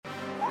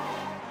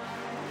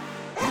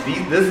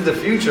this is the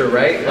future,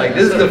 right? Like,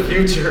 this is the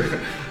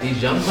future.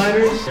 These young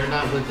fighters, they're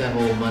not with that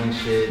whole money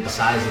shit, the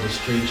size of the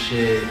street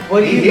shit.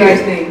 What do you guys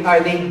think? Are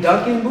they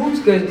ducking Boots?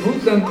 Because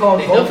Boots done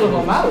called both of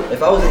them out.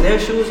 If I was in their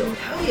shoes,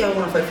 hell yeah, I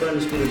want to fight for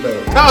undisputed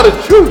belt. Tell the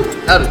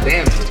truth. Tell the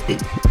damn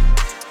truth.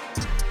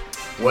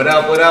 What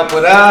up, what up,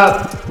 what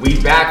up? We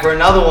back for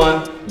another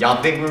one.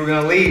 Y'all think we were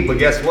gonna leave, but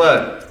guess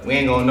what? We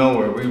ain't going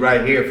nowhere. We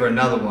right here for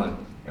another one.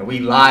 And we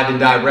live and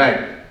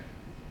direct.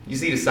 You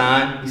see the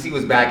sign, you see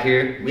what's back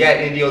here. We at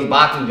Indio's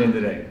Boxing Gym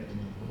today.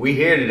 We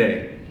here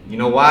today. You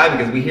know why?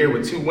 Because we here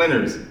with two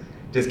winners.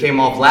 Just came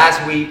off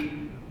last week,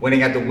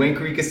 winning at the Wind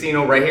Creek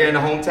Casino right here in the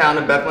hometown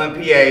of Bethlehem,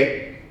 PA.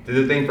 Did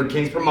the thing for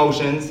King's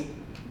Promotions.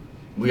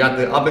 We got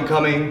the up and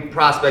coming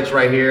prospects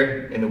right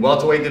here in the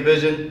welterweight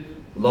division,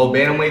 low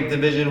bantamweight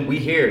division. We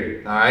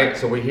here, all right?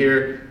 So we're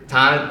here.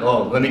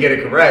 Let me get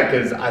it correct,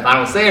 because if I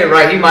don't say it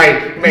right, he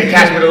may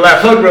catch me with the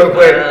left hook real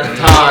quick.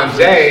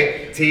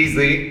 Thanjhae,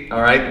 Teasley,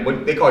 all right?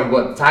 What they call you?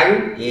 What?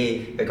 Tiger?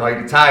 Yeah. They call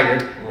you the Tiger.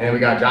 And we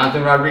got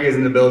Johnathan Rodriguez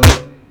in the building.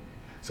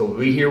 So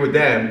we here with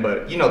them,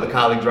 but you know the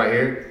colleagues right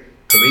here.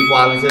 Khalif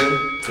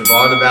Wallington,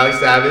 Trevor the Valley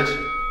Savage.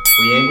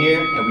 We in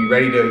here and we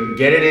ready to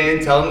get it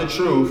in, tell them the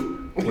truth.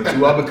 With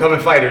two up and coming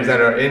fighters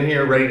that are in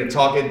here ready to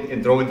talk it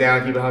and throw it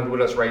down, keep it 100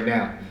 with us right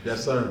now.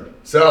 Yes, sir.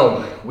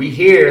 So we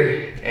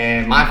here,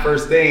 and my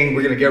first thing,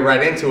 we're gonna get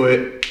right into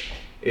it,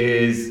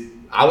 is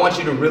I want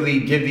you to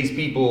really give these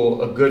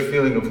people a good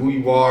feeling of who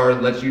you are,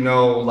 let you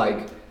know,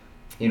 like,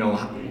 you know,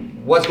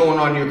 what's going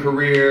on in your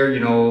career, you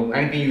know,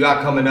 anything you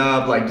got coming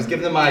up, like just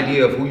give them an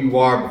idea of who you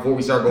are before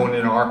we start going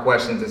into our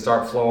questions and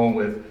start flowing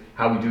with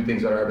how we do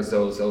things on our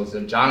episodes. So is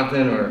it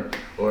Johnathan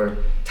or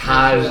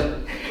Taj?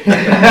 hit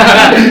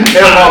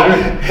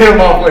him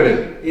off with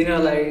it. You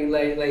know,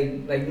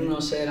 like Nuno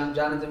said, I'm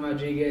Johnathan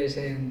Rodriguez,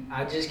 and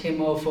I just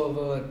came off of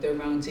a third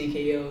round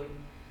TKO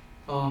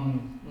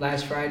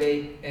last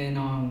Friday, and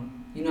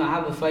you know, I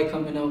have a fight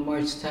coming up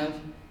March 10th.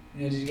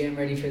 You know, just getting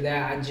ready for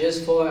that. I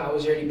just fought. I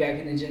was already back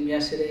in the gym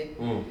yesterday.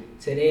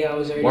 Today I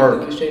was already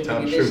doing straight for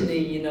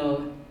conditioning. You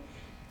know,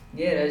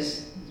 yeah,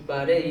 that's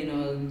about it. You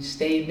know,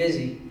 staying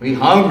busy. We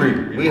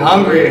hungry. We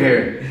hungry in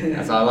here.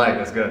 That's all I like.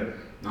 That's good.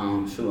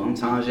 I'm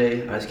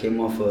Thanjhae. I just came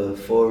off a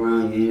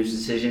 4-round unanimous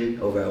decision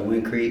over at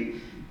Wind Creek,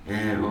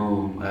 and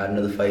I got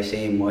another fight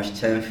same March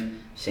 10th.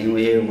 Same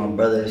way here with my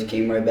brothers.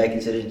 Came right back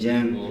into the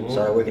gym.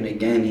 Started working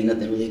again. Ain't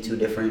nothing really too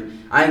different.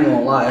 I ain't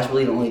gonna lie. That's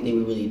really the only thing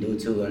we really do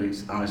too. And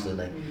it's honestly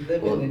like, in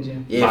the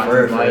gym. Yeah,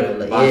 for real.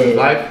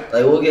 Like,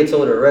 like we'll get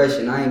told to rest,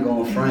 and I ain't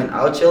going front.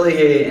 I'll chill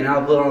here and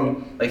I'll put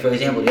on, like for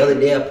example, the other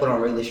day I put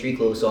on regular street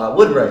clothes, so I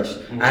would rush.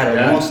 I had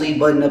a long sleeve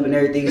button up and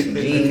everything, some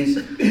jeans.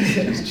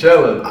 Just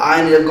chilling.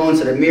 I ended up going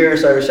to the mirror,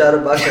 started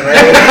shadow boxing.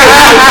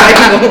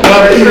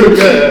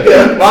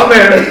 My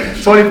man,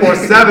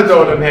 24/7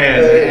 throwing them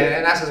hands,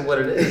 and that's just what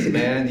it is,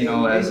 man. You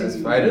know, as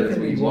fighters,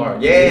 who you are.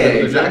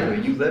 Yeah,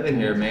 exactly. You live in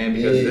here, man,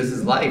 because this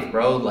is life,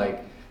 bro.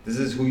 Like, this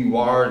is who you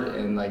are,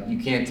 and like you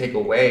can't take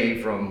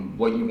away from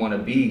what you want to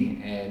be.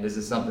 And this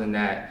is something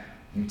that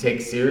you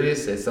take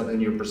serious. It's something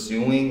you're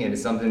pursuing, and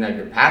it's something that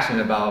you're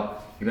passionate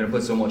about. You're gonna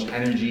put so much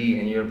energy,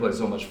 and you're gonna put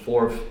so much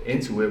forth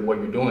into it, what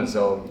you're doing.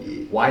 So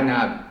why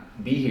not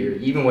be here,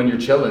 even when you're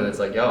chilling? It's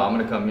like, yo, I'm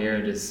gonna come here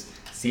and just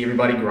see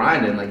everybody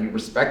grinding. Like, you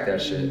respect that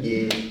shit.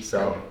 Yeah.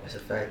 So that's a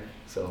fact.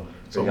 So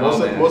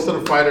most of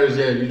the fighters,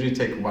 usually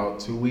take about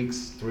 2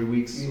 weeks, 3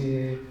 weeks.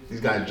 Yeah. These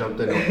guys jumped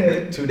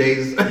in 2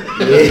 days.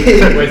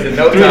 Wasted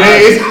no 2 time.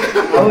 days.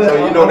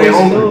 So you know they're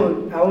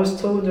hungry. I was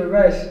told to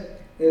rest.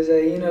 It was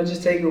like, you know,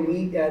 just take a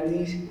week at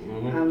least.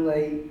 I'm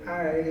like, all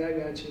right, I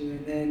got you.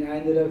 And then I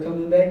ended up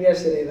coming back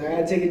yesterday. Like,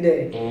 I take a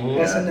day.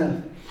 That's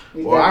enough.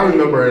 Well, I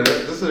remember,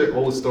 this is an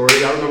old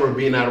story. I remember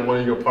being at one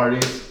of your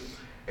parties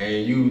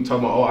and you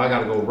talking about, I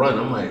gotta go run.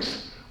 I'm like,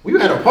 we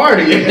had a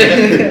party.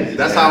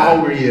 That's how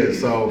hungry he is.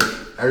 So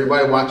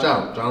everybody watch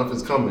out.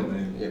 Jonathan's coming.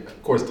 And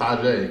of course,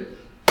 Thanjhae,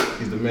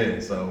 he's the man.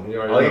 So you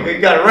already know. You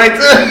got it right too.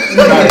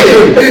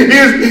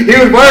 he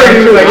was worried.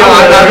 He was like, I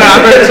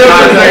better say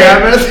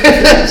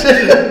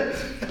that.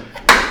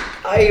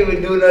 I ain't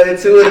even do nothing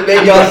to it to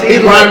make y'all see.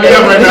 He's lining me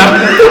up right now.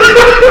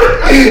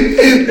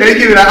 They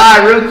give me the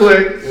eye real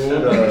quick.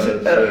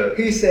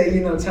 He said,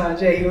 you know,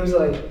 Thanjhae, he was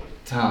like,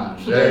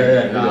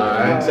 Thanjhae.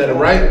 Alright. Said it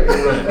right?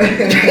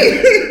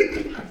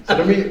 So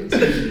let me.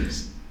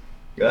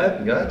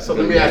 Good. So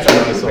let me ask you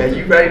guys something. Man,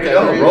 you ready to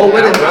go? Roll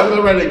with it, bro.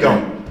 I'm ready to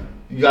go.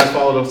 You guys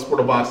follow the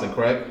sport of boxing,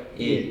 correct?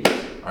 Yeah.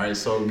 All right.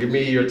 So give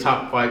me your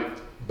top 5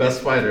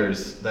 best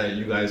fighters that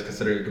you guys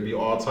consider. It could be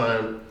all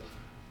time.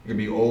 It could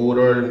be old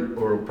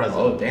or present.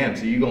 Oh damn!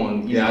 So you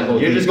going? Yeah, I go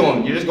You're deep. just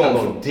going. You're just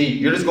going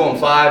deep. You're just going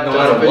 5, no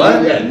Jonathan, matter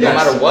what. yeah, No yes.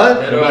 matter what.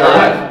 Dead or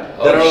alive.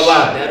 Dead or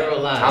alive. Dead or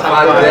alive. Top Top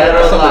 5 5. dead or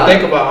That's something to alive.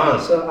 think about, huh?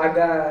 so I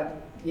got,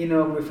 you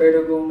know,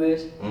 Wilfredo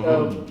Gomez.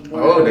 Damn.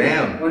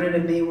 One of the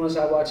main ones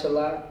I watch a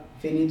lot.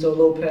 Finito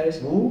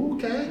Lopez. Ooh,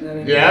 okay. You know what I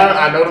mean? Yeah,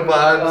 I know the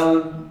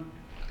vibes.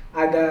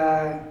 I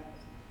got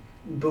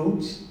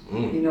Boots.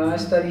 You know, I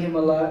study him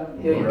a lot.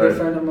 He's a Right. good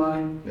friend of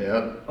mine.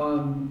 Yep.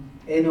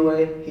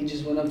 Inoue, he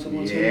just went up to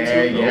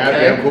 122.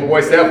 Yeah, cool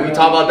boy Steph. We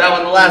talked about that one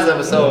in the last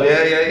episode.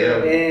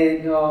 Yeah.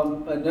 And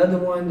another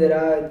one that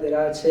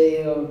I'd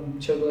say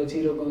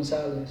Chocolatito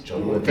Gonzalez.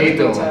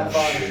 Chocolatito. Top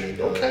 5.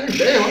 Okay,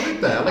 damn, I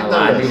like that. I like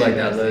that. I do like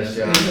that list.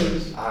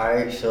 Yeah.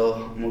 Alright, so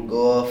I'm gonna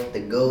go off the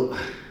GOAT.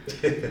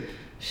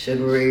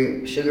 Sugar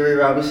Ray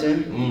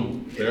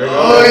Robinson. There you go.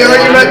 Oh, you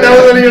read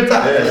that one in your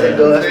top. That's the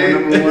GOAT. That's my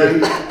number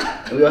one.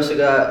 And we also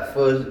got,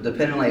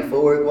 depending like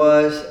footwork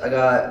wise, I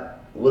got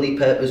Willie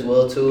Pep as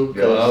well too.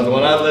 Yo, that was the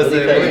one I listened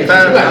to. Willie Willie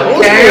Pep. Pep.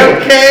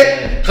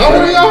 Okay. How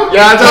old are y'all?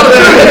 Yeah, I told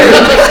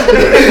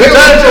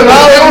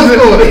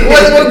you.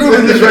 What group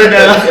is this right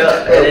now?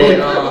 And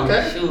then,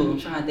 Okay. shoot, I'm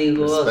trying to think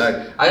who else.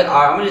 Respect. I'm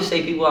gonna just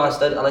say people I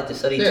like to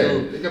study Yeah,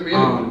 too. it could be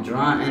anyone.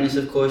 Jerron Ennis,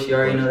 of course, you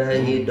already know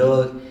that he a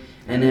dog.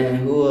 And then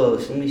who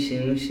else? Let me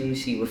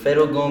see.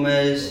 Rafael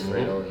Gomez.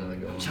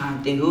 I'm trying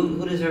to think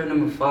who deserved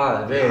number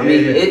 5. Yeah, I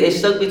mean, yeah. It's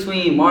stuck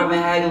between Marvin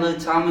Hagler,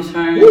 Thomas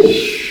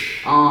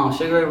Hearns,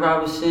 Sugar Ray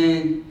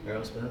Robinson,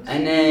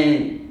 and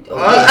then.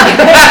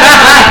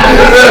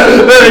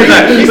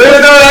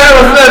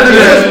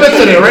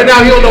 Right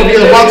now, he don't know if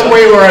he's about to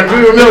wait or I do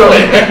remember.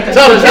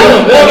 Tell him.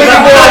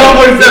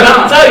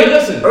 I'll tell you,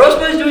 listen. Earl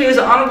Spence Jr. is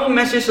an honorable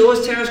mention, so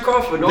is Terrence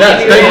Crawford. Don't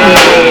Yes, get me wrong.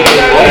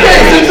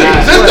 Okay,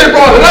 since they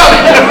brought it up.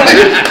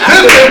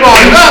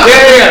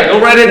 Yeah. Go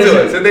right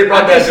into it. Since they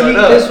brought I that can joint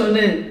sneak up. this one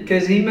in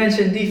because he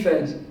mentioned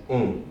defense.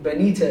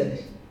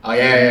 Benitez. Oh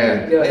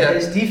yeah.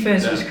 His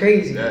defense was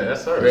crazy. Yeah,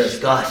 that's her.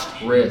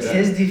 Disgusting. Risk.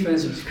 His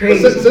defense was But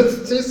crazy.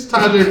 since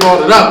Thanjhae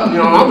brought it up,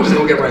 I'm just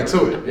gonna get right to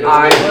it. You know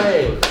what I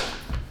mean? Alright.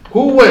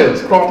 Who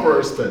wins, Crawford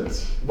or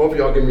Spence? Both of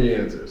y'all give me your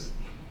answers.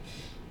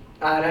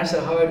 That's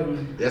a hard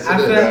one. Yes, I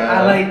it is. feel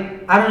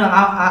I don't know.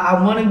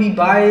 I want to be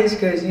biased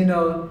because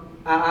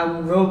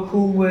I'm real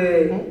cool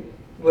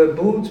with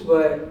Boots,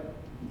 but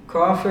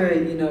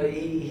Crawford,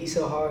 he's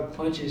a hard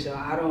puncher. So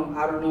I don't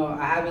know.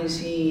 I haven't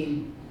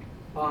seen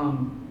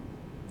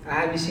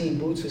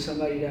Boots with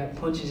somebody that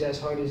punches as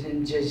hard as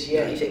him just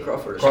Yeah, you yet. say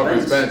Crawford or Crawford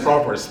Spence. Spence.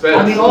 Crawford, Spence.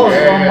 I mean,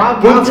 my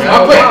Boots.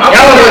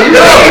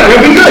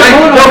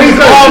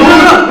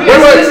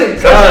 listen.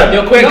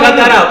 Yo, quick, cut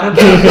that out.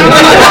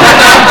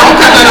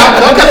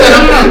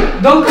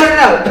 Don't cut it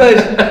out, cause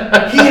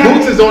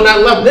Boots is on that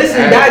level.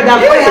 listen, that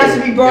fight has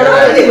to be brought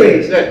up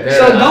anyways. Yeah.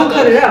 So don't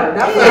cut it out.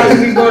 That fight has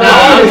to be brought up.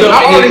 I anyways.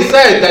 already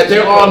said that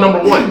they're all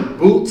number 1.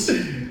 Boots,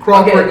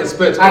 Crawford, and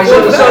Spence. Alright, so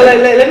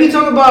let me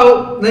talk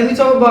about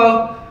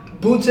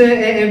Boots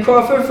and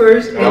Crawford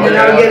first, and then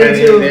I'll get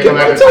into. Get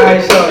right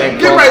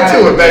to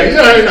it, baby. You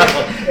already know.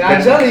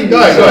 I'm telling you. Go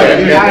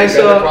ahead. Alright,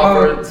 so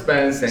Crawford,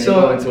 Spence, and you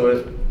go into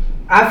it.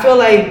 I feel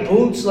like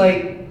Boots,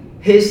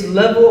 his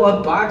level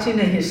of boxing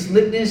and his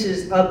slickness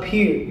is up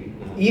here.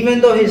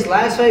 Even though his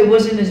last fight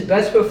wasn't his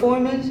best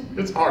performance,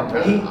 It's hard,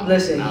 man.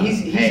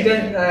 he's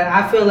gonna.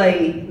 I feel like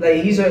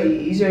he's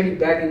already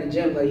back in the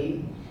gym.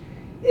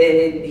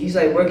 And he's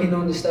working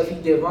on the stuff he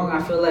did wrong. I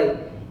feel like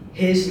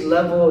his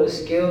level of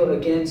skill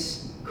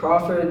against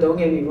Crawford. Don't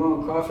get me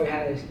wrong, Crawford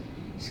has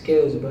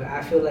skills, but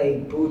I feel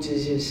like Boots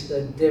is just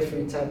a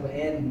different type of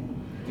animal.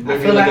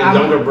 Maybe like a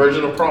younger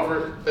version of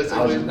Crawford. It's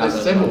similar. That's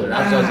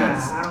what I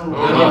was I don't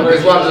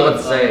That's know. what I was about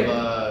to say.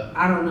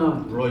 I don't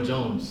know. Roy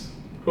Jones.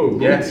 Who?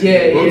 Yeah. Boots?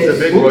 Yeah, Boots is a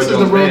big Boots is Roy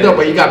the Jones real fan. deal,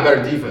 but he got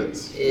better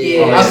defense.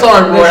 Yeah. I'm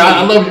sorry, Roy.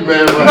 I love you,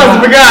 man. But Must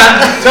have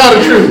forgot. tell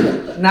the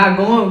truth. Now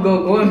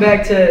going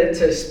back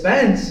to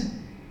Spence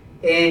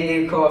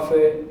and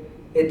Crawford,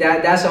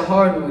 that's a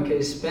hard one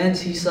because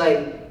Spence he's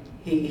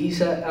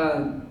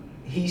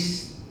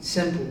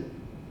simple.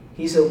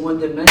 He's a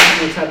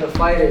one-dimensional type of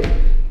fighter,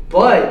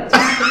 but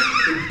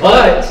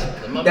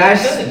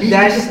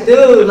that's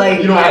still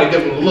You know how to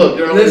give him a look.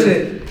 You know what I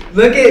mean?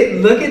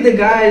 Listen, look at the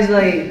guys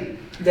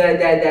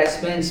that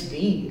Spence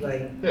beat.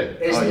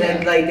 It's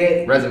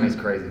that resume's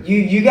crazy.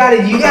 you gotta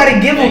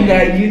give him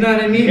that. You know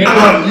what I mean? You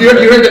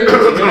heard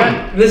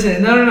it.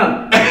 Listen,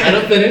 no. Let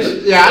him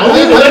finish. Yeah, I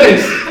Only know.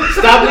 limits.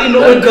 Stop leaning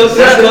over and go All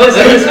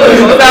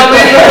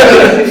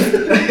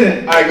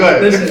right, go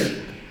ahead.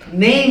 Listen,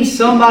 name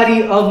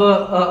somebody of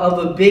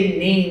a big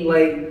name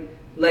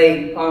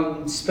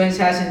like Spence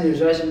has in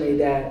his resume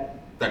that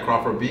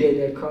Crawford beat.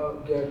 that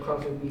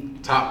Crawford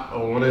beat. Top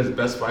one of his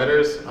best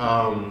fighters.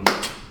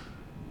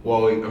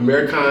 Well,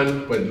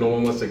 American, but no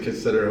one wants to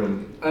consider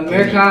him. But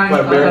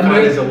American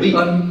is elite.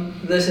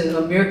 Listen,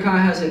 Amir Khan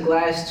has a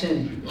glass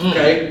chin.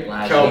 Okay,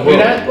 Cal Hear Brook.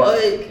 that?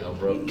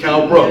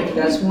 Cal Brook.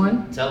 That's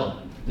one. Tell him.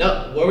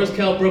 No, where was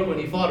Cal Brook when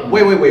he fought him?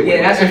 Wait.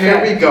 Yeah, that's a Here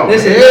fact. we go.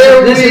 Listen,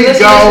 Here listen, we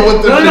listen, go listen.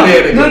 with the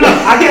shenanigans. No.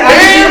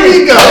 Here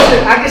we go.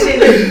 I can say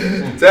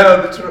this.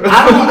 Tell the truth.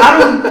 I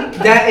don't.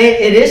 That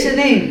it is a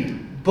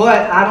name,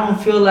 but I don't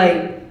feel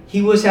like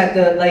he was at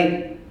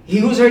the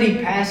he was already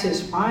past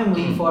his prime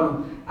when he fought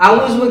him. I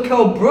was with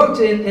Kel Brooks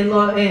in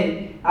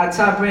at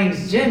Top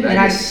Rank's gym, and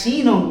I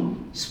seen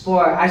him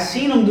spar. I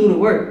seen him do the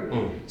work.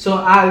 So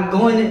I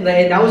going in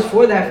that was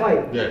for that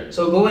fight. Yeah.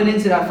 So going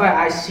into that fight,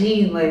 I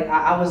seen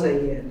I was like,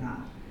 yeah, nah.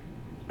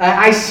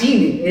 I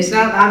seen it. It's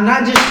not. I'm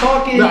not just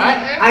talking. No,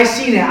 I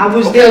seen it. I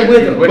was there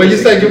with him. But you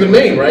said give a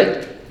name,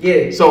 right?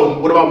 Yeah. So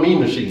what about Mean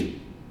Machine?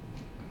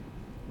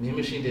 Mean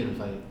Machine didn't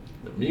fight.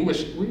 Me, what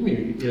do you mean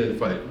he didn't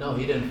fight? No,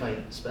 he didn't fight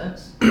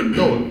Spence.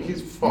 No,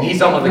 he's fought. He's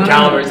talking about the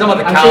caliber. He's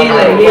talking about the I'm saying,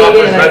 caliber of like,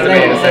 Crawford's yeah, resume.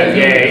 like, That says,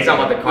 yeah, he's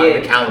talking about the Yeah.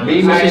 caliber.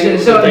 Me, Alright,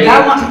 so They-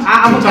 that one, I'm You gonna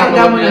count talking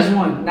that about one that? as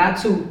one, not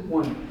two.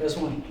 One. That's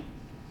one.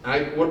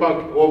 What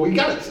about? Well,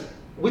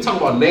 we talk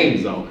about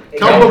names though. Hey,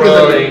 Kell Brook is a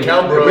Kelbrook, name.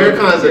 Kelbrook,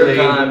 Americon's a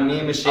name.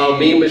 Mean Machine.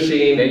 Mean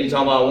Machine. Then you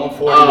talking about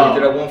 140. He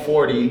did at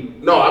 140.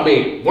 No, I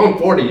mean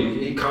 140.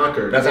 He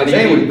conquered. That's what And I'm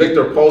he saying. beat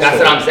Victor Postal. That's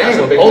what I'm saying.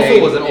 That's a big Postal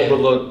name. was an Yeah.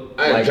 overlooked.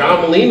 And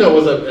John Molina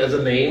was as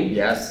a name.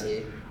 Yes.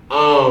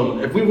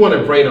 If we want to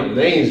bring up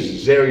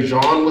names, Jerry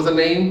Jean was a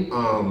name.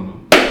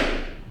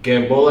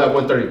 Gamboa at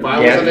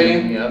 135 Yeah, was a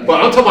name. yeah.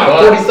 But I'm talking about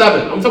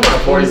 47. I'm talking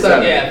about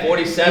 47. Yeah,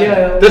 47.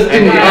 Yeah. This dude,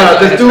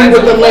 And this dude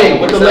with the leg,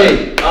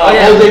 Jose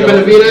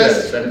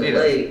Benavidez.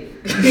 Benavidez.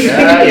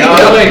 Yeah,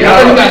 yo, he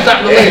got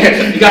shot in the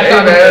leg. He got shot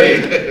in the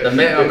leg. The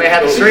man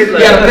had the straight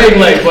leg. He had a peg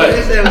leg, but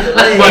He said it was a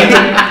leg.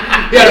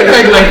 he had a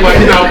peg leg, but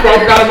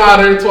Crawford got him out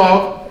of there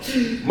 12.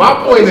 My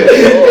point is,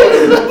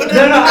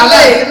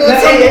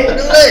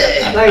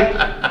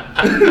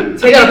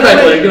 Taking got a peg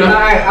away, leg, you know?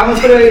 Alright, I'm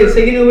gonna put it here.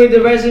 Taking away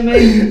the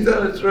resume,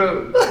 Tell the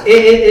truth.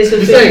 it's a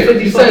you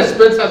 50-50 said fight.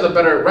 Spence has a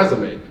better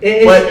resume, It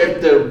is- but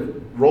if the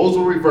roles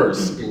were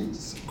reversed, and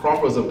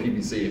Crawford was on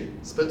PBC,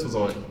 Spence was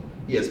on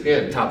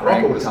ESPN. Top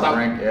Crawford rank, would've top stopped.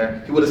 rank, yeah.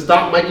 He would have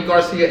stopped Mikey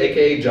Garcia,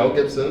 aka Joe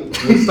Gibson.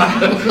 He would've stopped.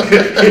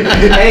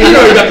 Hey, You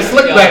know he got the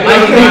slick Yo, back.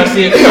 Mikey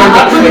Garcia.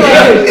 I put it like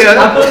this.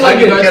 I put it like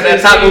Mikey this. got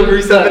that taco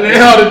grease up in there.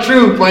 Tell the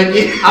truth,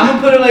 Mikey. I'm gonna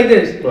put it like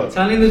this. What?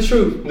 Telling the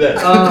truth. Yeah.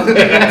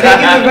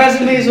 Taking the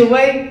resumes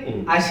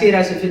away, I see it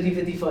as a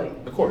 50-50 fight.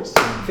 Of course.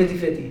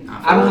 50-50.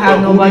 I I don't feel have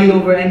it. nobody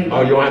over anybody.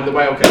 Oh, you don't have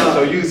nobody? Okay,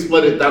 so you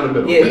split it down the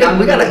middle. Yeah.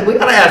 We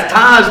gotta ask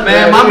Taj,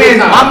 man. Yeah, my we need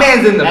Taj.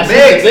 man's in the That's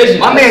mix. his division.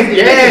 My man's That's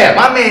his division.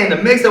 my man in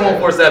the mix at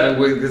 147.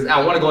 Because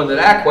I want to go into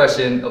that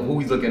question of who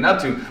he's looking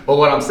up to. But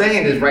what I'm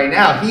saying is, right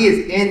now he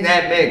is in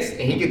that mix, and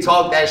he can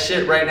talk that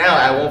shit right now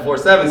at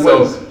 147. Who So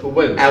wins? Who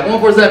wins? at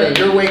 147,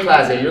 your weight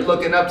class that you're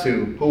looking up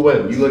to, Who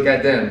wins? you look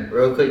at them.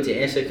 Real quick to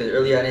answer, because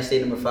earlier I didn't say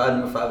number 5.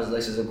 Number 5 is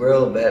Alexis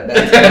Aguero. Back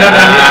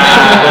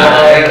to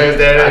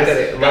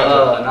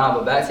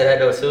but back to that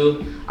though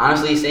too.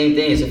 Honestly, same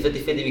thing. It's a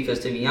 50-50 because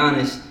to be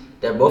honest,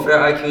 that both of their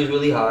IQ is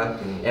really high,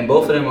 and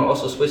both of them are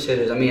also switch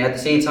hitters. I mean, at the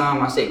same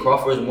time, I say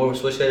Crawford is more of a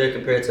switch hitter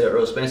compared to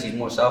Earl Spence. He's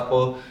more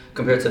southpaw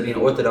compared to being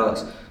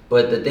orthodox.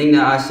 But the thing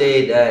that I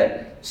say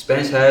that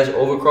Spence has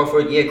over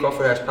Crawford, yeah,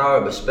 Crawford has power,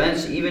 but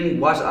Spence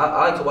even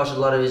I like to watch a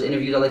lot of his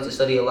interviews. I like to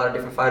study a lot of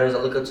different fighters. I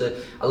look up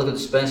to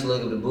Spence, I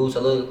look up to Boots,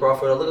 I look at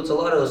Crawford, I look up to a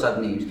lot of those type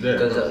of names Yeah.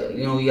 because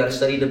you got to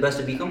study the best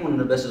to become one of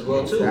the best as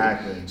well too.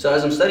 Exactly. So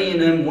as I'm studying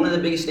them, one of the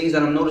biggest things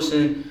that I'm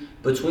noticing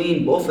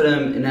between both of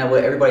them, and that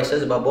what everybody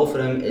says about both of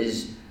them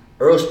is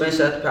Earl Spence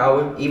has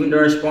power. Even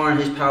during sparring,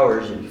 his power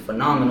is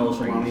phenomenal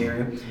from what I'm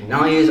hearing.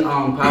 Not only his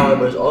power,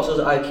 but it's also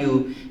his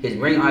IQ, his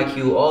ring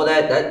IQ, all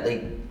that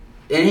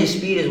and his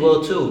speed as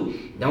well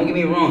too. Don't get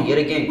me wrong. Yet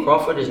again,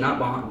 Crawford is not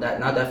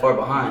that far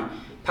behind.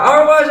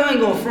 Power wise, I ain't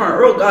going front.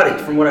 Earl got it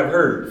from what I've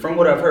heard.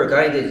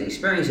 I ain't get his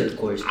experience, of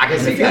course. I can In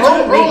see the that.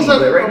 future, Earl's maybe, a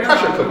but right now,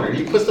 pressure I don't know. cooker.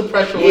 He puts the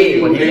pressure on Yeah,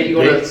 you, and yeah, then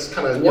you're yeah. gonna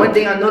kind of. One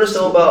thing I noticed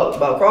though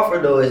about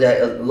Crawford though is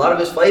that a lot of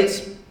his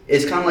fights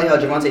is kind of like how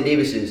Javante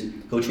Davis is.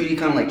 He'll treat you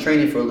kind of like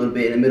training for a little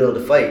bit in the middle of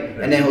the fight,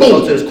 and then he'll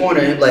go to his corner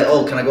and he'll be like,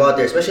 "Oh, can I go out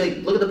there?" Especially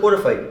look at the Porter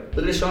fight.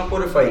 Look at the Sean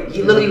Porter fight.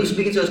 He literally was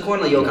speaking to his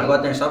corner like, "Yo, can I go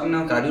out there and stop him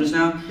now? Can I do this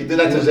now?" He did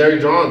that to Jerry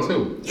John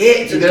too. Yeah, He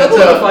it's did a that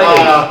couple of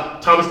fighters.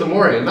 to Thomas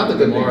DeMore, another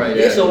good DeMore, name.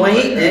 Yeah, so when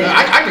he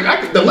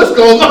The list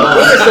goes on.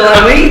 yeah, so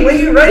like when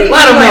you ready, he's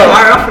Let him like, know. all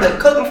right, I'm finna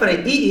cook, I'm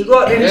finna eat. You go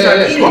out there and start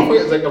eating. Crawford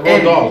is like a raw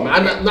And- dog,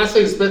 man. I'm not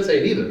saying Spence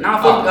ain't either.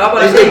 Nah, fuck, I'm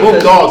about to They say say both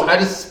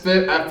because-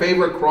 dogs. I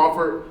favor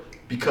Crawford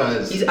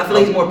because I feel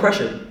like he's more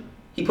pressure.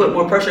 He put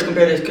more pressure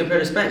compared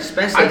to Spence.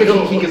 Spence, I like,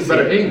 think he gets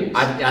better angles.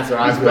 That's what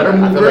I He's feel. better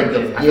I feel like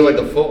mover. I feel like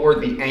the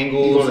footwork, the He's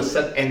angles, gonna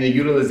set- and the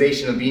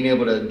utilization of being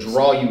able to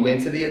draw you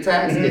into the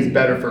attacks Mhm. is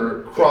better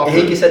for and Crawford.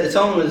 he can set the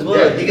tone as well.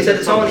 Yeah, he can set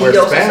the tone. Where He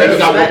also Spence, set he the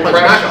got one Spence.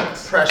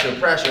 punch knockouts.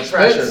 pressure.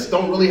 Spence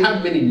don't really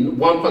have many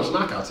one punch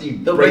knockouts. He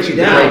He'll breaks break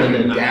you you down down. and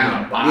then Break you down.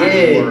 down. Body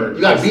Yeah. work.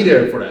 You gotta be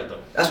there for that though.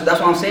 That's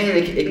what I'm saying.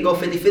 It can go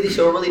 50-50,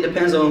 so it really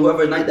depends on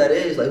whoever's night that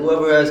is. Like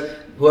whoever's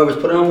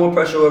putting on more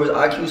pressure, whoever's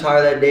IQ's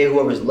higher that day,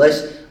 whoever's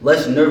less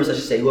nervous, I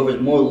should say, whoever's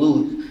more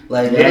loose.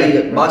 Like Yeah,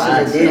 really, boxing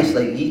relax, is a dance. yeah.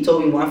 Like he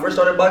told me when I first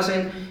started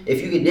boxing,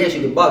 if you could dance,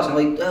 you could box. I'm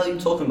like, what the hell are you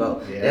talking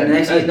about? Yeah, And the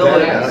next thing you know,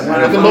 that's when badass.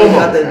 I Look at finally Lomo.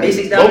 got the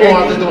basics down Lomo out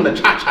there there, doing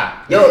the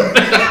cha-cha. yo,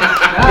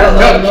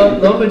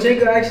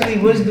 Lomachenko actually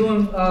was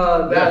doing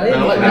ballet. ballet, back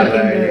in ballet,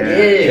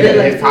 the- yeah. yeah,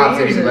 like His pops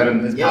 3 didn't even years let ago.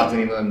 him. His Yeah. pops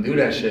didn't even let him do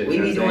that shit. we be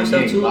You know doing what I'm stuff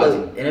saying? too. He Like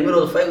ain't in the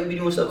middle of the fight, we be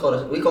doing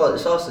stuff we call it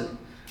the salsa.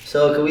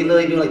 So can we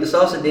literally do like the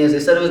salsa dance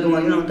instead of us doing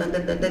like dun,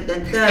 dun, dun, dun,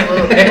 dun, dun,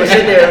 we'll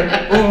sit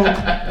there,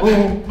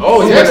 boom.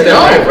 Oh, Switch yeah, step no.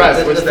 right, press,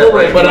 The switch step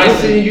footwork. right. But I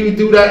seen you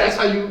do that. That's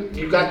how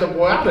you got the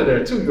boy out of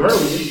there too. You heard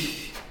me.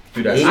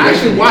 Do that. He- I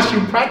actually watched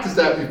you practice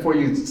that before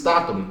you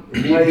stopped him.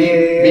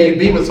 Me and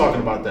B was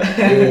talking about that,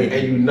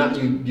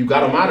 and you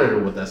got him out of there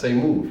with that same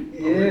move.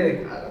 Yeah.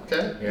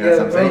 Okay. Yeah, that's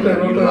what I'm saying. real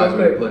You utilize what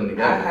you're quick. putting I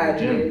together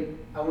had in the gym.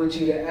 I want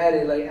you to add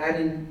it, like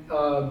adding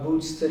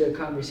Boots to the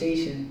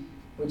conversation.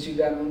 What you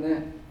got on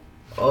that?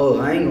 Oh,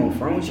 I ain't gonna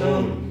front with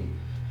y'all.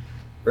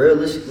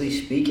 Realistically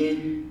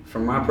speaking,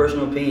 from my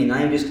personal opinion, not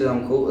even just because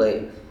I'm cool,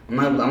 like, I'm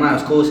not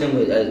as cool as him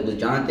with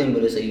Johnathan,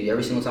 but it's like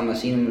every single time I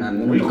see him and I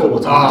met him a couple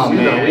times. Oh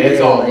man,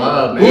 it's all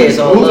love, man. Yeah, it's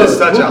all Boots love. is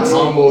such a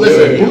humble.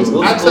 Listen, Boots-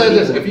 I tell you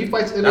this: if he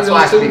fights any of That's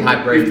why I those speak high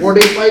two praise. before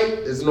they fight,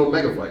 it's no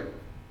mega fight.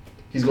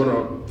 He's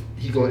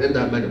gonna end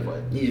that mega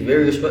fight. He's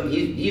very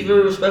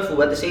respectful,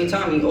 but at the same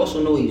time, he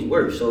also know he's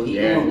worth. So he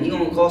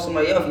gonna call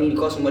somebody out if he need to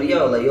call somebody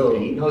out. Like, yo,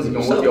 He knows he's gonna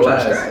what's whoop up, your try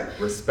to ass strike.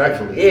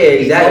 respectfully. Yeah,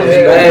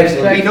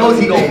 exactly. He knows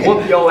he's gonna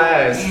whoop your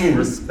ass Damn.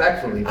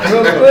 respectfully. Real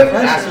quick,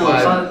 That's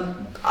why.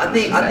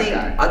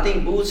 I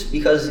think Boots,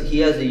 because he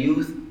has the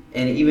youth,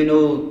 and even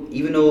though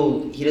he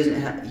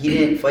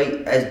didn't fight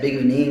as big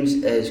of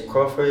names as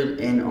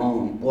Crawford and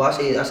I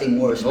say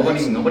Morris.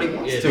 Nobody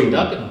wants Yeah, to. they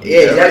ducking him. Yeah,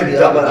 exactly. He's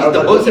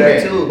the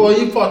boogeyman. too. Well,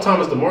 you fought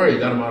Thomas DeMore, you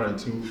got him out in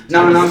 2.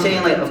 No, I'm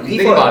saying like he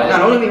Think fought. about it.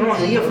 No, don't get me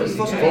wrong. He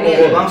fought some Yeah.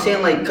 names, but I'm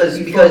saying like because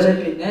Because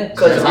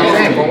That's what I'm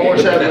saying. From more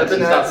He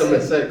stopped him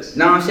at 6.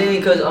 No, I'm saying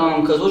because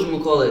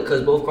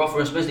because both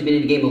Crawford and Spence have been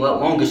in the game a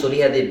lot longer, so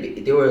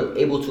they were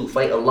able to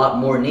fight a lot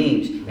more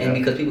names, and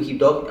because people keep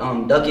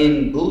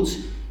ducking Boots,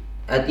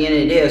 at the end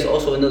of the day, it's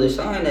also another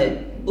sign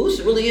that Boots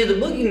really is the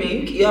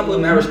boogeyman. You gotta put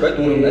mad respect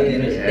on him at the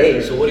end of the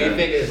day. So what do you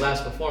think of his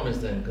last performance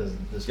then? Because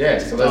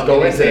So let's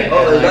go into it.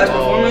 Oh, his last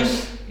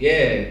performance.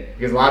 Yeah.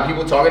 Because a lot of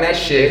people talking that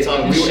shit.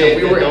 Talking We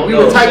shit were that don't we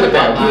know were tight shit with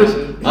that. about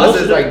boxing. Us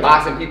as like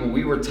boxing people,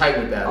 we were tight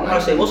with that. I'm Like,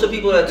 gonna say most of the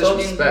people that talking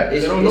Disrespect.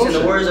 is They don't know in the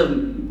shit. words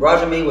of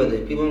Roger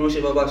Mayweather. People don't know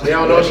shit about boxing. They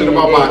don't know shit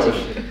about boxing.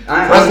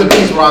 I- Rest in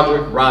peace,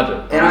 Roger.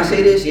 Roger. And I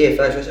say this, yeah,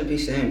 facts. Rest in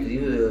peace to him because he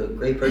was a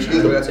great person. I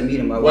never got to meet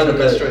him. I One of the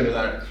wish I best could. trainers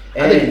out there.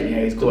 And- I think, Yeah,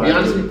 he's to cool. be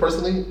honest with you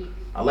personally,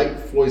 I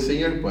like Floyd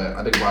Sr., but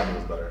I think Roger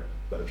was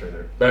better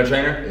trainer. Better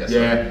trainer? Yes, Yeah.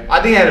 sir. I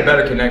think he had a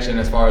better connection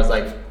as far as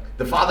like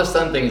the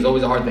father-son thing is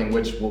always a hard thing,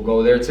 which we'll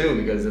go there too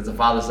because it's a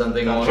father-son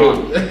thing going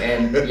on.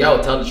 And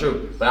tell the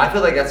truth. But I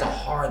feel like that's a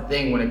hard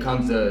thing when it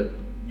comes to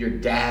your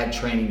dad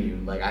training you.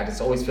 Like I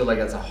just always feel like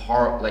it's a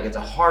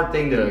hard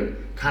thing to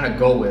kind of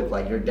go with.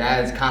 Like your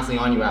dad's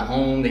constantly on you at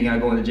home. Then you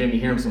gotta go in the gym. You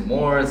hear him some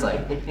more. It's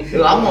like,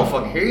 dude, I won't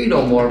fucking hear you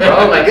no more,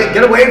 bro. Like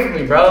get away from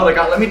me, bro. Like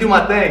let me do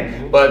my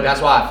thing. But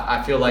that's why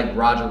I feel like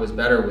Roger was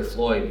better with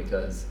Floyd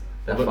because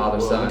that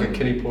father-son. Look at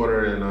Kenny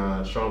Porter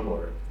and Sean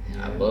Porter.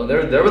 Yeah, well,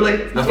 they're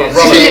related. That's my Yeah.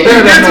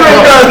 brother. That's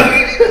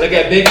my brother. Look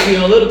at Big T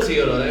and Little T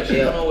though. That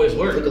shit don't always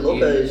work. Look at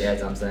Lopez. Yeah,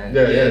 that's what I'm saying.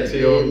 Yeah, Yeah,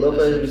 T.O.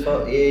 Lopez and his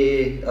father.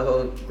 Yeah,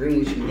 I agree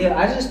with you. Yeah,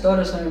 I just thought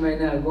of something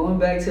right now. Going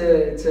back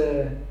to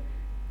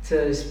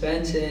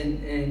Spence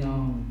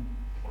and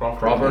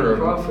Crawford or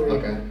Crawford.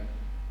 Okay.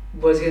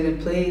 was gonna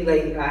play,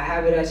 like I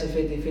have it as a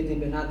 50-50,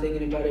 but not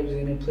thinking about it, was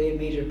gonna play a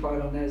major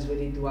part on that is what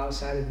he do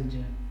outside of the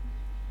gym.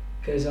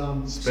 Cause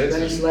Spence Spence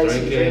is likes to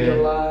drink a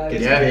drinking, lot,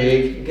 Gets Yeah.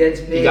 big.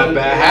 gets big. He got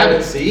bad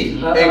habits, see?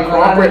 a And lot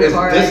Crawford of is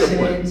car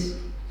disciplined. accidents.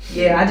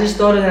 Yeah, I just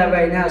thought of that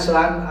right now, so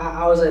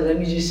I was like, let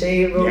me just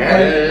say it real quick.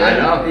 Yeah,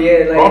 I know. Yeah,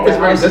 like Crawford's the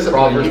very house-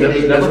 disciplined. Crawford's He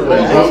never never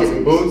disciplined. pulls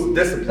up. Boots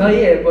discipline. No,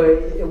 yeah,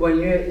 but when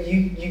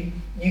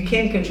you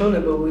can't control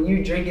it, but when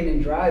you're drinking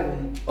and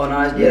driving, Oh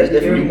no, that's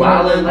different. You're You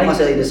wildin', I'm like- gonna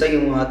say the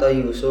second one. I thought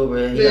you was sober.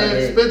 And he got Yeah,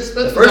 hit. Spence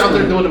The was first out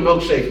there one. doing the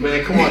milkshake,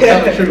 man. Come on,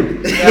 tell the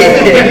truth.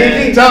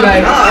 Yeah. Tell me.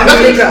 Nah, I'm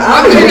That's- thinking- I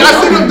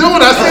seen him doing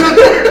it. I seen him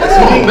do it.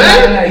 Come on,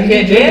 man. he He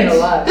can't drinking dance? a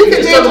lot. He can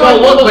Let's dance talk about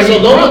like Lobo. but So he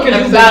Lobo drunk can at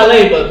do the-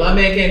 ballet, but my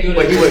man can't do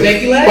But he the was-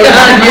 stanky but leg.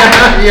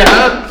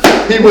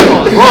 yeah. He was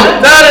drunk.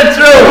 That is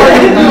true.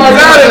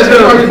 That is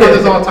Harvey true.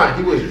 Brothers all the time.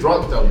 He was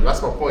drunk though.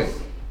 That's my point.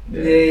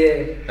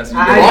 Yeah. That's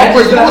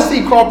Crawford, you don't just-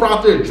 see Crawford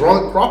out there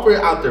drunk. Crawford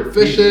out there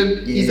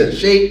fishing. He's in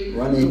shape.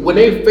 Running. When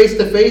they face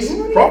to face,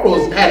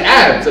 Crawford had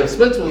abs. And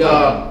Spence was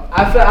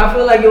I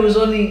feel like it was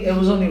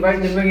only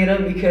right to bring it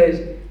up because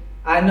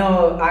I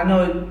know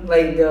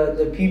like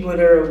the people that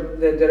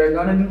are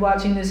gonna be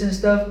watching this and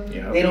stuff,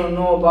 Yeah. they don't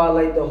know about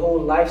like the whole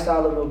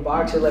lifestyle of a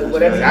boxer. Like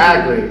whatever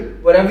Exactly.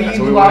 whatever That's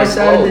you what we do wanna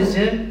outside of the expose.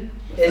 gym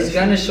is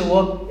gonna show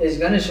up. Is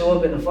gonna show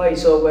up in the fight.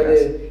 So whether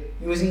Yes.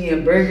 you was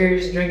eating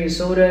burgers, drinking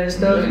soda and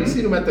stuff, You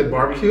seen him at the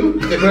barbecue?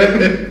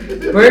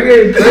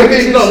 burgers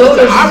and No, sodas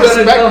listen, I is gonna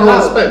respect come Earl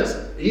out. Spence.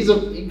 He's a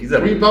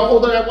 3-belt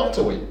holder at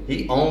welterweight.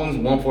 He owns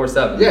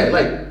 147. Yeah,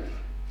 like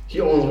he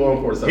owns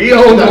 147. He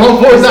owns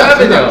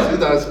 147, He does. He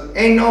does.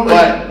 Ain't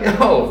nobody.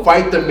 Yo.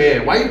 Fight the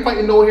man. Why you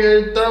fighting no hair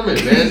and Thurman,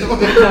 man?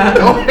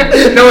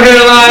 No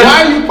hairline.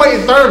 Why are you fighting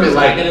Thurman? Can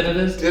I Like, get into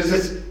this?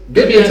 just Let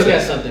get me into ask you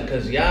this. something,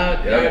 cause y'all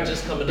are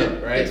just coming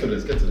up, right? Get to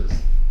this. Get to this.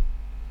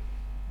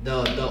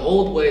 The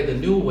old way, the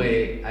new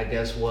way, I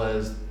guess,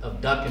 was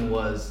of ducking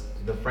was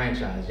the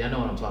franchise. Y'all know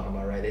what I'm talking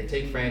about, right? They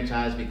take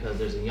franchise because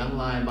there's a young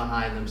lion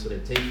behind them, so they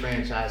take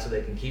franchise so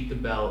they can keep the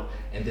belt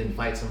and then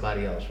fight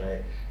somebody else,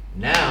 right?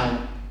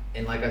 Now,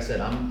 and like I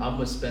said, I'm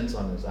with Spence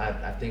on this.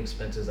 I think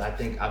Spence is. I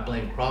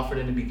blame Crawford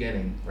in the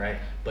beginning, right?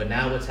 But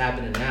now what's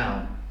happening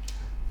now?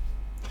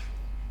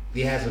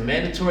 He has a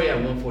mandatory at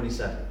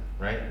 147,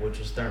 right? Which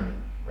was Thurman,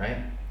 right?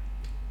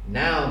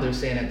 Now they're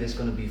saying that it's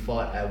going to be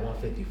fought at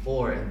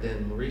 154, and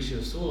then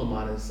Mauricio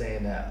Suleiman is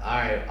saying that, all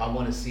right, I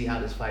want to see how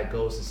this fight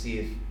goes to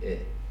see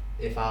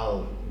if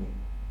I'll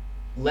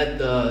let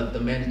the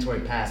mandatory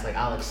pass, like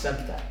I'll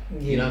accept that.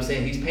 You know what I'm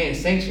saying? He's paying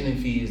sanctioning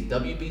fees,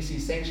 WBC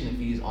sanctioning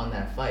fees on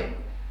that fight.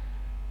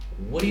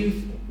 What do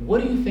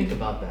you think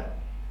about that?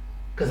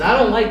 Because I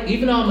don't like,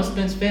 even though I'm a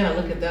Spence fan, I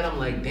look at that, I'm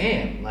like,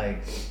 damn, like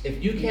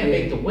if you can't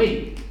make the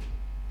weight,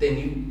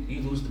 then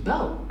you lose the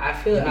belt. I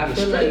feel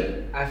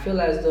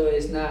as though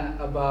it's not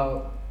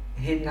about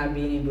him not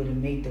being able to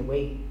make the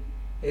weight.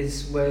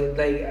 It's where,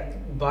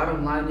 like,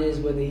 bottom line is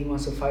whether he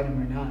wants to fight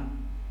him or not.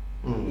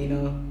 You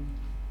know,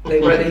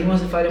 like whether he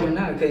wants to fight him or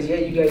not. Because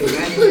you got your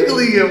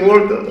manager, get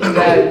worked up. you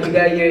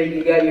got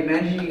your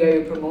manager, you got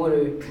your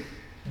promoter.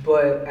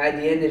 But at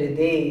the end of the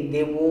day,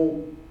 they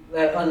won't,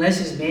 like, unless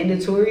it's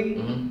mandatory.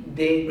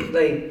 They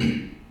like.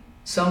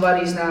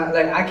 Somebody's not,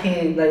 like, I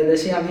can't, like,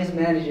 let's say I'm his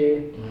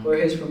manager or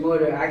his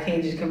promoter, I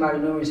can't just come out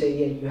of nowhere and say,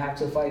 yeah, you have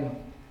to fight him.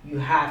 You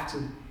have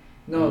to.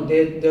 No,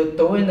 they'll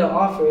throw in the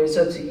offer. It's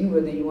up to you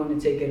whether you want to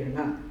take it or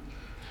not.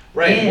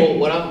 Right. And,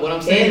 what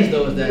I'm saying is,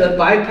 though, is that the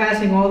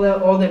bypassing all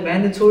the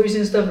mandatories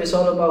and stuff, it's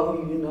all about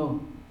who you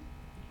know.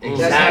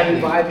 Exactly. That's how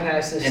you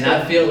bypass this and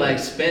stuff. I feel like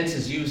Spence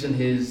is using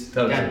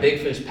that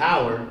big fish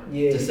power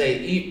to say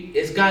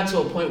it's got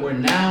to a point where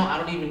now I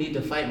don't even need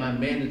to fight my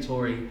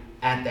mandatory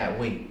at that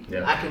weight.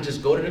 I can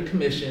just go to the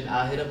commission.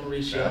 I'll hit up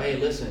Mauricio. Hey,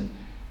 listen,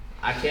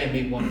 I can't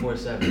make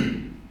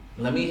 147.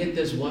 Let me hit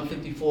this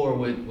 154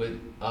 with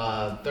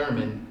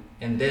Thurman,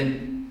 and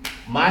then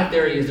my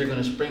theory is they're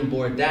going to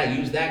springboard that,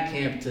 use that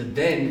camp to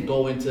then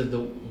go into the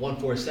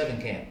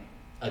 147 camp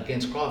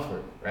against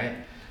Crawford, right?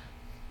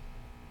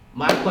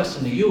 My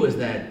question to you is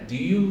that, do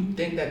you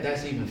think that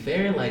that's even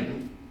fair? Like,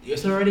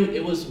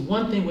 it was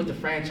one thing with the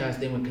franchise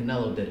thing when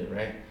Canelo did it,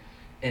 right?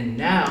 And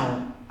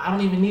now I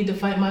don't even need to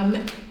fight my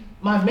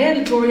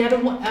mandatory at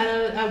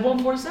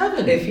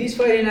 147. If he's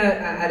fighting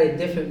at a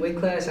different weight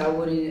class, I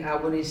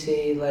wouldn't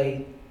say,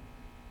 like,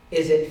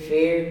 is it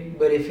fair?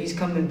 But if he's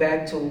coming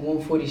back to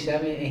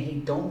 147 and he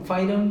don't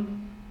fight him,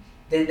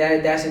 then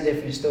that's a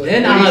different story.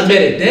 Then I'll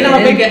admit it. Then I'll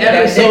make an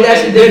episode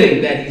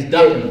admitting that he's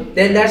ducking.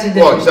 Then that's a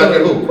different story.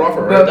 Ducking who?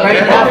 Crawford, But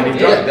right? Then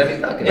he's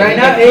ducking. Right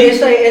now,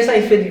 it's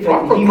like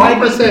 50-50.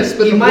 Crawford said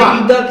spin the block. He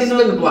might be ducking Spin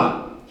the him.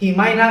 block. He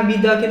might not be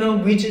ducking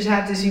him. We just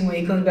have to see when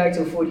he comes back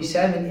to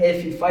 47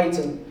 if he fights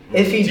him.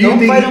 If he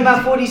don't fight him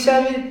at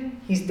 47,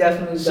 he's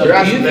definitely So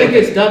ducking. do you think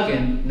it's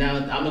ducking? Now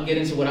I'm gonna get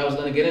into what I was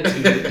gonna get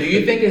into. Do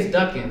you think it's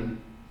ducking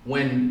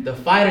when the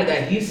fighter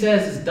that he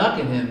says is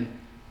ducking him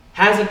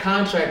has a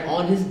contract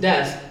on his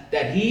desk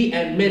that he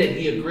admitted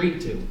he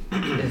agreed to?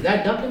 Is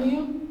that ducking to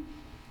you?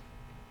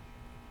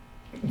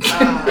 It was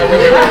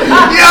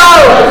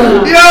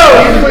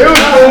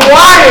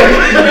quiet.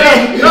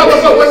 No,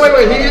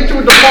 wait. He hit you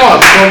with the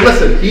pause. So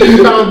listen, he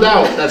found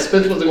out that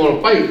Spence wasn't going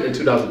to fight in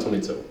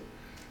 2022.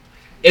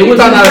 It was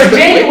in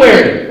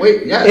January.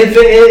 Wait, yes.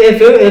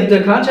 If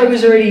the contract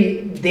was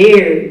already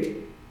there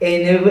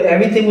and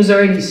everything was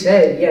already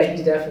said, yeah,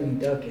 he's definitely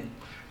ducking.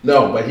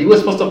 No, but he was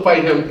supposed to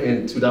fight him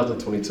in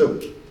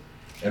 2022.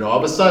 And all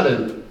of a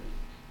sudden,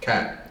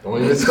 Cat,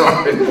 don't even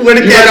start. Where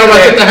the cat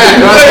get the hat.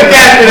 Where the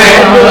cat today?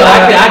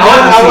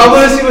 I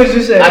want to see what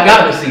you said. I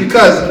got receipts.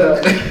 Because the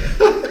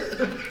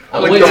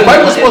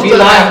fight was supposed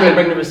to happen.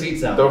 Bring the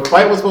receipts out. The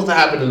fight was supposed to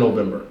happen in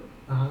November.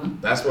 Uh-huh.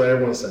 That's what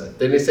everyone said.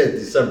 Then they said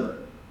December.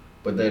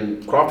 But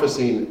then Crawford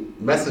seen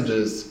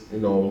messages,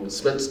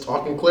 Spence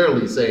talking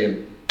clearly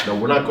saying, no,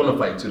 we're not going to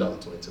fight in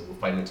 2022. We're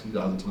fighting in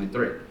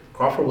 2023.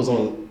 Crawford was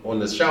on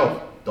the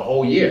shelf the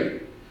whole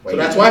year. So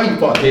that's why he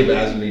fought David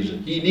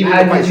Azenesian. He needed to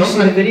fight Did you see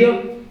the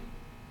video?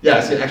 Yeah, I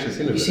actually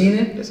seen it. You seen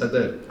it? Yes, I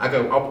did.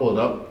 I'll pull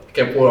it up. I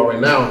can't pull it up right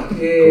now.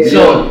 Yeah.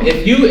 So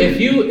if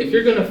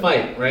you're gonna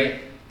fight, right?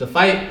 The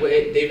fight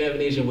with David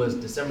Azenesian was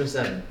December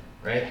 7th,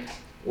 right?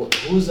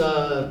 Who's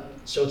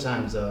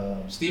Showtime's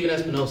Steven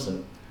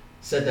Espinosa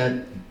said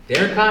that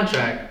their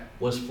contract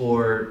was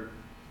for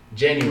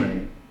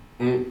January.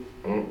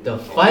 The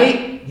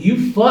fight,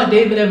 you fought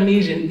David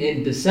Azenesian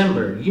in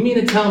December. You mean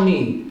to tell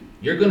me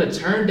you're gonna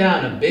turn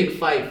down a big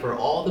fight for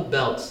all the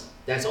belts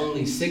that's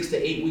only 6 to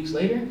 8 weeks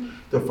later?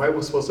 The fight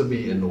was supposed to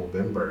be in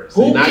November.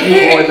 So now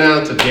you're going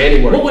down to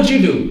January. What would you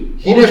do?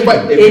 He didn't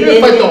fight. If he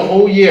didn't fight the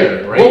whole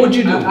year, right? What would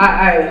you do?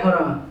 Hold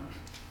on.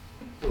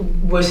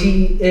 Was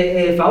he?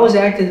 If I was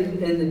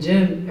active in the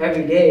gym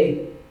every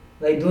day,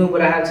 like doing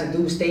what I had to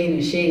do, staying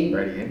in shape,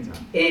 Ready in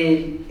time.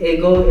 and it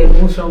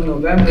moves from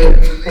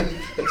November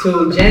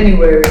to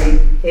January,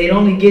 it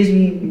only gives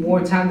me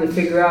more time to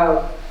figure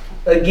out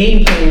a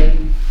game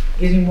plan.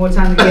 Gives me more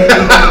time to get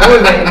even more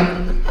ready.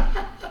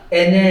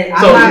 And then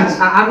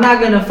I'm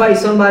not gonna fight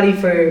somebody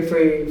for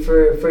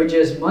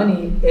just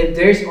money. If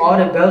there's all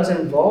the belts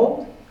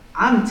involved,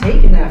 I'm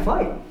taking that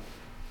fight.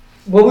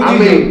 What would you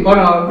do? Hold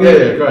on. Go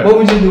ahead. What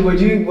would you do?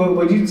 Would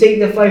you take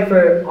the fight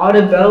for all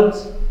the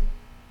belts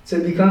to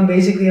become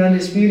basically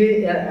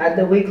undisputed at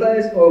the weight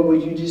class, or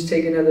would you just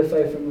take another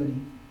fight for money?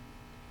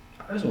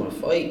 I just want to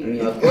fight. I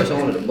mean, of course I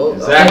wanted to both.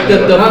 Exactly.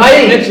 The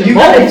fight mentioned you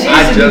both. got a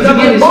chance to become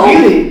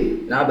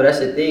undisputed. Nah, but that's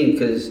the thing,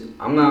 cause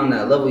I'm not on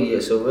that level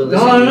yet. So really,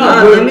 No.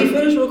 let me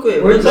finish real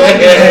quick. We're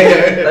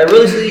Like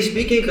realistically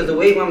speaking, cause the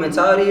way my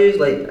mentality is,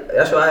 like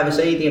that's why I haven't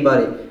said anything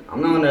about it.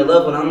 I'm not on that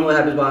level, and I don't know what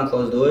happens behind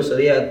closed doors. So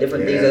they have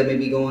different things that may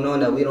be going on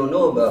that we don't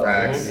know about.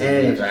 Facts.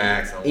 And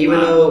Facts. even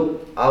though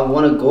I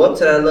want to go up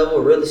to that level,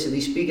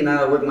 realistically speaking,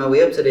 I work my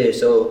way up to there.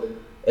 So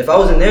if I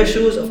was in their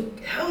shoes,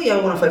 hell yeah,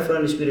 I want to fight for the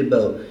undisputed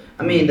belt.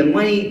 I mean, the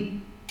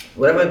money,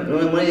 whatever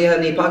money they have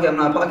in their pocket, I'm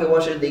not a pocket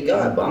watcher they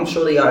got, but I'm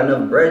sure they got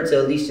enough bread to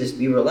at least just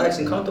be relaxed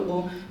and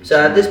comfortable. So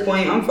at this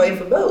point, I'm fighting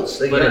for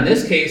belts. Like, But in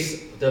this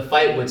case, the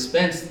fight with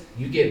Spence,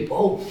 you get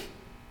both.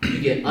 You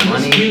get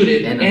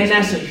undisputed, and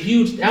that's a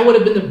huge. That would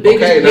have been the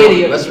biggest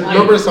payday of let's his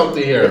remember life.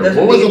 something here. That's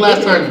When a was the big last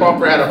payday. time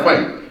Crawford had a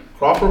fight?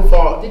 Crawford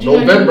fought Did you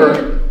not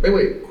November.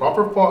 Wait.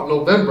 Crawford fought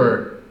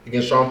November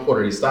against Sean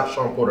Porter. He stopped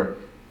Sean Porter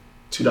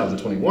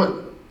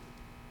 2021.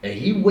 And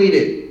he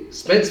waited.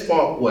 Spence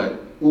fought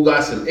what?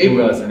 Ugas in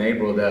April. Ugas in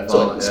April, that So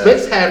fought, yeah.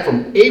 Spence had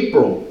from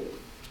April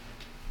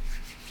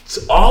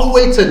all the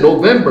way to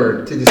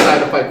November to decide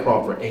to fight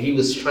Crawford. And he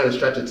was trying to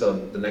stretch it till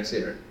the next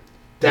year.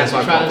 That's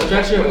why trying to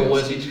Crawford stretch it, or fought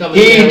was he coming?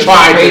 He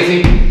tried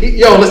crazy?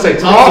 Yo, listen,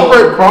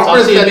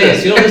 Crawford said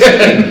this. You don't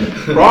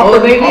listen. Well,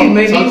 Talk to your man.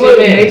 maybe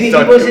he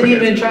Talk to wasn't your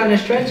man. even trying to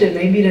stretch it.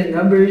 Maybe the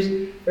numbers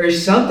or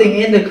something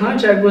in the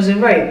contract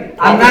wasn't right.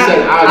 Crawford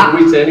said, "I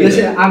agree to anything."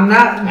 Listen, I'm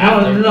not.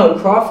 After. No.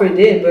 Crawford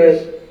did,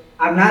 but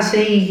I'm not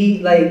saying he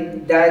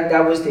like that.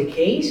 That was the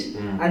case.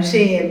 I'm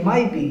saying it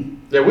might be.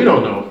 Yeah, we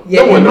don't know.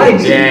 Yeah, no one it might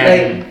knows. be. Yeah.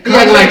 Like, He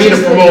acting like he's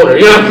the promoter.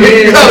 You know what I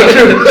mean? Yeah. Tell the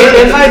truth.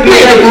 It might be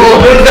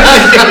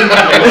like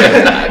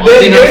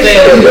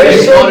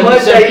there's so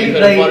much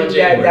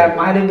that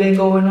might have been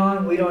going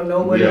on. We don't know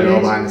what We it don't know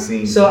is. behind the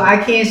scenes. So I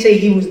can't say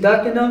he was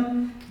ducking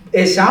them.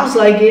 It sounds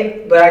like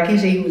it, but I can't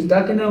say he was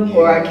ducking them,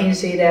 or I can't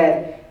say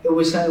that it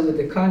was something with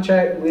the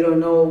contract. We don't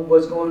know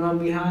what's going on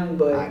behind,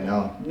 but I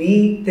know.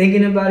 me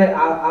thinking about it,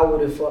 I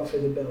would have fought for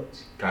the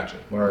belts. Gotcha.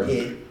 Word.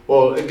 yeah.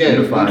 Well, again,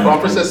 Unified.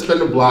 Crawford said spin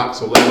the block,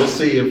 so we'll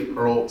see if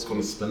Earl's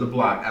going to spin the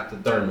block after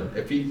Thurman.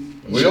 If he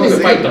We shouldn't don't even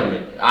see. fight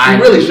Thurman. I-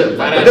 He really shouldn't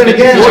fight. But But then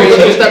again,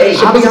 Hey,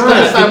 I'll be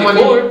honest,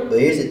 money. But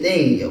here's the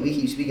thing, yo, we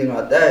keep speaking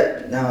about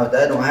that. Now, if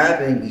that don't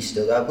happen, we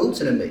still got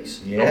boots in the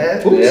mix.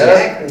 Yeah. Boots.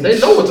 Yeah. They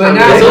know what But time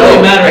now, it is. It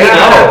doesn't matter.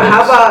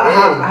 how about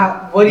Yeah.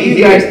 how, what do you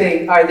He's guys here.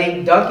 think? Are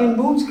they ducking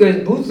Boots? Because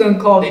Boots done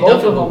called They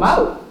both ducking of them Boots.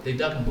 out. They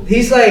ducking boots.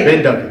 He's like,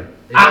 Been ducking.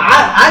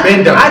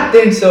 I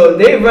think so.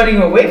 They're running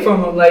away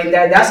from him like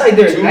that. That's like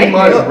their Too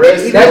nightmare. much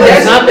risk.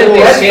 That's not that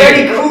they're that's scared.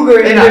 Freddy Krueger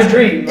in their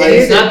dream. Like,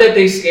 It's not that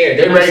they scared.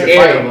 They're They not ready to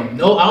scared fight. of him.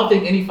 No, I don't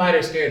think any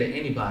fighter's scared of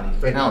anybody.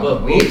 No,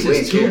 But we Boots ain't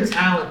is too scared.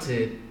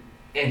 talented,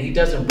 and he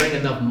doesn't bring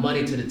enough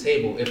money to the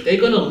table. If they're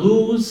gonna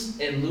lose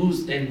that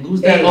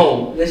hey,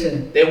 low,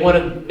 listen. they want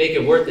to make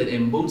it worth it,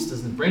 and Boots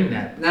doesn't bring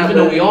that. Nah, Even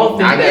though but- we all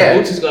think Not that yet.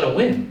 Boots is gonna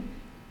win.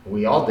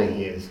 We all think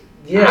he is.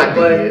 Yeah, I think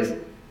but he is.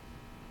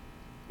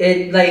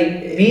 it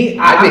like me.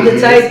 I I'm think the he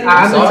is. type.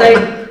 I'm the sorry.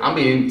 type. I'm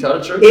being tell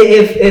the truth.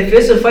 If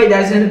it's a fight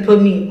that's gonna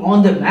put me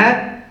on the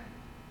map,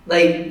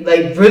 like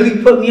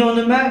really put me on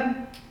the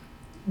map,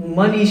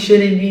 money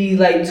shouldn't be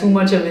like too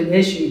much of an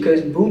issue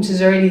because Boots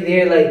is already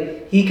there.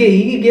 Like he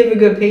could give a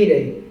good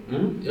payday.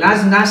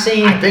 Not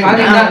saying I think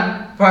probably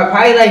now-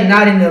 probably like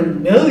not in the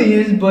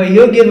millions, but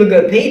he'll give a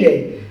good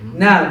payday.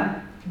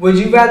 Now, would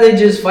you rather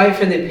just fight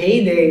for the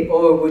payday,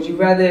 or would you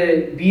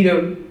rather be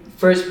the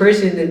first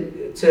person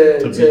To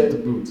beat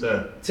the Boots,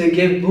 yeah. to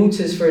give Boots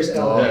his first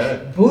L? Yeah.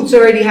 Boots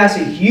already has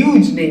a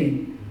huge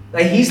name.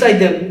 Like he's like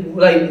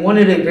one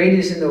of the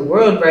greatest in the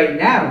world right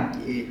now.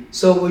 Yeah.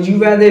 So would you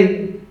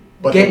rather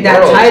But get the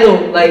that world- title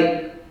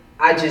like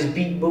I just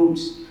beat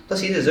Boots? Plus,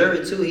 he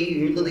deserved it too.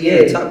 He really Yeah.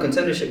 had a top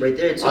contendership right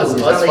there too. Us,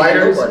 It's us not like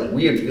fighters,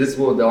 nobody. this is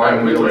what the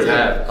argument we always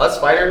have. Us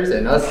fighters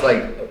and us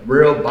like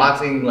real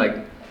boxing like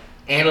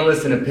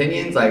analysts and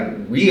opinions, like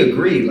we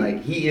agree,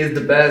 like he is the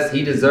best,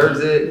 he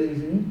deserves it.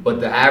 Mm-hmm. But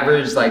the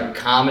average like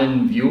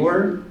common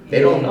viewer,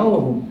 they don't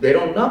know. They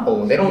don't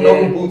know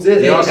Yeah. who Boots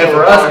is. They also, and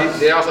for us,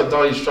 they also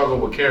thought he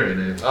struggled with carrying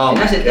it. oh And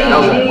my that's the God, thing, that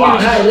was he a didn't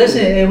wash. Nah,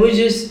 listen, it was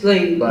just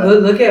like But-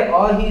 look at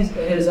all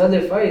his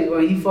other fights.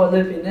 When he fought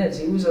Lippy Nets,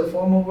 he was a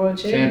former world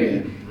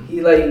champion. He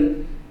like,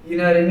 you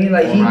know what I mean?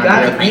 Like he Former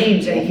got IBF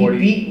names and he 140.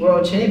 beat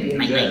world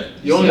champions. Yeah.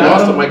 You only Stop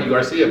lost to him. Mikey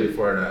Garcia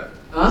before that.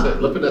 Huh? So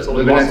Lipinets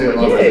only We're lost to gonna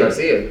Mikey lost Yeah.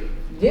 Garcia.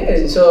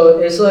 Yeah, so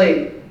it's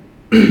like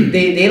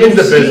they don't It's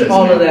the see business,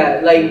 all of man.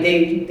 that. Like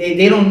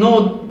they don't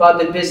know about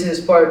the business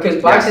part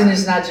because boxing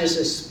is not just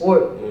a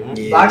sport.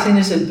 Yeah. Boxing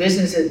is a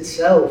business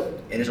itself.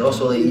 And it's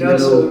also like, You even know,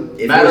 though so-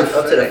 if it Matter was of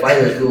up to the fact-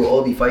 fighters, we will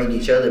all be fighting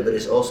each other, but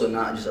it's also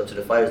not just up to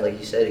the fighters, like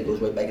you said, it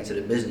goes right back into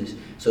the business.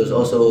 So it's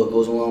also, it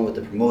goes along with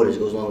the promoters, it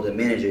goes along with the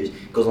managers,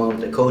 it goes along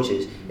with the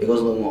coaches, it goes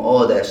along with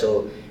all of that.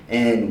 So,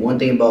 and one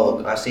thing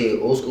about, I say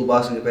old school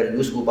boxing compared to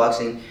new school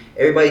boxing,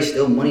 everybody's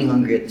still money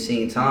hungry at the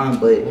same time,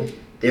 but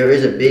there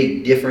is a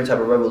big different type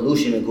of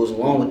revolution that goes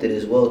along with it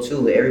as well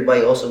too.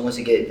 Everybody also wants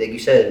to get, like you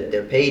said,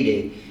 their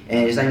payday,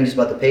 and it's not even just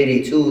about the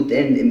payday too.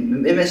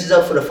 Then it messes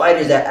up for the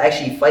fighters that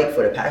actually fight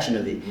for the passion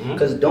of it.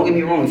 Because don't get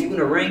me wrong, if you're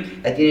gonna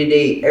ring, at the end of the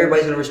day,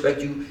 everybody's gonna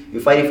respect you.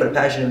 You're fighting for the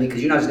passion of it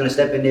because you're not just gonna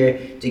step in there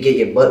to get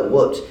your butt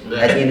whooped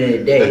at the end of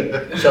the day.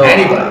 So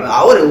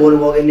I wouldn't want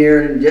to walk in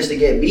there just to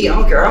get beat. I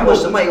don't care how much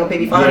somebody gonna pay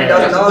me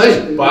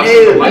 $500,000. Boxing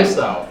is a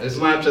lifestyle. It's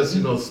not just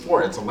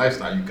sport. It's a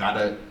lifestyle. You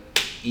gotta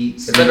eat.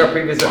 It's like our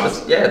previous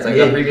episodes. Yeah, it's like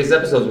our previous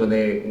episodes when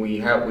we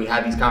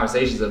had these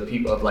conversations of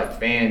people of like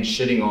fans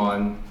shitting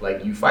on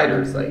like you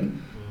fighters. Like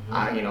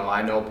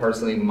I know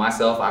personally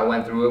myself, I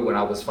went through it when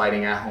I was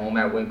fighting at home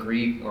at Wind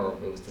Creek, or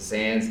it was the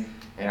Sands,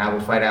 and I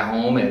would fight at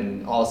home,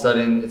 and all of a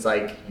sudden it's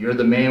like you're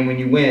the man when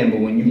you win, but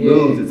when you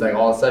lose, it's like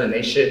all of a sudden they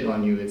shitting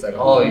on you. It's like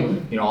all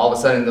of a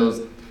sudden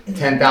those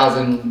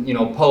 10,000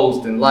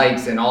 posts and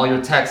likes and all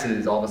your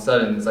texts, all of a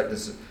sudden it's like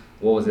this.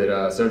 What was it?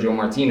 Sergio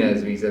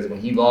Martinez. He says when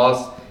he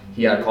lost,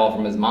 he had a call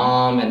from his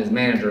mom and his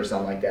manager or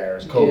something like that, or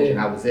his coach, and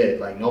that was it.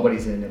 Like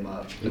nobody's hitting him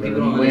up. People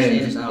don't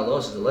understand it's not a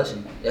loss, it's a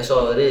lesson. That's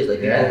all it is.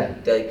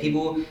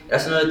 People.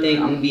 That's another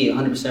thing. I'm gonna be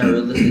 100%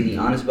 realistically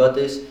honest about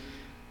this.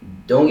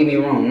 Don't get me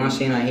wrong. I'm not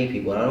saying I hate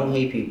people. I don't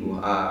hate people.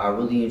 I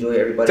really enjoy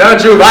everybody. Tell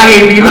the truth. I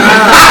hate people.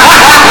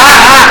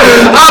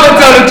 I'm gonna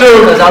tell the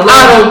truth. I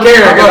don't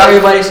care. I love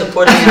everybody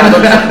supporting me. I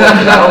love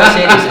support. I always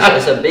say this.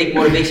 It's a big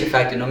motivation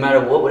factor. No matter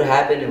what would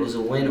happen, it was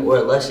a win or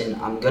a lesson.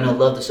 I'm gonna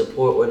love the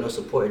support or no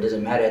support. It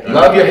doesn't matter.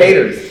 Love your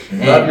haters.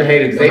 Love your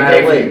haters. They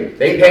pay for you.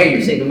 They pay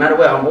you. No matter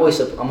what, I'm always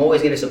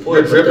gonna support.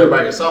 You're driven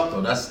by yourself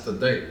though. That's the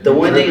thing. The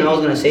one thing I was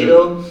gonna say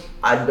though,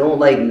 I don't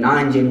like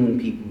non-genuine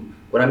people.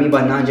 What I mean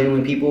by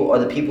non-genuine people are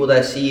the people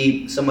that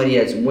see somebody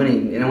that's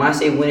winning. And when I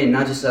say winning,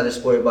 not just out of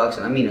sport of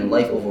boxing, I mean in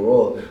life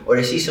overall. Or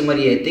they see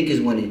somebody they think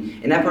is winning.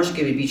 And that person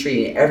can be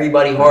treating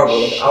everybody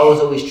horrible. Like I was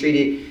always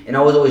treated, and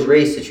I was always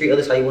raised to treat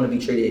others how you want to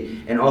be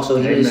treated. And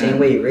also here the same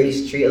way,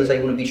 raised to treat others how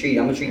you want to be treated.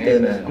 I'm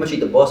gonna treat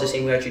the boss the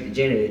same way I treat the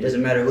janitor. It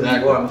doesn't matter who you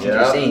are, I'm gonna treat you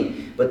the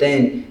same. But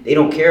then they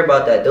don't care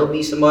about that. They'll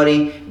be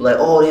somebody like,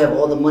 oh, they have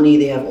all the money,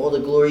 they have all the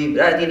glory.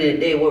 But at the end of the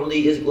day, what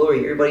really is glory?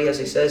 Everybody has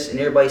success, and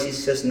everybody sees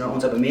success in their own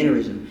type of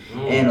mannerism.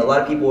 And a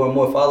lot of people are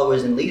more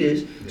followers than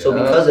leaders. So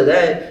because of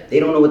that, they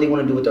don't know what they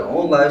want to do with their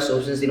own lives.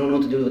 So since they don't know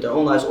what to do with their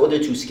own lives, or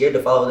they're too scared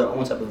to follow their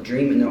own type of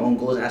dream and their own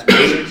goals and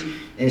aspirations,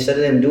 and instead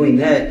of them doing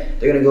that,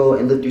 they're gonna go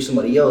and live through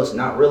somebody else,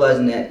 not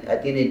realizing that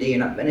at the end of the day, you're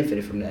not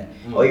benefiting from that.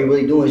 All you're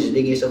really doing is just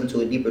digging yourself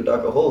into a deeper,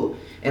 darker hole.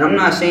 And I'm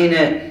not saying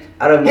that.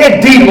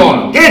 Get deep on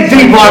him. Get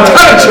deep on him.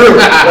 Tell the truth.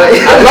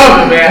 I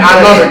love it, man.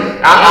 I love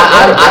it.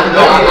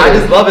 I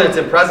just love it. It's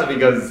impressive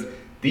because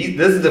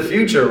this is the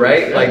future,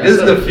 right? Like this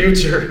is the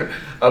future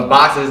of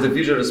boxing. This is the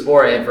future of the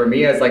sport. And for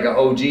me, as like an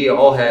OG, an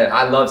old head,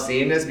 I love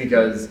seeing this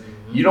because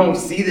you don't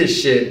see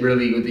this shit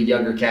really with the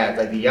younger cats.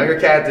 Like the younger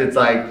cats, it's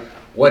like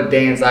what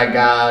dance I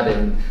got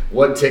and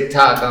what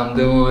TikTok I'm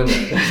doing,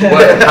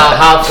 and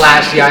how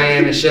flashy I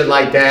am and shit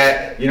like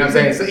that. You know what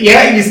I'm saying? So,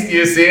 yeah, you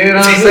see what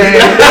I'm saying?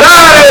 I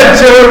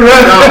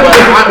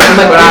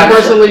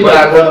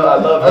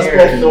love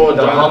hearing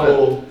the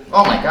humble.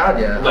 Oh my God,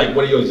 yeah. Like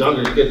one of your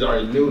younger kids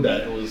already knew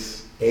that it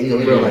was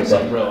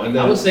real. And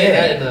I was saying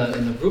that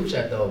in the group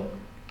chat though,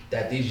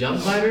 that these young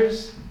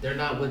fighters, they're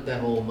not with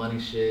that whole money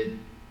shit,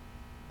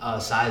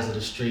 size of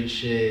the street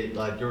shit.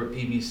 Like you're a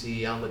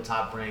PBC, I'm with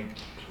Top Rank.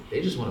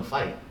 They just want to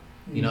fight.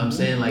 You know what I'm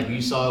saying? Like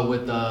you saw it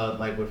with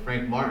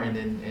Frank Martin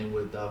and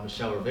with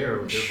Michelle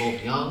Rivera. They're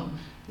both young.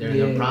 They're in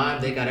their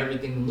prime. They got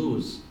everything to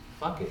lose.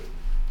 Fuck it.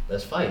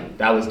 Let's fight.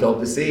 That was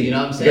dope to see. You know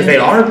what I'm saying?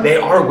 Because they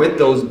are with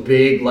those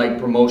big like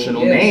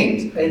promotional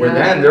names. And with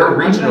them, they're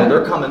regional.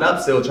 They're coming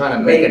up still trying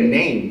to make a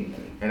name.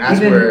 And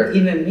that's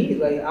even me,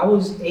 like I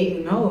was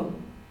 8-0.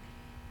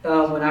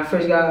 When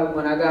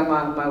I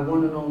got my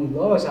one and only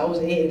loss, I was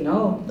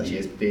 8-0. The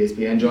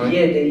ESPN joint?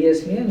 Yeah, the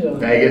ESPN joint.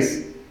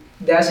 Vegas.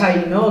 That's how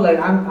you know, like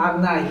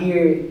I'm not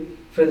here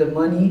for the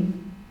money.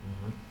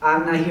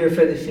 I'm not here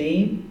for the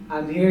fame.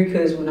 I'm here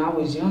because when I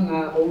was young,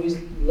 I always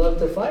loved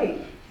to fight.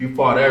 You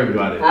fought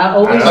everybody.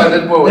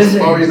 This boy was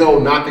 12 years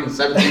old knocking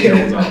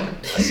 17-year-olds out.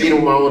 I seen him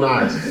with my own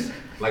eyes.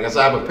 Like I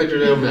said, I have a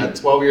picture of him at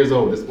 12 years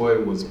old. This boy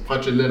was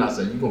punching in. I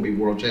said, "You're gonna be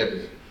world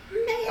champion."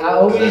 I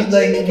always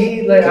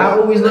I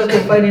always loved to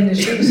fight in the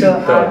street. So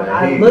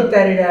I looked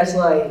at it as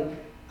like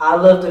I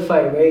love to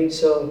fight, right?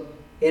 So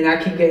and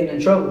I keep getting in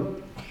trouble.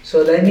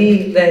 So let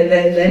me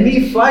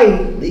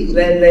fight. Let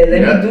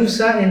me do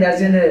something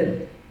that's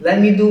let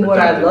me do what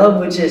I love,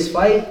 which is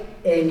fight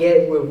and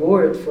get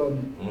reward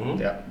from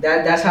it.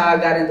 That's how I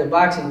got into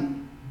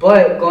boxing.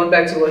 But going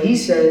back to what he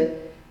said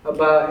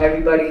about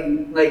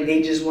everybody, like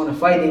they just want to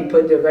fight, they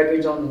put their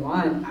records on the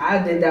line.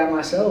 I did that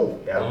myself.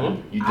 Yeah,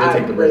 you did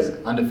take the risk,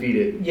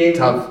 undefeated,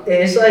 tough.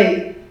 It's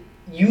like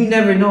you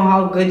never know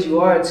how good you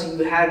are until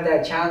you have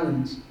that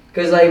challenge.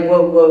 Cause like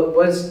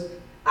what's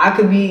I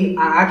could be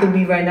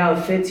right now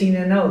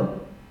 15-0,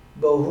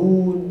 But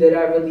who did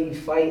I really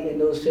fight in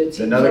those 15 It's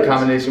another fights?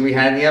 combination we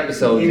had in the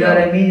episode. You know what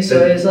I mean? So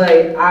it's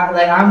like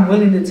I'm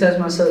willing to test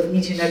myself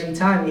each and every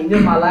time.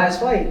 Even my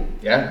last fight,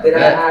 Yeah.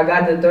 that I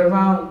got the third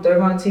round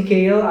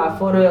TKO. I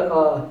fought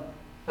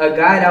a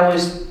guy that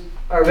was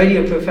already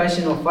a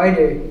professional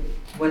fighter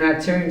when I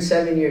turned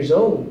 7 years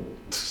old.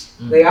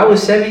 Like I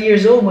was 7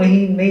 years old when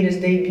he made his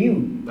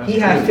debut. He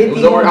had 51 It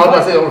was over, I was about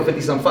to say fights. over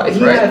 50 some fights,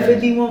 He right? had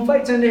 51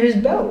 fights under his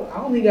belt. I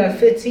only got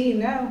 15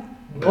 now.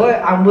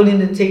 But I'm willing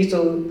to take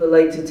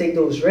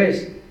those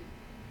risks.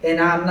 And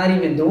I'm not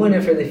even doing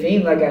it for the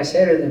fame, like I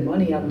said, or the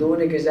money. I'm doing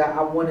it because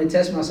I want to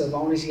test myself. I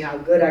want to see how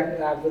good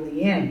I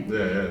really am.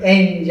 Yeah.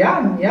 And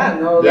y'all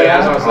know.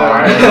 Yeah, that's what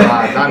I'm saying.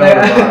 I know the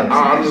vibes.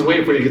 I'm just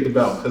waiting for you to get the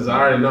belt because I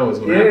already know it's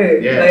gonna Yeah,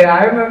 happen. Yeah. like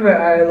I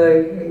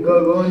remember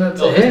going up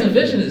to No, him. his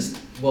division is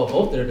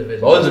both their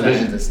divisions. Both are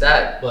divisions stacked. are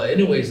stacked. But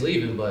anyways,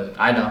 leaving. But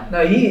I know.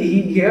 No,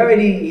 he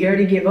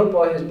already gave up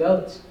all his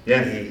belts.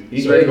 Yeah,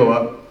 he's ready to go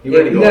up. He's Yeah,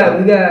 ready to we go got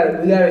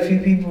up. we got a few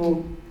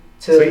people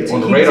to Sweet, keep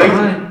on the radar.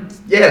 behind.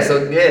 Yeah, so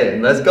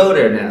let's go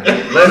there now.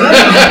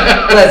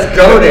 Let's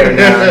go there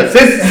now.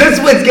 Since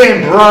what's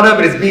getting brought up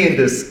and it's being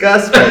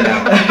discussed right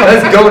now,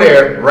 let's go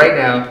there right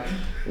now.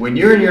 When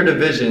you're in your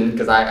division,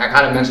 because I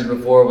kind of mentioned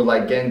before with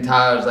like getting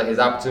Taj like his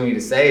opportunity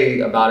to say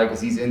about it because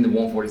he's in the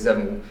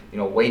 147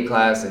 weight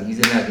class and he's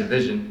in that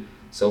division.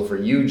 So for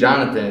you,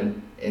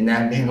 Johnathan, in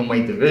that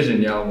bantamweight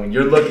division, when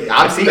you're looking,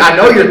 I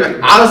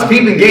was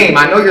peeping game.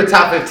 I know you're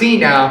top 15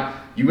 now.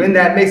 You in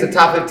that mix of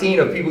top 15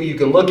 of people you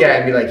can look at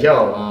and be like,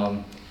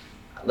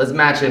 let's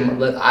match him.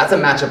 That's a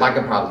matchup I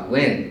could probably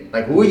win.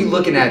 Like, who are you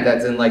looking at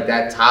that's in like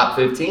that top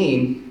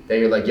 15 that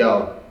you're like,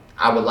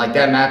 I would like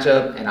that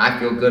matchup and I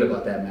feel good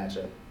about that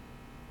matchup?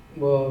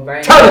 Well,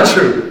 right Tell now, the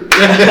truth.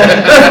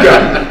 Let's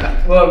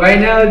go. well, right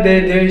now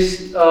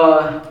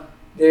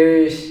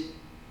there's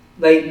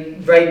like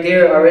right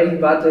there already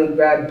about to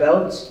grab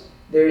belts.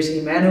 There's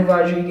Emmanuel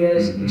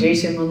Rodriguez, Mhm.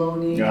 Jason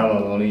Maloney.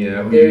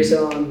 Yeah. There's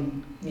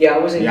I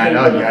was in Yeah, I camp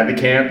know. with You him had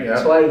the camp.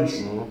 Yeah.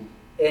 twice, Mhm.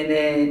 and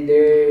then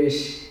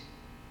there's.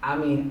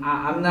 I'm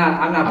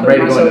not. I'm putting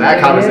ready to go myself into that there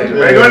yet. conversation.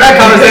 Ready to go into that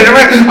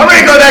conversation. I'm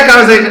ready to go into that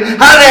conversation.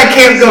 How did that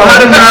camp go? How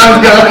did Browns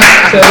go?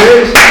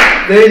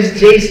 So there's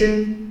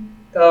Jason,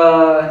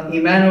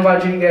 Emmanuel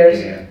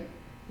Rodriguez, Yeah.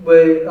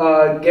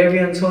 with Gary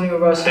Antonio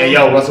Russell. Hey,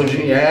 Russell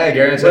Jr. Yeah,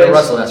 Gary Antonio But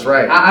Russell. That's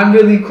right. I'm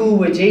really cool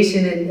with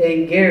Jason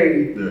and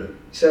Gary. Yeah.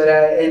 So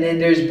and then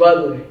there's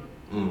Butler.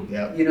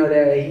 Yep.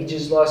 That he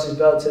just lost his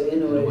belt to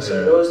Inoue. So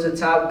Yeah. those are the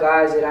top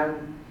guys that I'm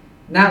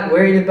not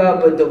worried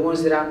about, but the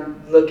ones that I'm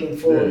looking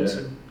forward Yeah. to.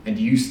 And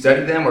do you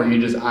study them, or you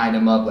just eyeing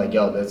them up like,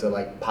 that's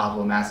a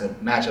possible massive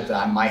matchup that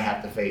I might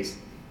have to face?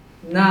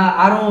 Nah,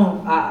 I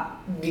don't.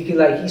 Because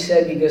like he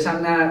said, because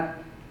I'm not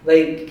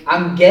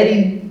I'm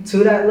getting to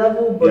that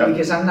level, but Yep.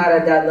 because I'm not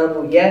at that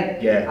level yet,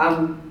 Yeah.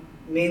 I'm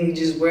mainly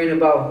just worrying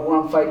about who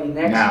I'm fighting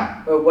next Now.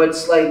 or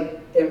what's right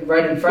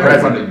in front Right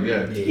of in me.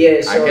 front of Yeah. Yeah,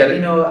 I so get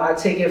it. I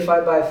take it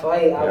fight by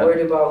fight. I Yep.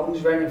 worried about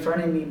who's right in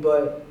front of me,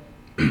 but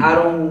I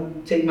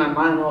don't take my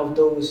mind off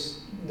those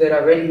that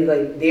are already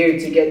there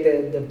to get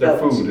the Their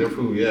belts.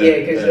 food, yeah. Yeah,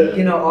 because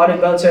all the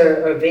belts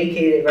are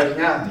vacated right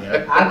now.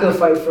 Yep. I could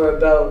fight for a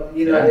belt,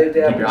 if the Keep your eye on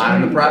the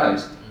opportunity prize.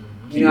 comes.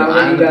 Keep your I eye on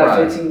already the got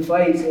prize. 15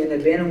 fights in the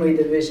bantamweight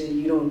division.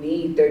 You don't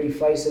need 30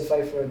 fights to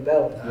fight for a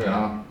belt.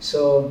 Yeah.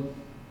 So,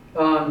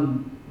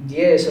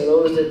 so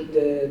those are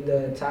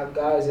the top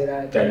guys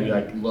that That you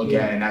look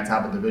at in that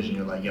type of division.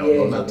 You're like, Yeah.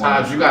 those Now, are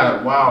Taj, ones. you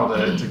got a while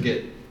to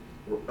get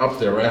up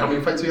there, right? How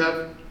many fights do you have?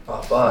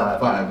 5.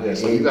 5, yeah.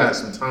 So you got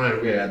some time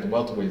at the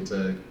welterweight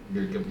to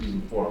get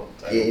competing for.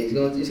 Yeah, it's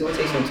gonna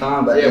take some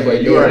time, but Yeah,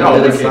 but you are already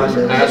No, dedicated. but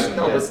You're passionate.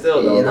 no, but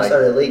still Yeah, though. and I Like,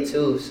 started late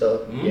too,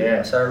 so I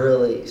yeah. started real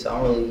late. So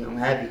I'm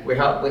happy. Wait,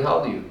 how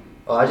old are you?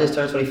 Oh, I just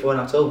turned 24 in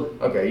October.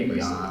 Okay, you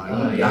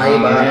young. yeah,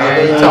 but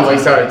I really-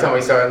 Tell me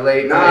you started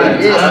late. Nah,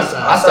 man.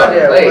 I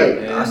started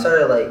late. I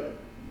started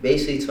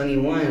basically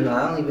 21.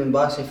 I only been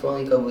boxing for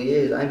only a couple of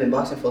years. I ain't been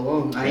boxing for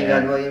long. I ain't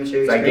got no amateur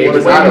It's like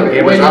experience.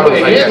 Gabe When you Rosado put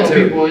was like hands that on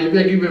too. people, you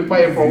think you've been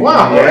fighting for a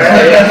while.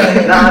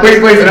 Yeah. Nah,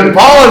 Wait, them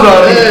paws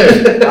on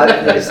it.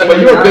 But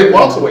you're a big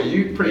welterweight.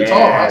 You pretty tall.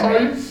 How tall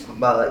are you?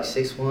 About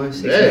 6'1",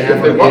 6'1". Yeah, you're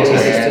a big welterweight.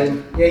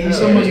 6'2". Yeah, he's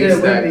Yeah, almost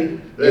he's there that- with me.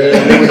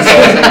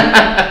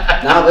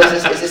 Yeah, nah, but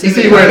it's the You same.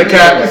 see you wearing the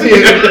cap. You see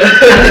it.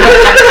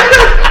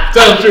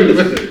 Tell the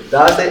truth.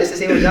 Nah, it's the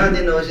same with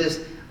Johnathan though. It's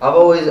just I've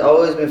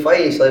always been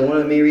fighting. So one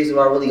of the main reasons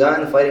why I really got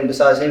into fighting,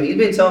 besides him, he's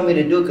been telling me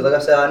to do it. Cause like I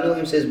said, I knew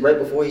him since right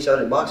before he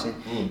started boxing.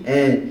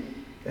 And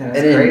That's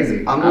and then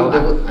crazy. I moved.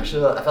 I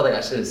felt like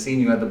I should have seen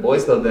you at the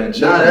Boys Club then.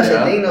 Nah, that's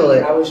the thing though. I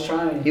Like was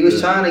trying. he was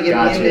trying to get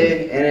Gotcha. me in there,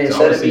 and then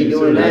So instead of obviously me you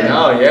doing too, that,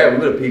 No, yeah, we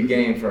would have peeped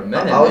game for a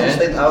minute. I was man.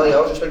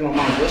 respecting my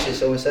mom's wishes.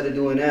 So instead of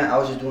doing that, I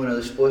was just doing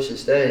other sports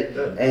instead.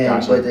 And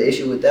Gotcha. but the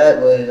issue with that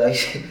was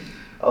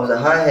I was a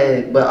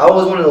hothead, but I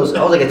was one of those.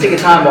 I was like a ticking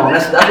time bomb.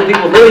 That's what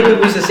people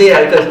used to say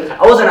that because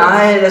I wasn't a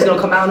hothead that's gonna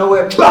come out of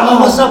nowhere. Oh,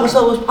 what's up?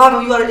 What's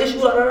poppin'? You got an issue?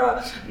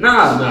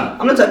 Nah.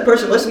 I'm the type of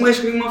person. Let somebody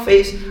scream in my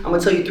face. I'm gonna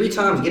tell you 3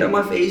 times. Get out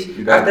my face.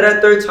 You got After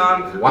that 3rd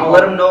time, I'm One gonna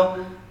let them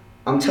know.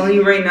 I'm telling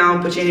you right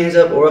now. Put your hands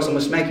up, or else I'm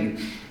gonna smack you.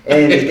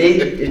 And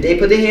if they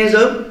put their hands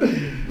up,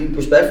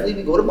 respectfully,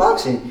 we go to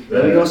boxing.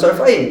 Then we gonna start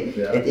fighting.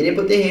 Yeah. If they didn't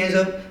put their hands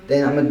up,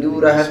 then I'm gonna do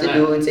what I have to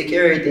do and take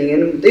care of everything.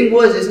 And the thing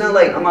was, it's not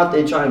like I'm out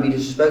there trying to be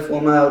disrespectful.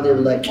 I'm not out there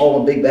like, oh,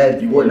 I'm a big bad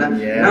boy.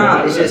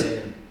 Nah, it's just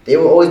they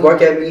would always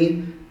bark at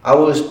me. I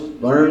was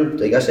learn,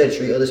 like I said,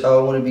 treat others how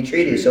I want to be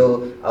treated.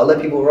 So I'll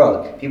let people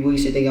rock. People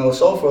used to think I was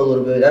soft for a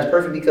little bit. That's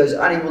perfect because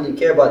I didn't really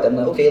care about them.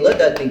 Like, okay, let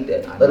that think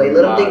that. But like,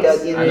 let them think that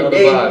at the end of the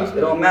day,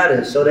 it don't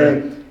matter. So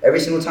then every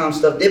single time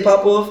stuff did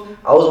pop off,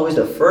 I was always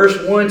the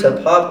first one to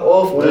pop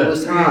off when it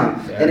was time.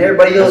 And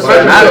everybody else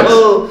like,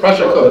 oh,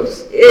 pressure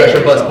cooks.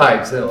 Pressure bust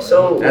pipes.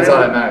 So that's all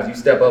that matters. You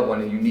step up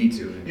when you need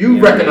to. You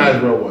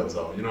recognize real ones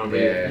though. You know what I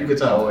mean? Yeah, You can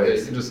tell.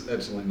 always. You just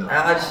absolutely know.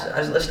 I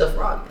just let stuff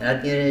rock. And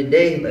at the end of the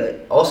day,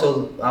 like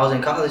also I was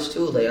in college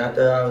too. Like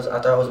after I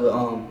was with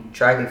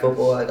track and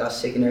football, I got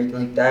sick and everything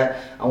like that.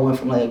 I went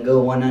from like a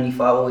good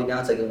 195 all the way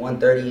down to like a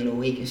 130 in a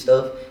week and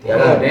stuff.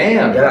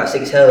 Damn. I got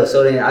sick as hell.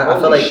 So then I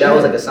felt like shit. that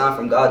was like a sign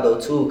from God though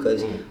too,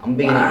 because I'm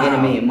big into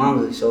anime and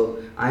manga. So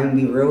I ain't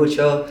gonna be real with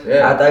y'all.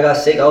 Yeah. After I got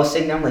sick, I was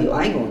sitting there. I'm like, yo,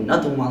 I ain't going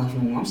nothing with my life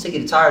anymore. I'm sick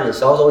and tired of this.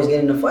 So I was always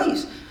getting into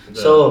fights.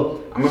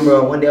 So I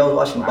remember one day I was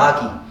watching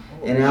Baki.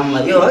 And then I'm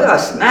like, yo, I got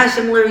smash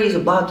similarities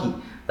with Baki.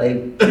 Like,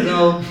 you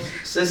know,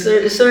 so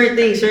certain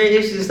things, certain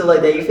issues and stuff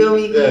like that. You feel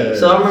me? Yeah.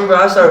 So I remember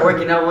I started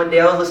working out one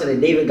day. I was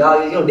listening to David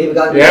Goggins. You know David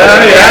Goggins?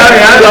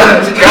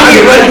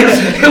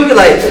 He'll be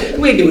like,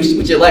 you ain't doing shit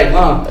with your life,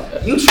 huh?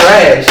 You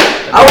trash.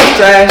 I was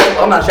trash.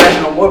 I'm not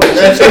trash no more, but you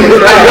still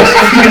trash.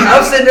 I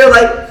was sitting there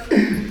like,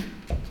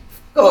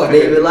 oh,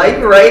 David, like,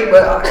 you're right.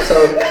 But so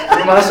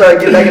remember I started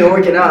getting back into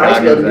working out. I used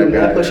to be able to do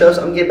mad push-ups.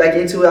 I'm getting back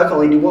into it. I can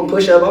only do one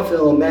push-up. I'm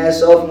feeling mad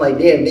soft. I'm like,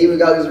 damn, David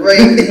Goggins right.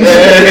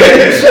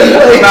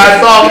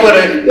 Not soft with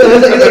it.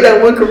 It's like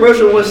that one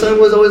commercial when son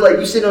was always like,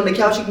 you sitting on the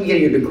couch, you can get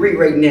your degree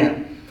right now.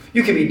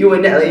 You could be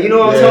doing that. Like, you know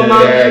what I'm talking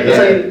about? It's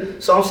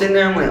like, so I'm sitting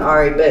there, I'm like, all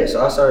right, bet.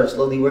 So I started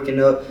slowly working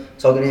up,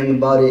 talking to him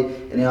about it,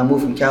 and then I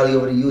moved from Cali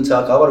over to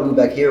Utah. 'Cause I want to move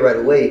back here right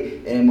away.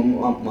 And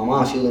then my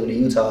mom, she lived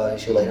in Utah, and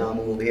she was like, nah, I'm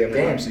moving over here.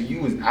 Damn, so you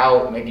was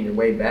out making your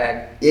way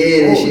back. Yeah,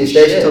 and Holy she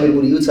shit. told me to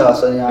go to Utah.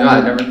 So then I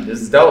never.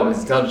 This is dope. This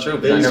is tell the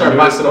truth. Then I you never start knew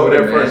boxing this over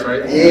there story, first, man.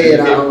 right? Yeah,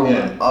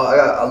 and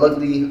I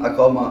luckily I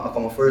called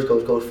my first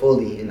coach, Coach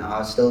Foley, and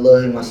I still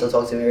love him. I still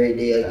talk to him every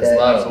day like That's that.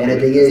 love. And the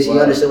thing is, he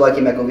understood why I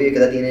came back over here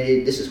because at the end of the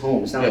day, this is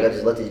home. It's not like I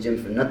just left this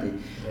gym for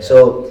nothing.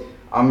 So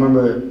I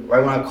remember right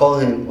when I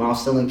called him when I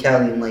was still in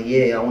Cali, I'm like,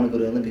 yeah, I want to go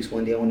to the Olympics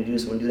one day. I want to do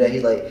this, I want to do that.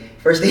 He's like,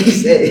 first thing he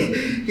said,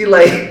 he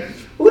like,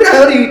 who the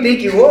hell do you think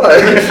you are? You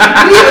didn't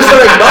even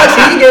start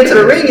boxing. You didn't get into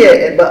the ring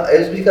yet. But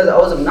it's because I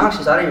was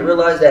obnoxious. I didn't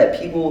realize that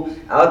people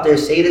out there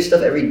say this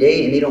stuff every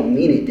day and they don't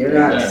mean it. They're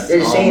not. Yes. They're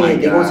just Oh saying my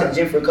it. They go God. to the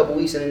gym for a couple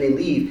weeks and then they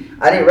leave.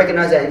 I didn't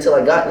recognize that until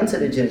I got into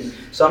the gym.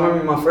 So I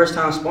remember my first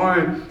time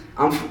sparring.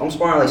 I'm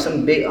sparring like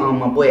some big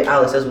my boy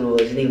Alex. That's what it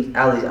was. His name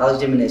was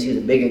Alex Jimenez. He was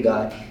a bigger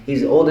guy.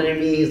 He's older than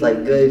me. He's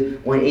like good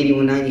 180,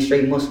 190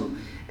 straight muscle.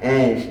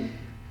 And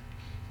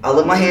I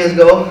let my hands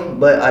go,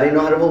 but I didn't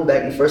know how to hold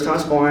back. The first time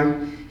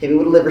sparring. Hit me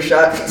with a liver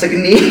shot, took a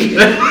knee, and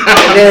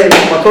then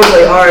my coach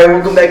like, all right,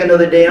 we'll go back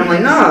another day. And I'm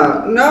like,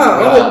 nah,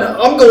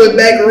 I'm going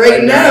back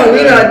right now.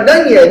 We not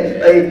done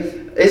yet. Like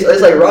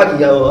it's like Rocky,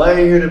 yo. I ain't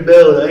hear the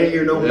bell. I ain't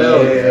hear no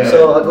bell. Yeah.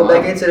 So I go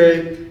back into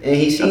there, and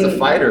he seen That's a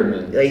fighter,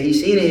 man. Like he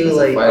seen it. He was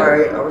That's a like, all fighter,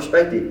 right, bro. I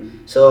respect it.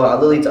 So I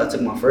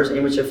took my first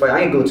amateur fight. I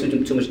ain't go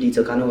too much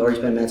detail. 'Cause I know I already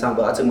spent mad time,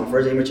 but I took my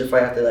first amateur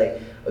fight after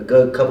like a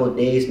good couple of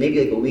days,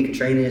 maybe like a week of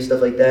training and stuff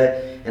like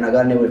that. And I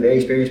got in there with a very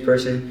experienced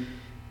person.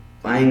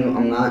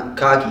 I'm not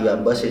cocky. I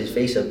busted his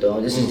face up though.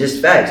 This is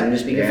just facts. I'm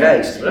just speaking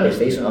facts. His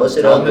face was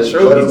busted up. Telling the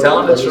truth. He's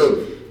telling the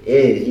truth.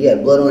 Yeah, he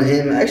had blood on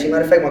him. Actually,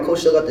 matter of fact, my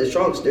coach still got the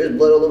trunks. There's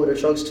blood all over the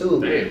trunks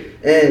too. Damn.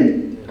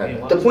 And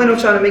the point I'm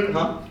trying to make,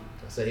 huh?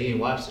 I said he didn't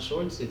watch the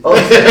shorts. Oh,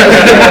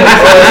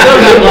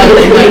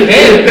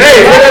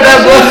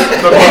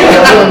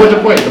 What's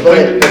your point?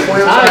 But the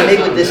point I'm trying to make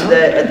with this is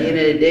that at the end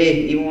of the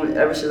day,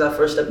 ever since I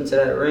first stepped into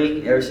that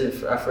ring, ever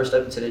since I first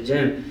stepped into the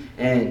gym,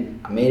 and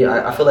I made it,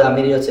 I feel like I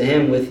made it up to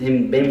him with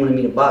him been wanting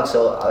me to box.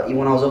 So even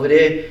when I was over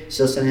there,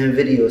 still sending him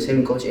videos, him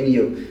and Coach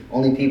Indio,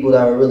 only people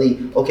that were really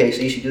okay.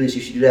 So you should do this,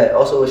 you should do that.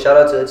 Also, a shout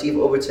out to Latif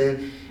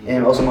Overton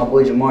and also my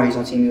boy Jamar. He's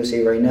on Team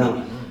USA right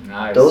now.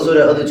 Nice. Those are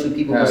the other two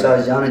people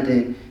besides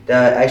Johnathan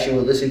that actually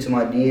would listen to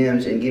my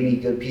DMs and give me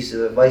good pieces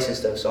of advice and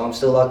stuff. So I'm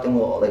still locked in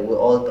with all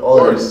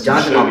of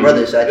Johnathan, my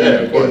brother. So at the end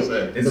of the day,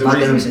 It's been locked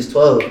in with him since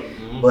 12.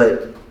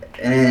 But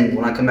and then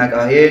when I come back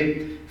out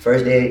here,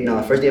 first day I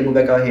moved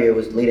back out here, it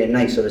was late at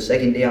night. So the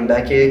second day I'm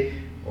back here,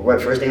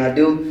 right, first thing I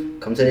do,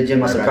 come to the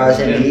gym. I surprised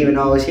him, and even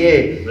though I was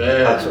here,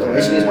 I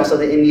introduced myself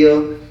to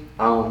India.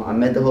 I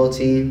met the whole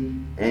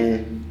team,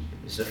 and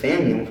it's a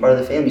family. I'm a part of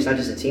the family. It's not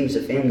just a team; it's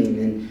a family.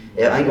 And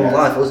I ain't gonna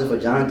lie. If it wasn't for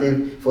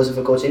Johnathan, if it wasn't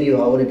for Coach India,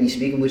 I wouldn't be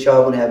speaking with y'all.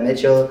 I wouldn't have met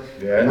y'all.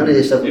 Yeah. None of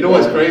this stuff. You know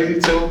what's crazy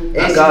too?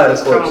 And God, of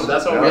course.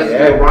 That's how we have to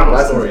Yeah, do Ronald's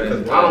that's story.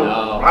 insane. Because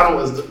Ronald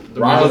was the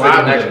Ronald's reason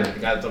why the I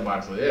connection. got to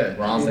boxing. Yeah.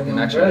 Ron's the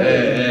connection.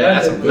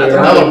 That's Yeah.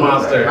 another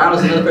monster.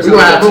 Ronald's another We person.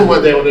 gonna have him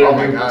one day on there. Oh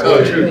my God. Tell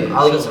the truth.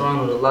 I look at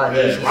Ronald a lot.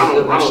 Yeah,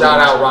 Ronald- Shout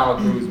out Ronald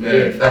Cruz,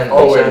 man. Yeah,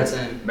 Always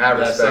Johnathan. mad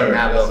Yes, respect, sir.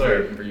 mad Yes, love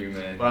sir. for you,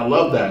 man. But I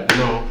love that.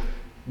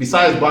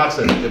 Besides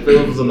boxing, if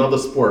it was another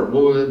sport,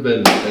 what would it have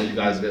been that you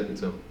guys get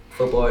into?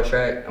 Football or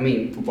track.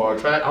 Football or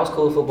track? I was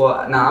cool with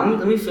football.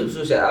 Let me flip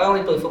switch that. I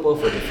only play football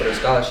for the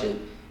scholarship.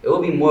 It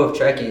would be more of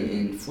track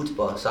and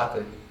football,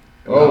 soccer.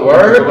 Oh,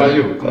 word? What about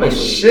you? Oh,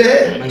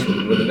 shit.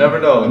 You would never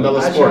know.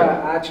 Another sport.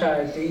 I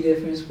tried 3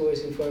 different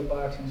sports before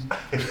boxing.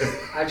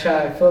 I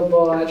tried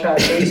football, I tried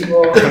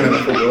baseball.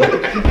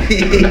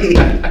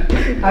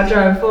 I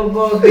tried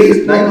football,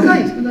 baseball.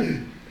 Nice.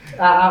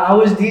 I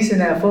was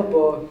decent at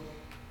football.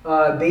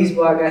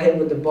 Baseball, I got hit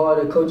with the ball.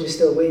 The coach is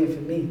still waiting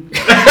for me.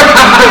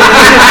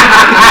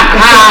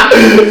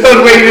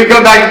 Still waiting to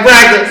come back to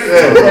practice.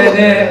 And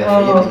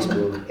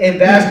then in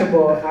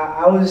basketball,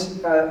 I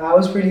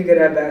was pretty good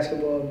at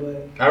basketball, but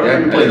I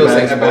remember Yeah, playing those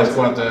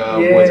basketball at the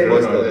Yeah.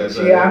 boys'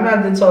 club. I'm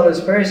not the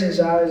tallest person,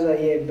 so I was like,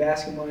 yeah,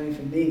 basketball ain't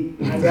for me.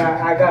 I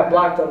got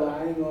blocked a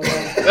lot. I ain't gonna lie.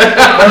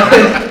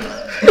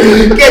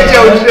 Get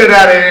your shit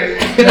out of here.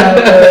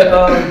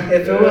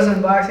 If it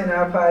wasn't boxing,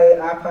 I'd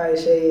probably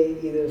say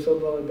either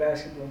football or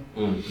basketball.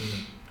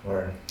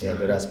 Or yeah,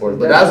 but that's sports.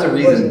 But that's the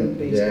reason. Wasn't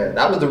baseball. Yeah,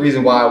 that was the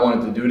reason why I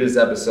wanted to do this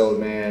episode,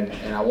 man.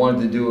 And I wanted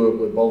to do it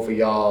with both of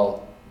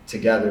y'all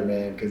together,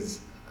 man.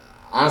 Because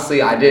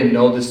honestly, I didn't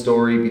know the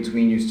story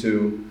between you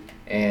two,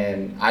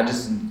 and I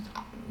just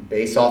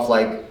based off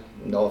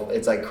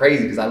it's like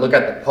crazy because I look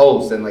at the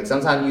post and like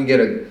sometimes you can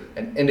get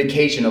an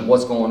indication of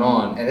what's going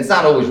on, and it's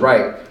not always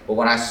right. But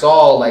when I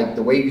saw like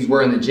the way you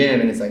were in the gym,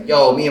 and it's like,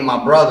 yo, me and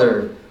my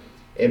brother.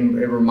 It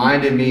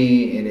reminded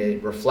me and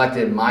it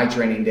reflected my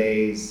training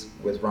days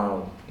with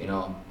Ronald,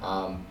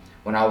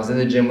 when I was in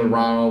the gym with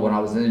Ronald, when I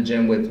was in the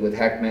gym with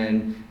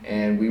Heckman,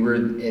 and we were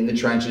in the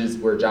trenches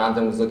where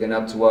Johnathan was looking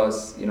up to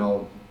us,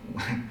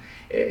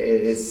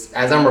 it's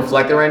as I'm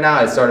reflecting right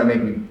now, it started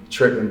making me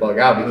trip and bug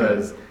out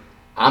because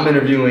I'm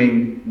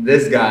interviewing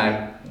this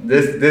guy,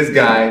 this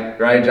guy,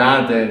 right,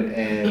 Johnathan,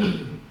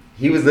 and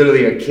he was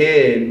literally a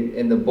kid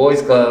in the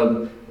boys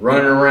club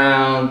running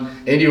around.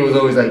 India was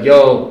always like,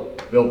 yo,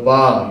 Bill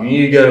Bob, you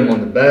need to get him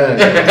on the bag.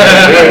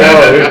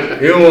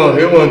 He don't want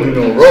to do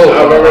no rope.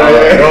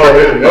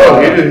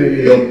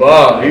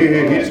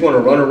 He just want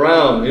to run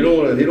around. He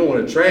don't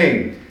want to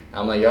train.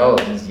 I'm like, yo,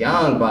 he's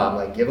young, Bob.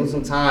 Like, give him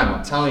some time.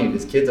 I'm telling you,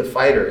 this kid's a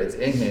fighter. It's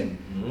in him.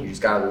 You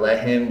just gotta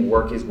let him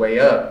work his way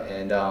up.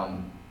 And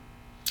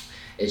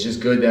it's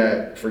just good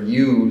that for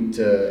you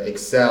to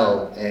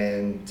excel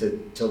and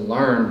to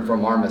learn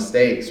from our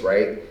mistakes,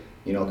 right?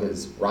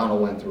 Because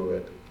Ronald went through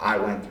it. I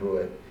went through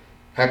it.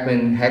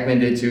 Heckman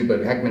did too,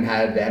 but Heckman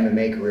had the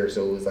MMA career,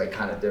 so it was like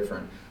kind of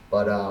different.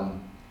 But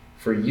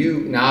for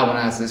you, now I want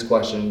to ask this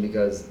question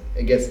because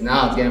it's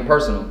getting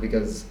personal.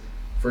 Because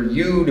for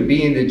you to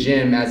be in the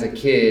gym as a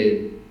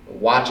kid,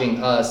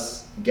 watching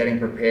us getting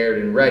prepared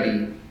and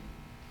ready,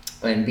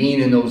 and being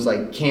in those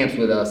like camps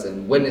with us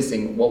and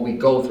witnessing what we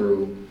go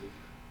through,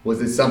 was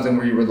it something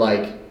where you were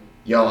like,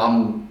 yo,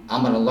 I'm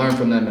gonna learn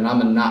from them and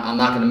I'm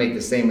not gonna make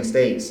the same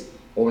mistakes?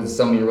 Or was it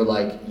something you were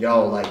like,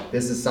 yo, like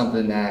this is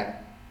something that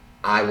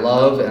I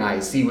love and I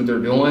see what they're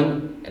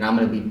doing and I'm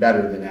gonna be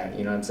better than that?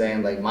 You know what I'm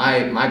saying? Like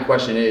my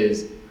question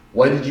is,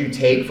 what did you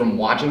take from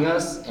watching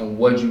us and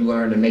what did you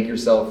learn to make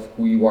yourself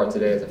who you are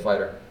today as a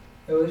fighter?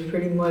 It was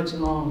pretty much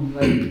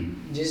like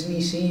just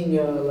me seeing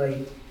y'all.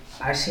 Like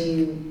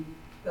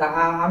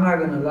I'm not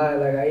gonna lie.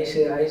 Like I used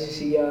to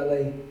see y'all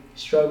like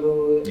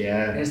struggle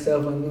and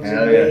stuff and losing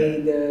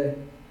weight.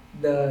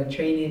 The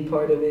training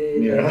part of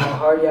it, like how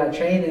hard y'all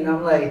train, and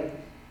I'm like.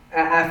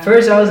 At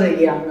first, I was like,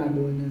 yeah, I'm not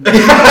doing that.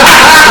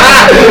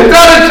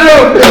 Tell the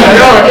truth.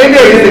 Yo,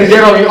 India used to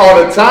get on me all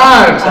the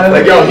time. So I'm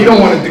like, yo, he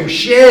don't want to do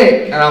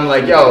shit. And I'm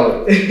like,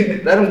 yo,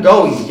 let him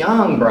go. He's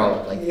young,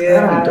 bro. Like,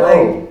 let him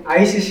go. I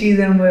used to see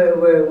them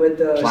with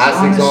the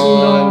plastics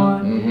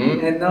on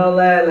and all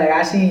that. Like,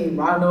 I seen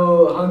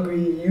Ronald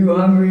hungry, you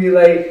hungry,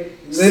 like.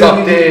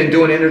 Sucked in,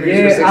 doing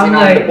interviews for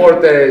 69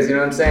 Deportes, you know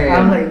what I'm saying?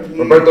 I'm like,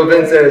 Roberto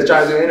Vinces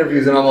trying to do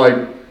interviews, and I'm like,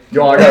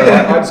 yo, I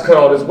just cut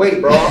all this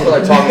weight, bro. I feel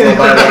like talking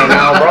about it right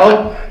now,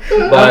 bro.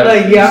 But I'm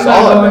like, yeah, I'm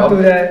not going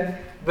through that.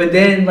 But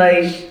then,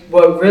 like,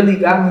 what really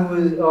got me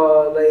was,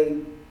 like,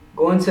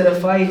 going to the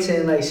fights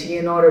and, like,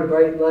 seeing all the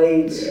bright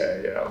lights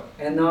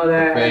and all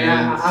that. And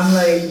I'm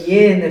like,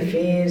 and the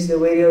fans, the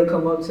way they'll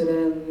come up to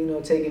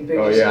them, taking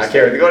pictures. Oh, yeah, I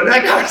can't wait to go to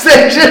that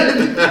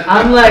conversation.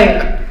 I'm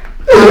like,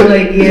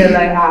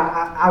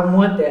 I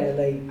want that.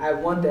 Like, I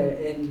want that.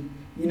 And,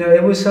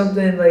 it was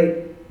something,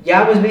 like,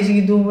 I was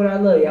basically doing what I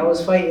love. I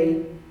was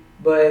fighting,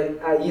 but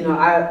I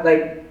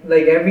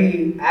like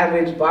every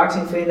average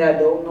boxing fan that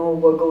don't know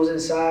what goes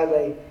inside.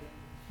 Like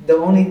the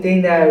only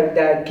thing that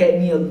kept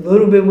me a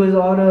little bit was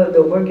all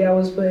the work I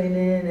was putting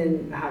in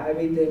and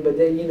everything. But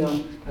then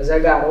as I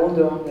got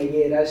older, I'm like,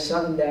 that's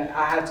something that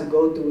I have to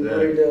go through in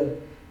order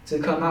to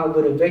come out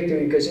with a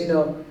victory. Because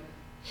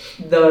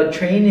the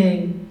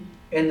training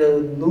and the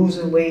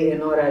losing weight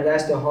and all that,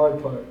 that's the hard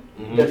part.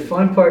 The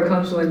fun part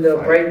comes when the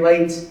bright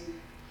lights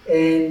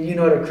and you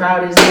know the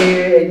crowd is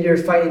there and you're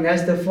fighting.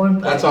 That's the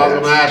fun part. That's what I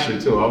was gonna ask you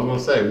too. I was gonna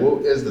say,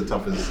 what is the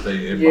toughest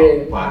thing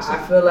in boxing?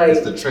 I feel like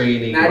it's the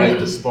training, right?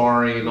 The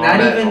sparring, all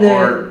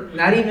that.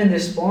 Not even the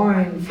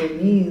sparring for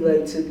me.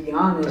 Like, to be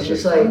honest, That's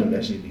just just like funny.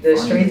 That should be the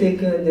funny.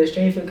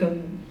 strength and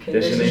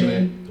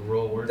conditioning, The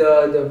road work.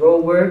 the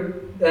road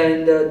work,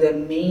 and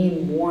the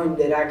main one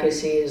that I could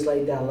say is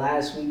like that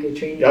last week of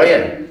training. Oh,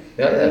 yeah.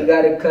 Yeah. You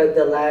gotta cut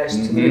the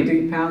last 2 to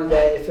 3 pounds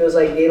that it feels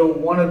like they don't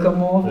want to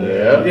come off.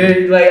 Yeah.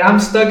 You're like, I'm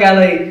stuck at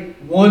like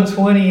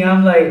 120.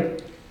 I'm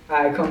like,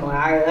 all right, come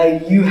on.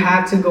 Like, you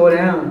have to go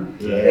down.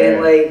 Yeah.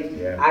 And like,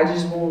 Yeah. I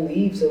just won't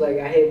leave till like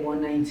I hit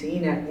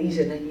 119 at least,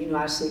 and then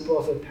I sleep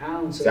off a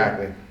pound. So,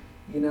 Exactly.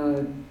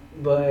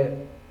 But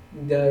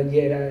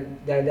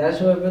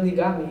that's what really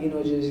got me.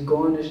 Just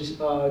going to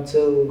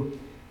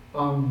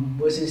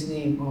what's his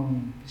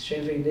name?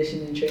 Strength and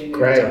conditioning trainer.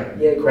 Craig.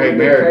 Yeah, Craig Craig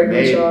Merritt.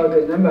 with y'all.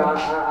 Cause remember,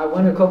 I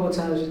went a couple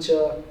times with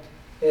y'all,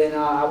 and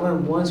I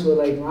went once with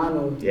like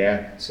Ronald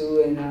Yeah.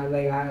 too, and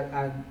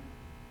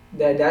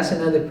that's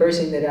another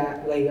person that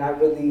I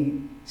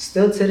really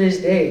still to this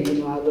day,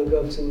 I look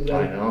up to.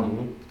 I Like,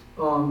 know.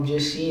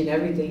 just seeing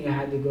everything I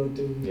had to go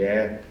through.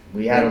 Yeah,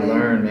 we had to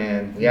learn,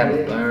 man. We had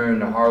to learn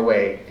the hard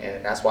way,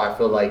 and that's why I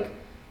feel like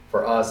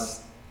for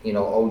us,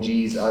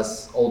 OGs,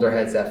 us older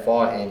heads that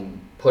fought and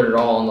put it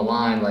all on the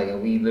line, like,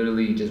 and we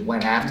literally just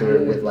went after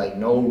it with like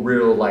no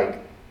real like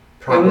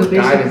proper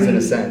guidance in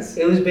a sense.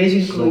 It was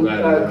basically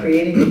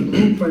creating a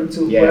blueprint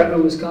to whoever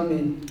was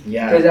coming.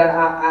 Yeah. Because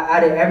I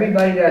out of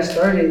everybody that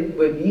started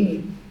with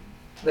me,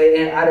 like,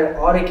 and out of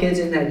all the kids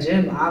in that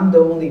gym, I'm the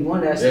only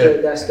one that's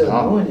still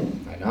doing it.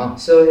 I know.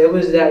 So it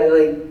was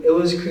it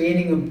was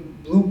creating a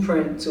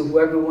blueprint to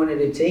whoever wanted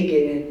to take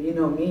it,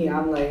 and me,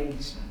 I'm like,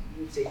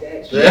 take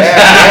that shit.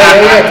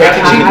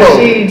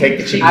 Take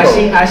the cheat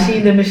code. I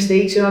seen the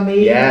mistakes I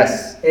made.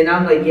 Yes. And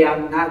I'm like,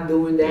 I'm not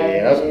doing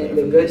that. And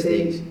the good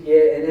things,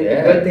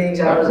 the good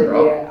things, I was like,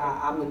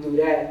 I'm gonna do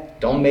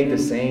that. Don't make the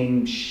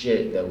same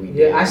shit that we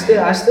did.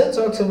 Yeah, I still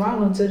talk to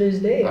Ronald to this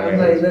day. I'm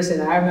like, listen,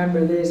 I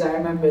remember this, I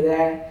remember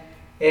that,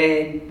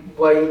 and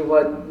what,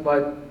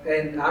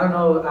 and I don't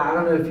know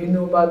if you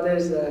knew about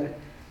this,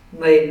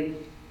 like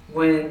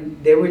when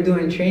they were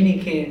doing training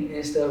camp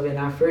and stuff, and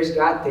I first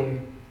got there.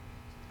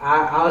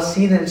 I'll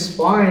see them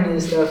sparring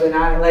and stuff, and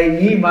I like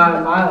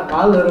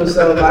my little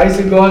self. I used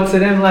to go up to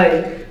them,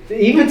 like,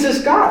 even to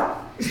Scott.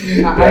 I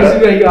used to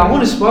be like, yo, I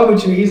want to spar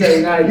with you. He's like,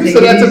 nah. You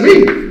said that to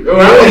me. Yo,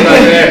 I was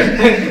like, man.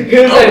 He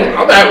was like,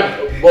 I'm at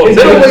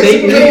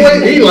middleweight.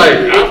 He like,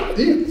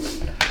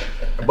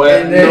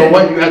 but you know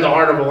what? You had the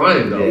heart of a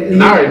lion though,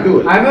 and I already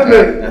do it. I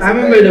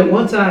remember the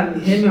one time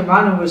him and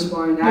Ronald was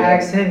sparring. I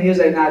asked him. He was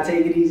like, nah,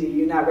 take it easy.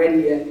 You're not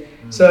ready yet.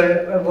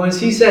 So once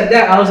he said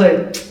that, I was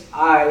like,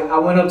 I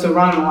went up to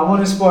Ronald. I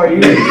want to spar you.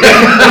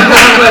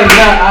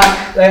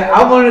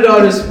 I wanted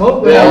all the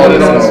smoke. But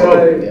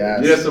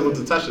You had someone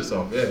to touch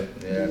yourself. Yeah,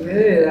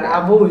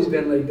 I've always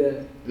been like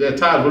that. Yeah,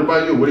 Todd, what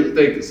about you? What do you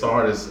think is the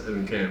hardest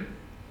in camp?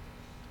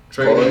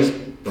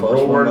 Training, the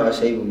road work. I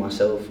say with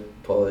myself.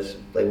 Pause.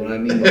 Like, what I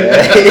mean by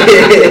that.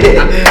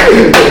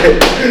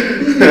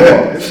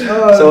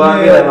 So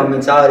I mean, like, my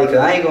mentality, cause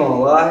I ain't gonna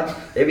lie.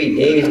 There be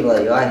days where,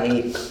 like, I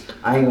ain't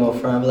gonna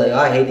front. I be like,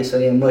 I hate this so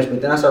damn much.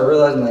 But then I start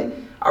realizing, like,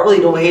 I really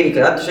don't hate it,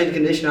 cause after strength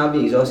conditioning, I'll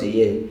be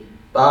exhausted,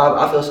 but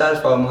I feel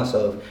satisfied with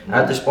myself.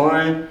 After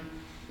sparring,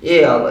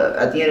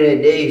 at the end of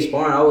the day,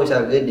 sparring, I always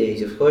have good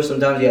days. Of course,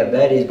 sometimes you have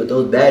bad days, but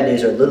those bad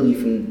days are literally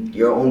from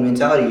your own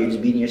mentality. You're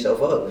just beating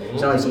yourself up.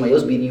 It's not like somebody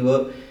else beating you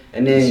up.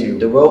 And then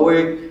the road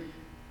work,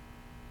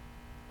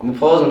 I'm gonna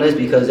pause on this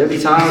because there be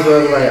times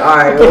where I'm like, all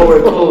right, road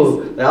work,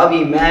 cool. Like, I'll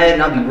be mad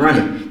and I'll be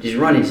running,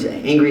 just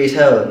angry as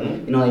hell.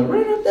 Like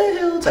running up that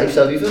hill type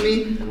stuff. You feel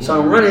me? So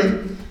I'm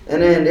running. And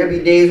then there be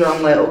days where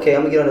I'm like, okay,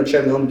 I'm gonna get on the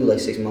treadmill, I'm gonna do like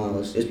 6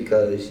 miles just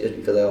because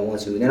I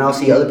want to. And then I'll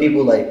see other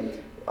people like,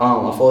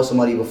 I followed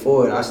somebody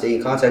before and I stay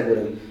in contact with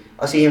him.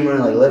 I see him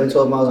running like 11,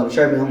 12 miles on the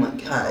treadmill. I'm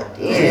like, God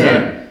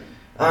damn.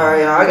 All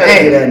right, I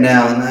gotta do that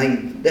now. And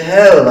like, the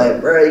hell, like,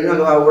 bro, you don't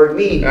know how to work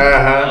me. So,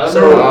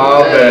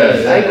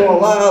 I ain't gonna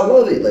lie, I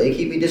love it. Like, it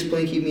keep me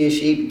disciplined, keep me in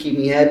shape, keep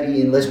me happy,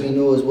 and lets me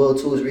know as well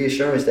too as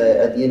reassurance that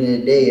at the end of the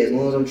day, as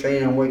long as I'm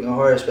training, I'm working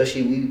hard.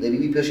 Especially we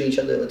be pushing each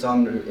other all the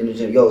time in the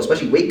gym. Yo,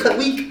 especially weight cut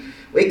week,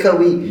 we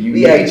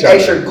act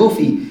extra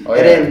goofy,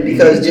 and then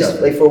because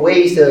just like for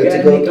ways to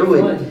go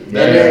through it, and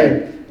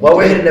then. While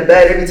we're hitting the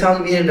bag, every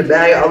time we be hitting the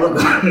bag, I look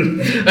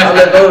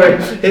over.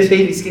 His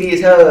face be skinny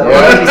as hell.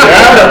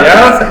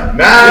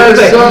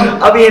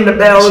 I'll be in the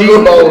bag.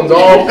 Cheekbones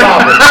all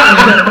popping.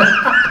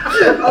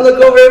 I look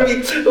over and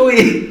be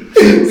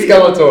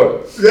Skeletor.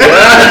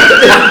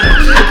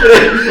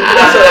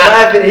 I start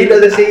laughing and he does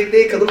the same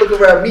thing because I look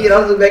over at me and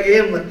I look back at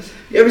him like,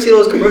 you ever see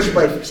those commercials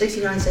like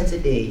 69 cents a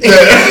day? You can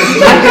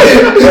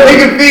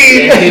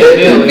feed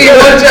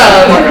one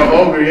job. I'm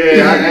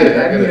hungry, I get it.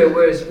 I be the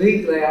worst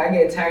week. Like, I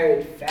get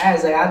tired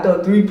fast. Like, I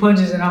throw 3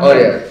 punches and I'm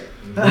And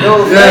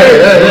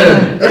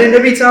then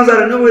there be times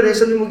out of nowhere that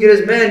something will get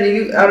us mad and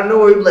you out of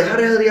nowhere you be like, how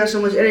the hell do you have so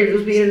much energy?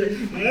 Just being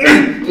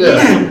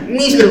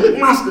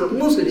muscle,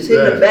 just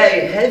hitting the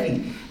bag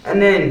heavy.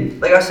 And then,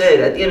 like I said,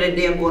 at the end of the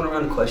day, I'm going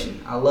around the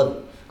question. I love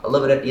it. I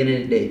love it at the end of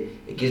the day.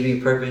 It gives me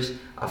purpose.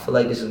 I feel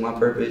like this is my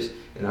purpose,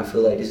 and I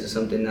feel like this is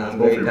something that I'm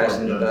very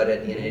passionate about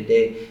at the end of the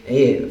day. And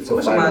yeah, of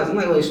course, I'm not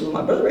going to salute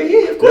my brother right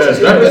here. Of course,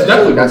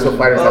 definitely. That's what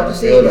fighters have to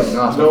feel.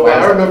 No,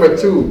 I remember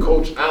too.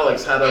 Coach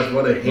Alex had us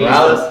running Hayes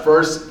the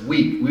first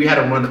week. We had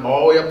to run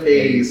all the way up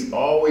Hayes,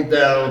 all the way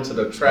down to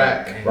the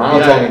track.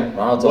 Ronald told me.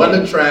 Run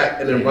the track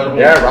and then run home.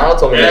 Yeah, Ronald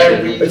told me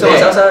every that.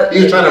 day.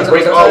 He was trying to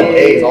break all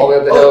Hayes all the way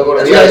up the hill. Go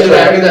to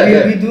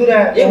We do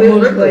that. Yeah, we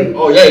like.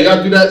 Oh yeah, you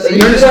gotta do that.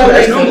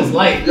 That's normal.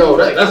 Light. Yo,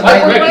 that's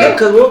light light regular.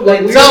 Because we're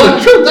like. Tell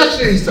the truth, that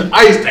shit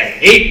I used to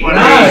hate when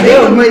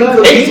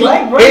Hayes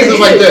is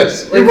like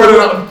this. We run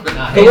around.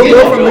 We'll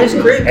go from his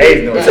crib.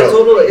 It's a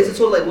Hayes,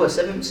 total like what,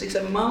 7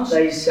 miles?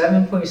 Like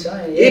 7 point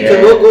something. Yeah, because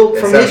we'll go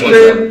from his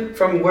crib,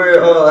 from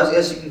where I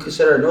guess you can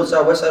consider north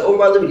side, west side, over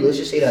by Liberty. Let's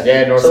just say that.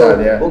 Yeah, north side.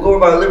 Yeah. We'll go over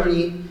by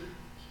Liberty.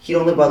 He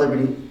don't live by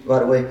Liberty, by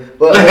the way. But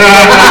we'll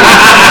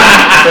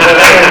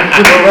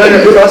run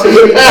across the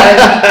street,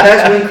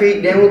 past Wind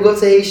Creek. Then we'll go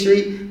to Hayes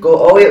Street, go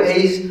all the way up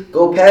Hayes,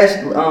 go past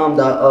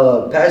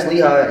past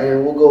Lehigh,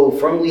 and we'll go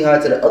from Lehigh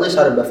to the other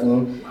side of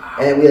Bethlehem.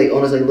 And we like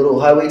on this like little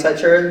highway type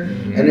trail,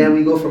 and then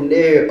we go from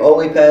there all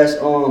the way past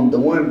the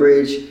one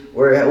bridge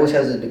where it always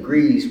has the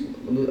degrees.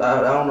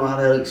 I don't know how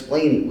to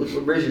explain it.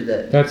 What bridge is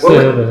that? That's the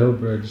Hill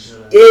Bridge.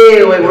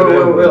 Yeah, like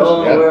we're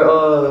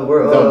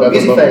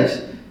Music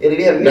Fest. Yeah,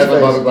 they have Music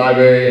Fest. Public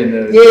Library and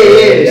the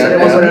yeah. So then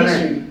we'll go down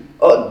there.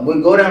 Oh,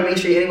 we go down Main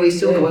Street anyways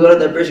too. We go down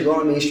that bridge and go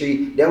on Main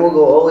Street. Then we'll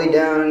go all the way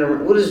down, and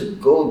we'll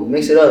just go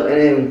mix it up, and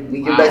then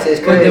we get back to his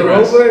crib. With the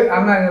road work,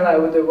 I'm not gonna lie.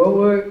 With the road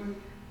work,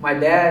 my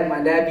dad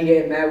be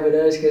getting mad with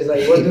us because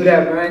like we'll do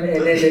that run,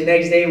 and then the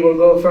next day we'll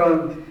go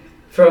from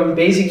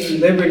basically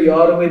Liberty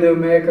all the way to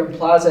American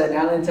Plaza and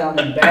Allentown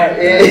and back.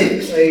 Yo,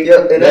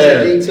 and that's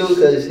the thing too,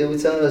 because he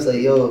was telling us like,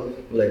 yo,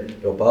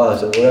 boss,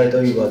 so what did I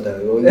tell you about that?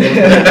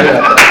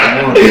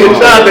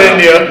 Shout out to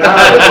India.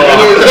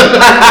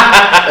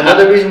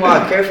 Another reason why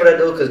I care for that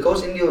though, because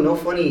Coach Indio, no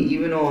funny,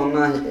 even though I'm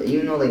not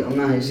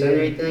his son or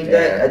anything like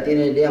that. At the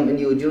end of the day, I'm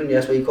Indio Jr.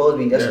 That's what he calls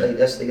me.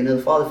 That's like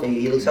another father figure.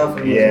 He looks out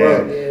for me as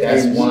well.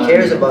 And he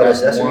cares about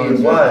us. That's the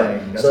reason why.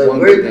 So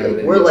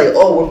we're like,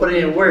 oh, we're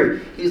putting in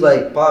work. He's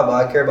like, Papa,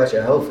 I care about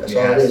your health. That's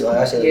all it is. Like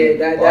I said,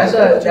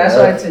 that's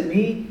why to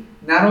me,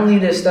 not only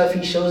the stuff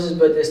he shows us,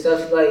 but the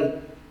stuff like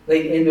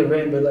in the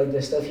ring, but like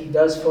the stuff he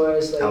does for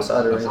us, like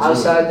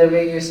outside the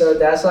ring, and so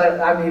that's why.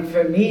 I mean,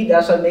 for me,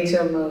 that's what makes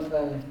him.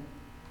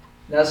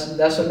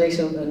 That's what makes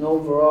him an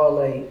overall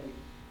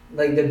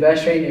like the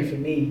best trainer for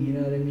me. You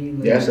know what I mean?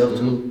 Like, myself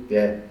too.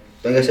 Yeah.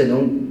 Like I said,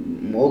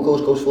 my old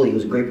Coach Foley, he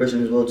was a great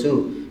person as well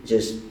too.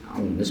 Just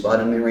the spot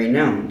I'm in right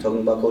now. I'm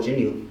talking about Coach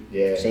Indio.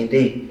 Yeah. Same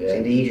thing. Yeah.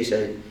 Same thing he just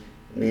said.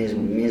 Man's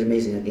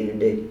amazing at the end of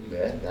the day.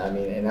 Yeah, I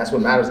mean, and that's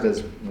what matters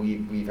because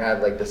we've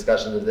had like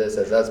discussions of this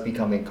as us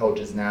becoming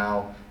coaches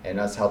now and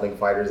us helping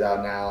fighters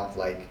out now.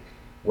 Like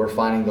we're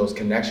finding those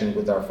connections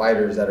with our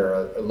fighters that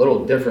are a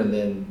little different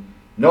than.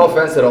 No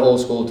offense to the old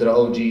school, to the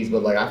OGs,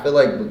 but like I feel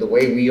like with the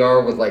way we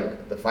are with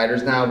like the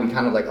fighters now, we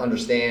kind of like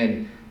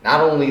understand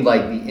not only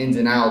like the ins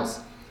and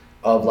outs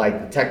of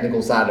like the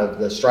technical side of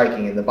the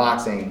striking and the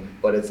boxing,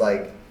 but it's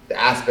like the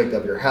aspect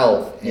of your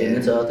health and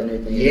mental health and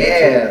everything.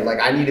 Yeah, like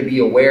I need to be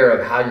aware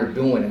of how you're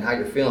doing and how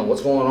you're feeling.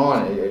 What's going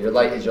on?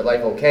 Is your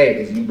life okay?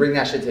 Because you bring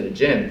that shit to the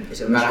gym.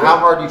 No matter how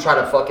hard you try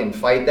to fucking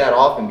fight that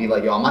off and be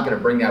like, yo, I'm not gonna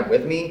bring that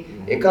with me.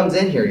 It comes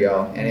in here,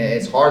 yo, and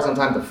it's hard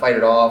sometimes to fight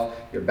it off.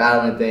 You're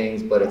battling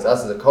things, but it's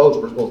us as a coach.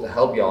 We're supposed to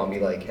help y'all and be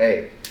like,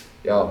 hey,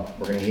 yo,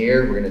 we're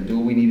gonna do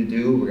what we need to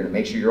do. We're gonna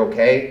make sure you're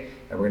okay,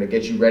 and we're gonna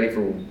get you ready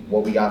for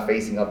what we got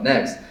facing up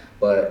next.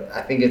 But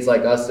I think it's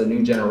like us, the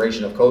new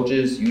generation of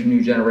coaches, you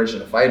new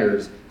generation of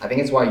fighters. I think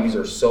it's why you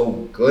are so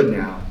good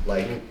now.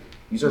 Like,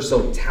 you are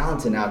so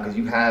talented now because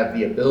you have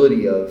the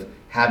ability of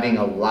having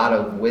a lot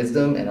of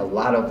wisdom and a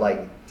lot of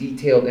like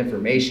detailed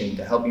information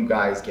to help you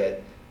guys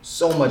get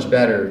so much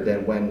better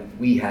than when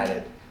we had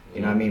it.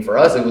 You know what I mean? For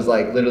us, it was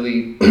like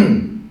literally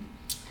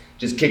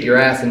just kick your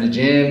ass in the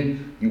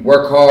gym. You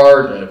work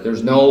hard.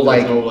 There's no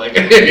like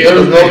there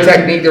was no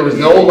technique. There was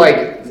no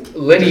like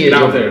lineage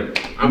out there.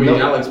 I mean,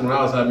 Alex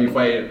Morales had me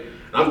fighting.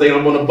 I'm thinking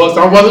I'm gonna bust.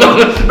 I'm not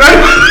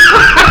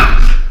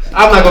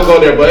gonna go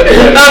there, but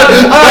anyway. I'm not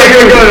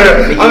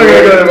gonna go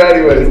there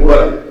anyways.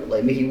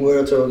 Like Mickey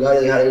World told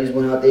guys how they just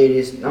went out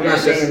there. I'm not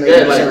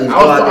saying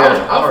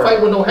I'll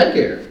fight with no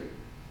headgear.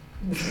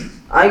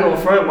 I ain't gonna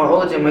front. My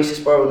old gym makes you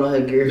spar with no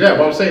headgear. Yeah,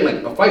 but I'm saying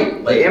like a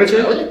fight, like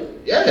amateur.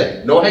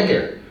 Yeah, no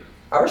headgear.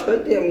 I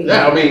respect it.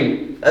 I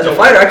mean, as a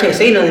fighter, I can't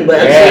say nothing, but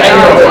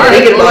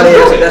thinking about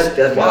it,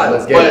 that's wild.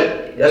 That's wild.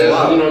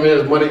 You know what I mean?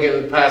 There's money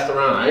getting passed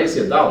around. I ain't see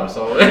 $1,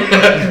 so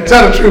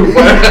tell the truth.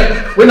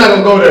 But we're not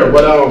gonna go there.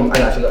 But I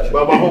got you.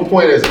 But my whole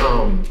point is,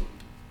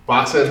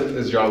 boxing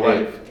is your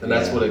life, and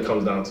that's what it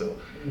comes down to.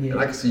 Yeah.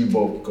 And I can see you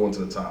both going to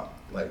the top,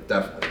 like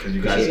definitely, because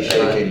you guys are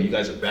dedicated. You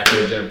guys are back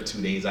in the gym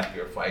 2 days after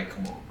your fight.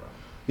 Come on, bro.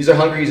 These are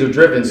hungry, these are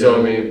driven. So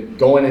I mean,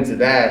 going into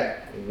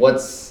that,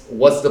 what's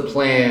the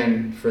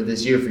plan for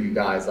this year for you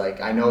guys?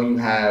 Like, I know you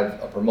have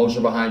a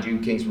promotion behind you,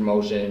 King's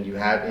promotion. You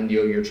have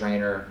Indio, your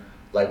trainer.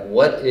 Like,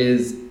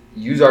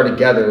 yous are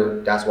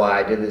together. That's why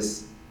I did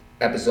this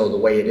episode the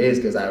way it is,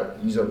 because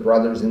yous are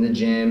brothers in the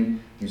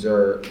gym. Yous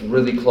are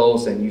really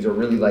close, and yous are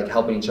really like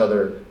helping each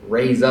other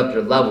raise up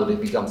your level to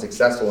become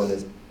successful in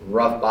this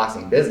rough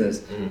boxing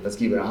business. Let's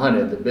keep it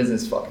 100. The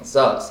business fucking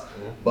sucks,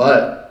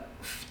 but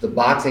the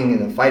boxing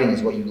and the fighting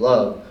is what you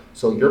love.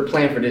 So your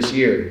plan for this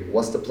year,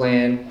 what's the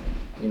plan?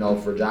 You know,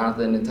 for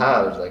Johnathan and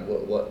Tyler's, like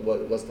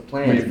what's the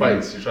plan? How many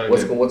fights? You're trying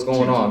to what's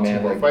going on, man?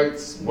 Two more Like,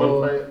 fights,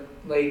 one fight.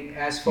 Like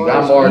as you far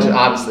got as March, me,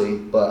 obviously,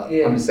 but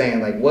Yeah. I'm just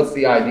saying, like, what's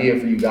the idea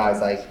for you guys?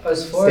 Like,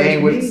 as far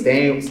as me,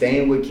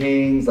 staying with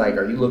Kings. Like,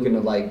 are you looking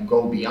to like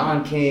go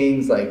beyond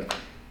Kings? Like,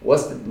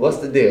 what's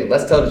the deal?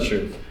 Let's tell the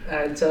truth.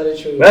 I tell the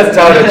truth. Let's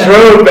tell the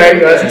truth,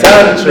 baby. Let's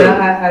tell the truth.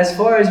 As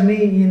far as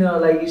me, you know,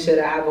 like you said,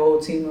 I have a whole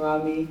team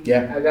around me.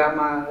 Yeah. I got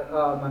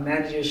my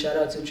manager. Shout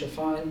out to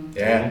Trafon.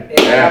 Yeah. And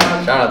I got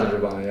my- Shout out to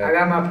Javon. I Yeah.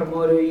 got my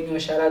promoter. You know,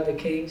 shout out to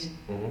Kings.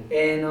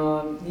 And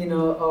you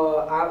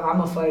know, I'm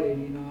a fighter.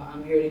 You know,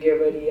 I'm here to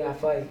get ready. I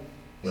fight.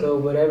 So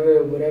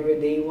whatever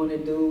they want to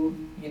do,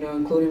 you know,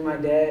 including my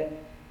dad,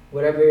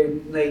 whatever,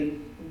 like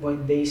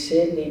when they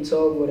sit, they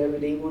talk, whatever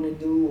they want to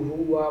do,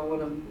 who I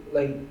want to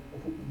like,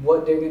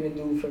 what they're gonna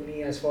do for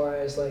me as far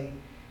as like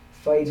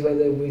fights,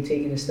 whether we're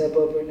taking a step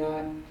up or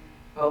not.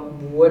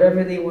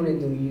 Whatever they want to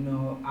do, you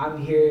know, I'm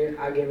here.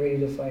 I get ready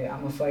to fight.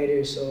 I'm a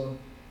fighter, so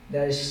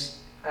that's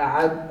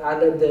I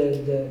let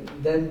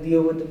them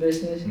deal with the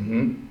business.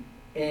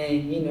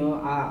 And you know,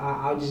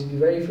 I'll just be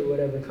ready for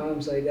whatever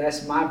comes. Like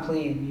that's my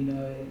plan. You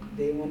know,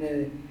 they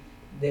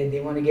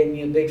wanna get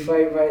me a big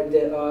fight right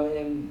there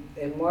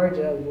in March.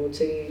 We'll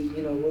take,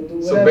 you know, we'll do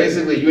whatever. So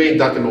basically, you ain't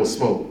ducking no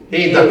smoke. He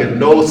ain't ducking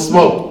no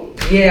smoke.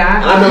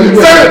 Yeah, I know you.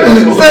 Second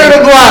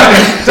the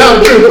block. Tell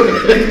the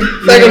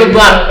truth. Second the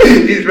block.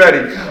 He's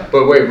ready.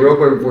 But wait, real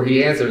quick before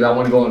he answers, I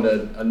want to go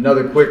into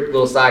another quick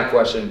little side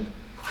question.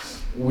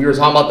 We were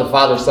talking about the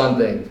father-son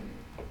thing.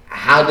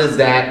 How does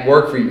that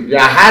work for you?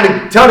 Yeah, I had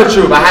to tell the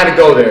truth. I had to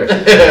go there.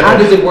 How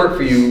does it work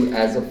for you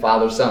as a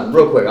father-son?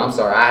 Real quick, I'm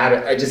sorry.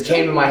 It just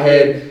came to my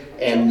head,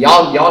 and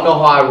y'all know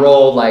how I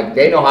roll. Like,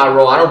 they know how I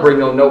roll. I don't bring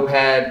no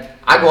notepad.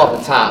 I go off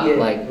the top. Yeah.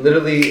 Like,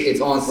 literally,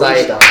 it's on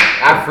site.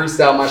 I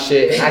freestyle my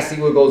shit, and I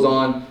see what goes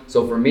on.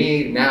 So for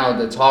me now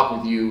to talk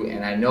with you,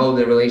 and I know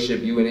the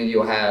relationship you and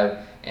Indio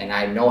have, and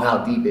I know how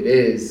deep it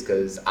is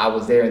because I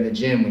was there in the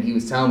gym when he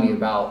was telling me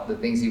about the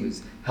things he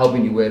was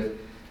helping you with.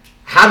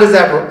 How does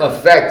that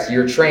affect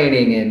your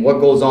training and what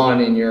goes on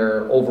in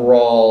your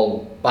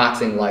overall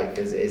boxing life?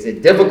 Is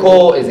it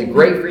difficult? Is it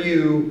great for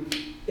you?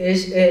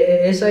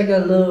 It's like a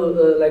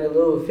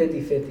little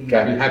 50-50.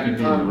 Okay. Happy New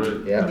Year,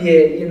 right? Yeah.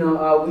 Yeah, you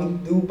know,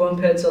 we do bump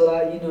heads a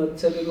lot. You know,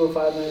 typical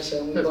 5 minutes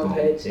and we That's bump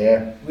cool. heads.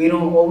 Yeah. We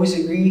don't always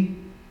agree,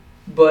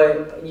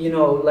 but you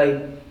know,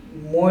 like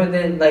more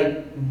than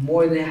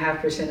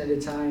 0.5% of the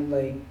time,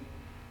 like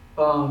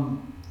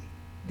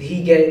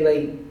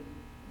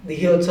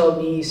he'll tell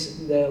me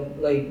that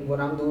like what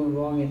I'm doing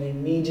wrong, and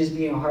then me just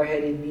being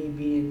hard-headed, me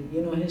being,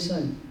 you know, his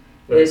son.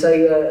 Right. It's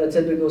like a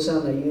typical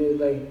son.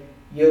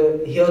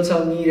 He'll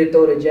tell me to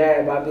throw the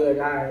jab. I'll be like,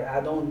 all right, I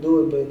don't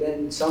do it, but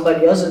then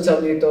somebody else will tell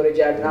me to throw the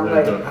jab, and I'm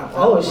like,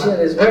 oh shit,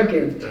 it's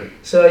working.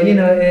 So you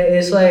know,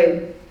 it's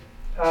like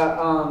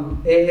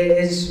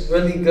it's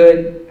really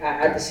good.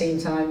 At the same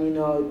time, you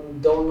know,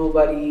 don't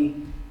nobody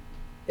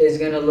is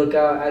gonna look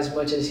out as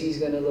much as he's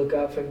gonna look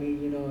out for me.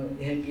 You know,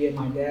 him being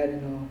my dad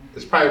and all.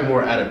 It's probably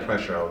more added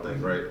pressure, I would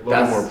think, right? A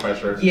little more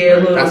pressure. Yeah, a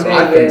little That's bit.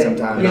 what I think Yeah.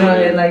 sometimes. You know,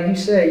 and like you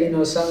said, you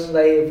know, something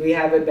like if we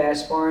have a bad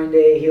sparring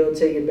day, he'll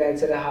take it back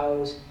to the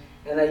house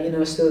and like, you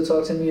know, still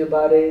talk to me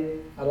about it.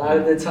 A lot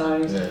of the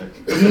times, Yeah.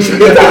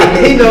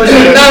 he knows.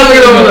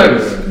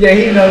 Yeah,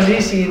 he knows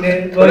he's seen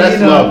it. But that's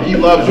you know, love. He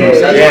loves you. Yeah,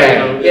 That's yeah. why,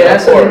 you know. Yeah,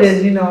 that's of what it course.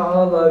 is. You know,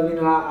 all love. You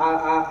know,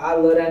 I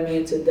love that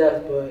man to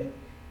death, but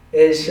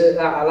it's a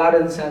lot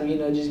of the time, you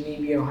know, just me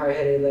being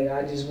hard-headed. Like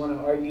I just want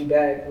to argue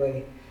back.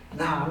 Like,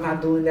 nah, I'm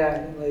not doing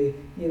that. Like,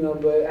 you know,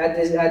 but at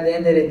the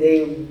end of the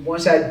day,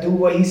 once I do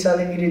what he's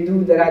telling me to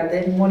do that I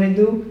didn't want to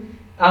do,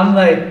 I'm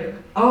like,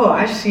 oh,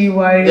 I see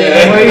why you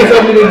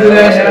told me to do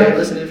that. Yeah,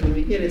 listening from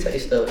me, get it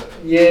taste stuff.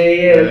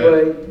 Yeah,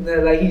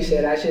 but like he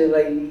said, I should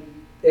like.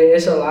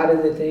 It's a lot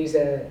of the things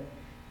that,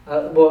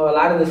 a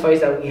lot of the fights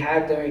that we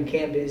have during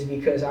camp is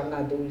because I'm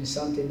not doing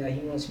something that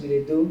he wants me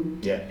to do.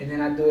 Yeah. And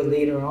then I do it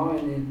later on,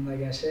 and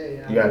like I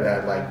said, You got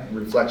that like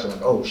reflection,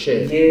 like, oh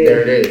shit, Yeah.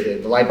 there it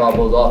is. The light bulb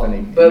goes off, and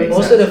it But makes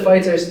most sense. of the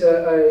fights are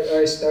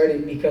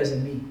started because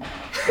of me.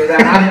 Because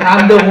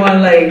I'm the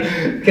one like,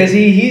 because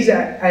he's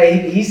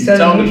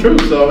Telling the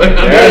truth, so.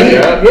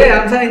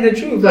 Yeah, I'm telling the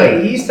truth. Like Yeah.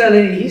 he's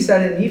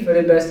telling me for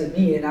the best of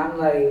me, and I'm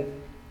like,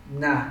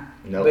 nah.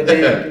 Nope. But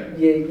then,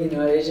 yeah, you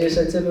know, it's just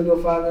a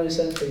typical father and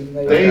son thing.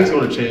 Like, Things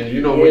gonna change. You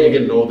know, when you're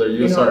getting older,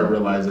 you start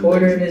realizing.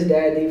 Porter and things. his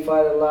dad, they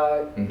fight a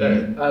lot.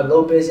 Mhm.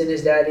 Lopez and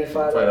his dad, they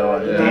fight a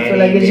lot. You know, I feel Danny-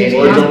 like it's just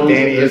Boy Danny- Jones,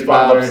 Danny, his his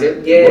father. pops.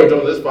 Yeah. Boy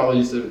Jones, his father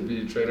used to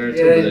be a trainer too.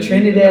 but yeah, then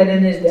Trinidad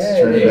and his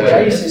dad. Trinidad I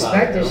and used to his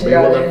smack father. the shit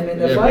out of him in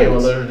the fights.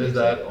 Mayweather and his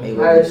dad.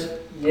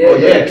 Yeah, Oh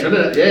yeah,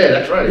 Trinidad. Yeah,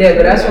 that's right. Yeah,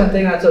 but that's one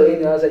thing I told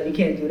Eno. I was like, you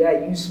can't do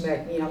that. You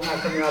smack me, I'm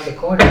not coming out the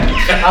corner. Yo,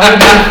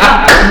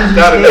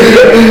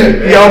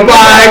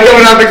 bye,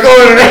 coming out the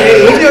corner.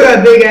 Hey, he still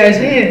got big ass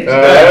hands.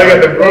 I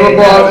got the brother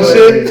balls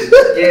and shit.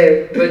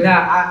 Yeah, but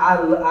nah,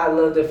 I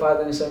love the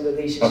father and son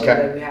relationship Okay.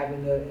 that we have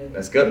in the.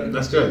 That's good.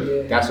 That's good.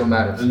 Yeah, That's what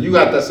matters. And you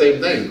got that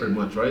same thing, pretty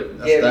much, right?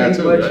 That's yeah, that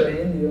pretty too, much right? for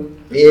him, yo.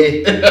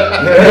 Yeah.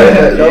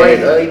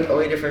 The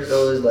only difference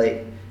though is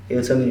like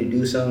he'll tell me to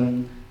do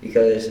something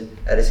because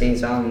at the same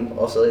time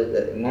also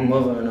my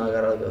mother and I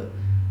got like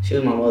she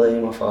was my mother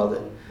and my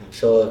father.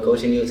 So if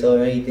Coach Indy will tell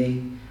her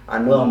anything, I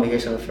know I'm gonna hear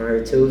something from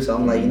her too. So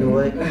I'm like, you know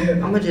what? I'm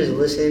gonna just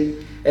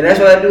listen. And that's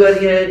what I do at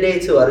the end of the day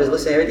too. I just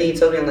listen to everything he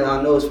tells me. I'm like,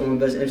 I know it's for my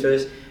best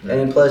interest. And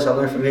then plus I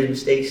learned from his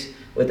mistakes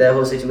with that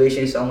whole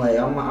situation. So I'm like,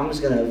 I'm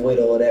just gonna avoid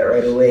all that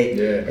right away.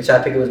 Yeah. And try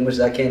to pick up as much as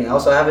I can. And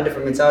also I have a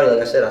different mentality.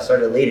 Like I said, I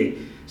started later.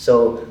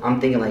 So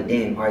I'm thinking like,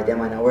 damn, all right, that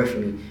might not work for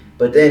me.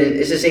 But then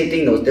it's the same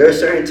thing though. There are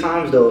certain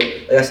times though,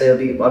 like I said,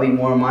 I'll be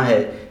more in my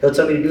head. He'll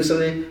tell me to do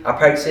something, I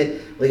practice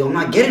it, like I'm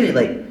not getting it,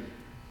 like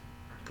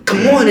come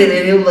on, and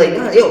then he'll be like,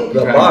 nah, yo,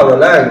 Bob,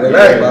 relax,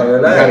 Bob,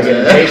 relax. You gotta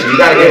get impatient. You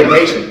gotta get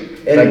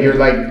impatient. And- Like you're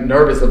like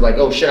nervous of like,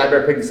 oh shit, I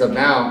better pick this up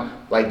now.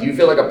 Like, do you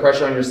feel like a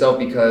pressure on yourself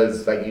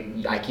because like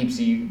I keep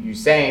seeing you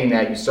saying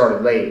that you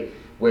started late,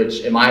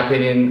 which in my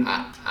opinion,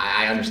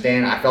 I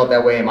understand. I felt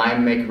that way in my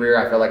MMA career.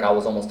 I felt like I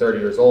was almost 30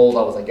 years old.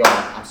 I was like, yo,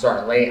 I'm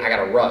starting late. I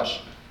gotta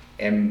rush.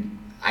 And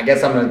I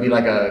guess I'm gonna be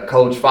like a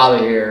coach father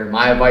here.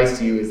 My advice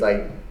to you is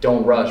like,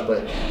 don't rush.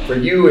 But for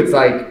you, it's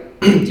like,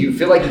 do you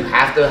feel like you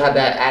have to have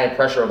that added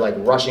pressure of like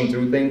rushing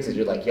through things? Because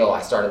you're like, yo,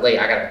 I started late.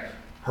 I gotta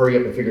hurry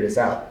up and figure this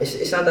out.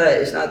 It's not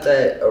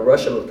that a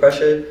rush of a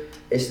pressure.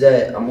 It's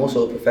that I'm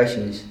also a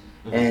perfectionist,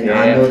 and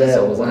Yeah, I know that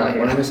so was when I.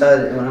 I'm inside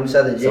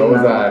the gym. So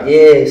was I.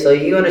 Yeah, so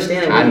you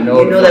understand. I When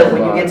know you know the that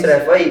when you vibes. get into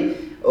that fight,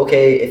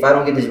 okay, if I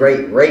don't get this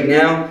right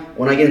now,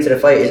 when I get into the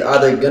fight, it's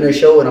either gonna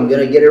show and I'm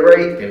gonna get it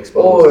right, Get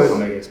exposed. or I'm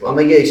gonna get exposed. I'm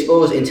gonna get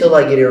exposed until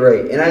I get it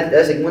right. And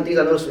that's like one thing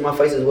I noticed from my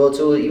fights as well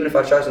too. Even if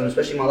I try something,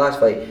 especially my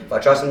last fight, if I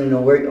try something and it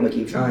don't work, I'm gonna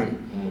keep trying it.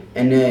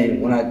 And then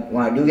when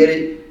I do get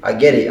it, I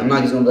get it. I'm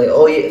not just gonna be like,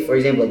 oh yeah, for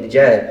example, like the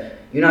jab.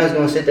 You're not just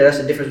gonna sit there. That's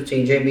the difference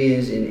between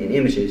champions and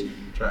amateurs.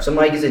 Right.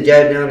 Somebody gets a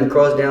jab down, the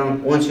cross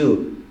down,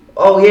 1-2.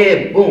 Oh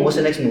yeah, boom. What's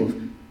the next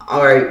move?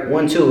 All right,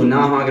 1-2.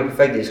 Now how am I gonna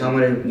perfect this? How am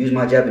I gonna use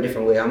my jab a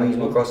different way? How am I gonna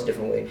use my cross a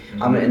different way?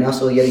 And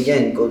also yet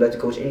again, go back to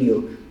Coach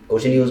Indio.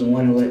 Coach Indio was the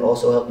one who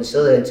also helped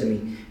instill that into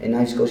me. And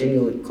not just Coach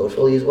Indio, Coach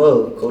Foley as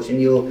well. Coach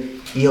Indio,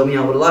 he helped me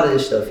out with a lot of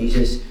this stuff.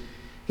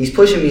 He's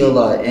pushing me a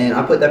lot, and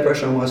I put that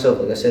pressure on myself.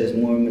 Like I said, it's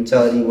more a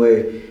mentality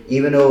where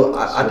even though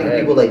I think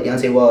people like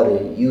Deontay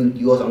Wilder,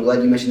 you also, I'm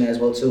glad you mentioned that as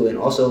well too. And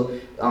also,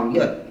 you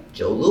got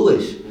Joe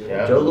Lewis.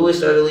 Yeah. Joe Lewis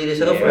started late as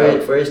hell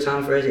for his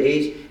time, for his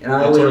age, and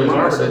I always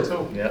remind myself.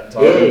 Yeah,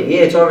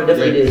 Tarver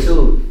definitely did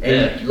too.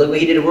 And look what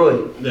he did to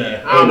Roy.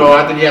 Yeah. I don't know.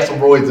 I think he had some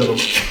roids in him.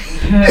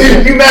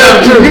 You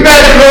mad at You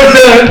mad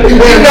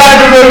at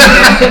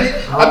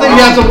I think he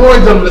had some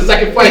roids in him the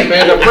second fight,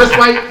 man. The first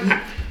fight,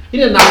 he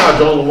didn't knock out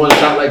Jones with one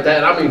shot like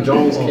that. I mean,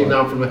 Jones came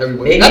down from the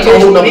heavyweight. That's a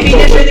whole nother maybe he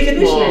did strength and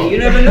conditioning. You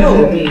never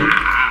know. I mean,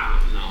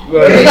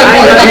 He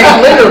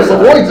got later some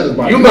roids in his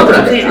body. You mother.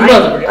 I'm saying, You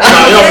mother.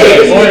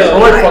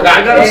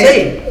 I gotta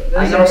say.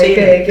 I Listen, gotta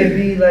say it could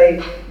be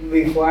like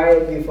before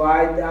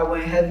I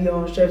went heavy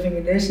on strength and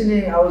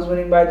conditioning, I was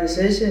winning by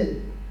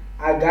decision.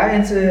 I got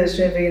into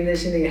strength and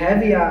conditioning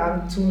heavy.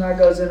 I'm 2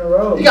 knockouts in a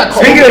row. He got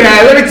Speaking of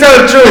that, let me tell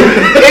the truth.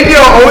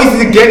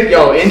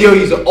 Indio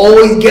used to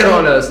always get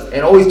on us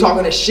and always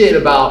talking that shit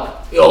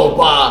about, yo,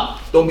 Bob,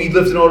 don't be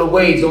lifting all the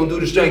weights, don't do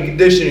the strength and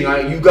conditioning.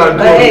 You gotta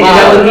do Hey, it.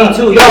 that was me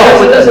too.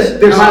 Yo,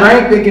 the No,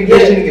 strength and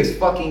conditioning is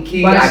fucking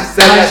key. But I've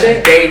said that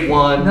since day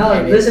one. No,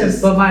 and it's listen,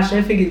 just- but my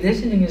strength and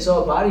conditioning is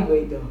all body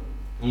weight though.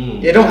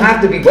 it don't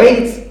have to be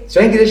weights.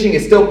 Strength conditioning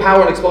is still power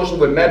and explosion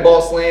with med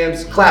ball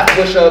slams, clap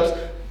push-ups,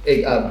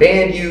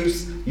 band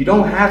use. You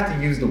don't have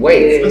to use the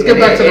weights. Let's get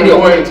back to the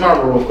Roy and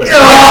Tarver real quick. There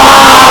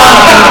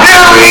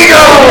we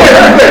go!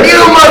 You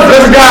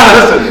mother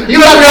God! You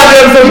left me out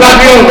there so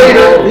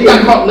Later, he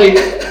got caught late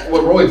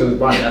with roids in his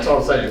body. That's all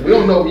I'm saying. We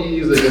don't know if he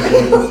used it against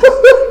roids.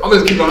 I'm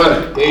just keeping on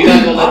it. Yeah, you're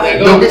not gonna let that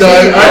go. Nope,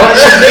 done.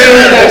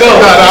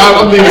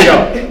 I'm leaving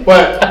go.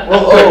 But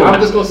real quick, I'm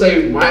just gonna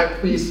say my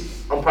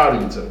piece. I'm proud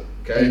of you two.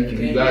 Okay,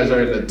 you guys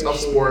are in a tough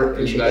sport,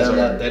 and you guys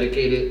are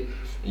dedicated,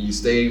 and you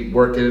stay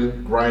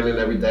working, grinding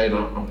every day, and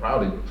I'm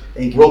proud of you.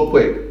 Thank you. Real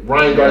quick,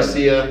 Ryan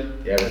Garcia.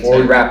 Yeah, before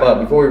we wrap up,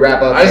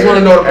 I just want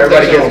to know the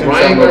everybody position gets of through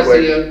Ryan something real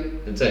quick. Garcia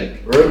and Tank.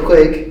 Real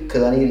quick,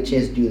 because I need a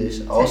chance to do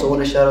this. I also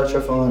want to shout out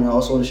Trevon, and I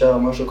also want to shout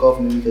out Marshall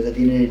Kaufman because at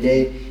the end of the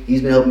day,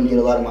 he's been helping me get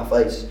a lot of my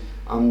fights.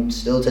 I'm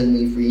still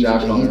technically free,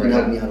 Josh but he's on been right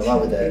helping me out a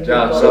lot with that.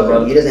 Josh, so what's up,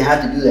 brother? he doesn't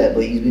have to do that,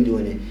 but he's been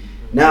doing it.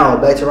 now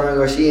back to Ryan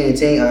Garcia and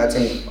Tank.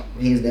 Tank,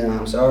 he's down.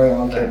 I'm sorry, I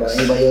don't care about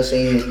anybody else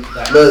saying.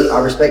 Look, I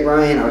respect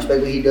Ryan. I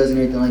respect what he does and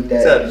everything like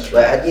that.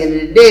 But at the end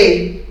of the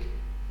day,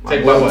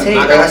 Tank,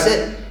 like I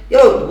said.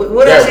 Yo,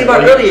 what did I say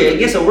about earlier?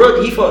 Against a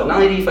world, he fought. Not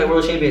only did he fight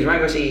world champions, Ryan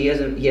Garcia, he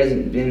hasn't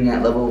been in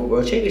that level of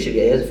world championship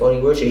yet. He hasn't fought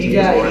any world champions. He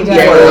fought an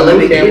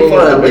Olympic. He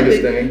fought an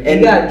Olympic thing. He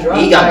got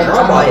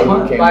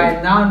dropped by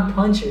a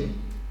non-puncher.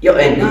 Yo,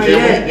 and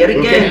yet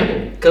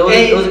again, because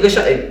it was a good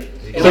shot. So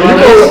you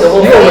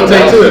go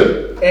take to it.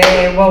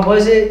 And what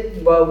was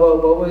it? What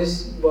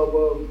was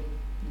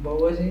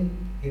he?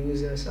 He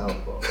was a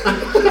southpaw. He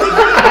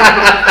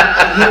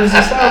was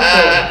a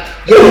southpaw.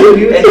 And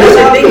that's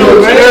the thing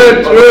though,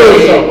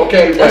 right?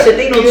 Okay, that's the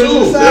thing though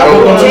too.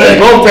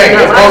 Both Tank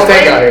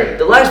out here.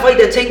 The last fight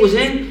that Tank was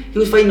in, he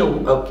was fighting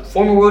a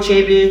former world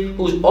champion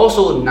who's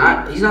also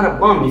he's not a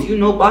bum. If you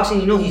know boxing,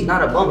 you know he's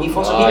not a bum. He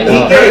fought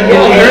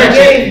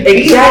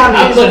exactly.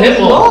 I put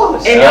him on.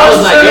 And I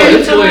was like, yo,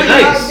 this boy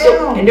nice.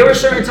 And there were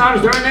certain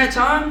times during that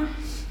time,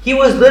 he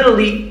was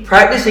literally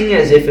practicing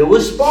as if it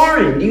was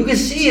sparring. You can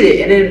see it.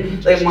 And then,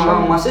 like,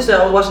 my sister,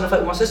 I was watching the fight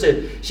with my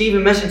sister. She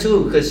even mentioned,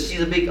 too, because she's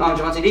a big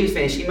Johnathan Davis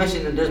fan. She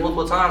mentioned that there's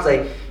multiple times,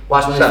 like,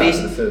 watching his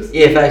face.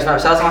 Yeah, facts.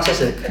 Shout out to my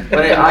sister. But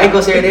I ain't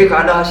gonna say her name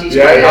because I know how she's.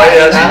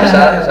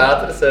 Shout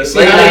out to the sister.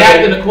 See how they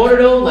act in the corner,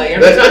 though? Like,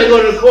 every time they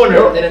go to the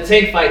corner, in a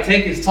Tank fight,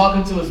 Tank is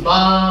talking to his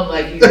mom,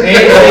 like, he's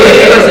dancing.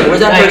 Listen, where's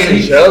that person?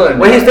 Chilling.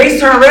 When his face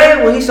turned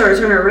red, when he started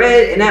turning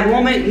red, in that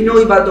moment, you know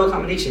he about to do a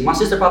combination. My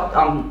sister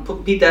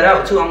peeped that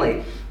out, too. I'm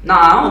like, nah,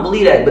 I don't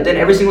believe that. But then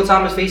every single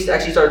time his face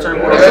actually started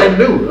turning more red. I'm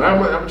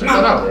gonna check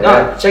that out.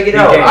 No, check it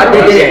out.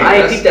 I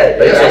ain't peeped that.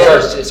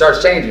 It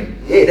starts changing.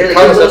 Yeah, there's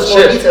Colors small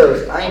shift.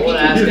 details. I ain't I want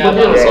to peeped ask it. you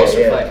about a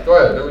social fight. Go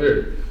ahead, over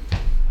here.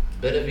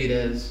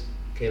 Benavidez,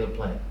 Caleb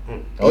Plant.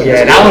 Oh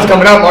yeah, that one's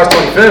coming out March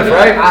 25th,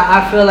 right?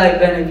 I feel like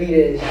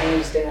Benavidez,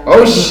 hands down.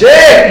 Oh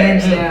shit!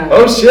 Hands down.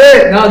 Oh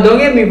shit! No, don't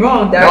get me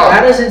wrong.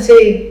 That doesn't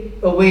take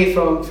away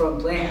from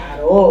Plant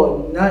at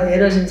all. It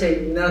doesn't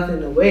take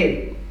nothing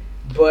away.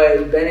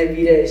 But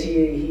Benavidez,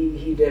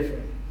 he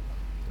different.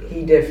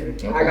 He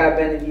different. Okay. I got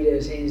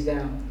Benavidez hands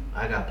down.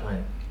 I got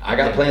Plant. I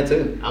got Plant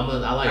too. I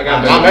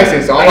got I'm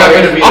Mexican, so I'm got not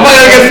Benavidez.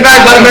 gonna get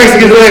smacked by the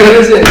Mexicans later.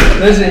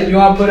 Listen. You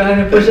want to put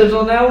 100 push-ups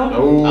on that one?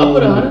 I'll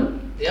put 100.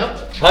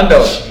 Yep.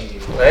 Hundo.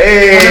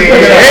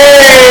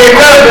 Hey,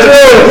 number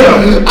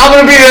two. I'm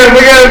gonna be there.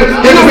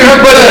 You're gonna be her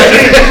brother.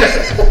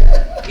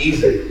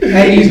 Easy.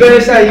 Hey, you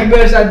better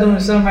start doing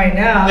something right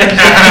now.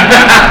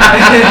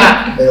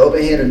 Hey,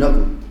 open hand or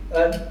knuckle?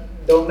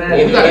 Don't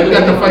matter. We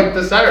got the fight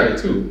this Saturday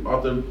too.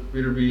 After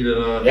Beater Beat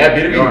and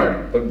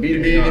B2B. But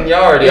B2B and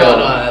Yard, No,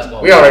 that's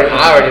going. I already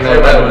know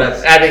Everybody that know one.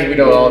 that. I think we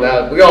know all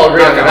that. We all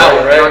agree on that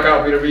one, Knock right?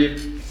 out Beater Beat.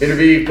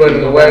 B2B putting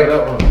it away.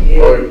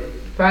 Yeah,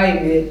 probably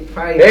mid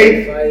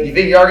Hey, fight. you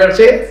think Yard got a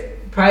chance?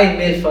 Probably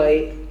mid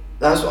fight.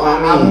 That's what I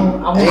mean.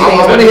 I want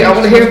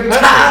to hear from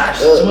Tosh.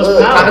 Too much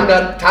power.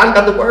 Tosh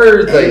got the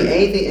words. Like,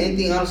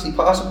 Anything honestly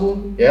possible.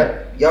 yeah.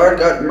 Yard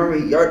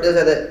does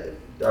have that.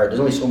 Alright, there's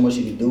only so much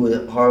you can do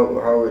with hard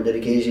work,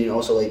 dedication, and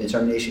also like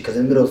determination. Because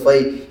in the middle of the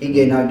fight, he can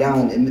get knocked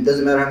down. It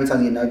doesn't matter how many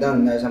times you get knocked down;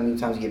 it matters how many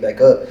times you get back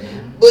up.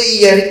 But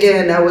yeah,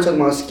 again, now we're talking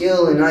about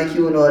skill and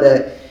IQ and all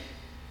that.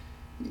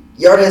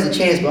 Yard has a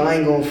chance, but I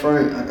ain't going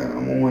front.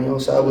 I'm on your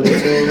side with it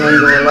too. I ain't gonna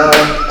lie.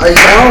 I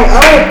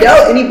don't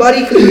doubt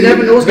anybody because you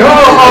never know what's going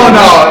on.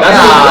 No.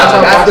 That's the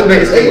boxing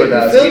biggest is. thing with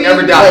us. Feel We me?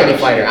 never doubt any Like,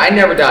 fighter. I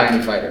never doubt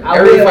any fighter. I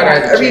Every will. fighter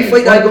has a Every chance.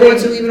 fight that I go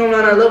into, even though I'm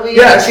not at level,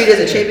 Yes. I treat it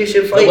as a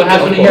championship fight. What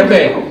happened to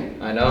Eubank?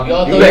 I know.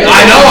 Y'all thought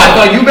I know. I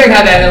thought Eubank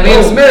had that in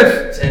Liam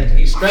Smith. And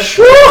he stretched.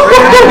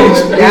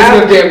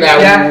 That game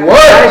that worked.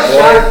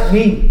 That shocked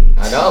me.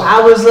 I know. I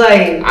was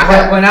like,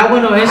 when I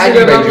went on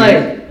Instagram, I'm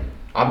like,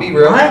 I'll be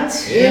real. what?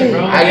 Yeah,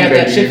 bro. I He had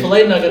that Eubank.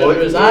 Chick-fil-A nugget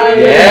under his eye.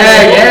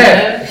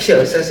 Yeah. Yo,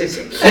 that's Yeah,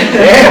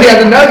 he had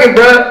the nugget,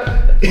 bro.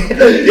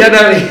 Yeah,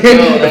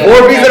 the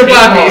 4 pieces of the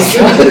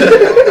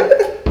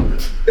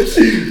 5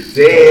 piece.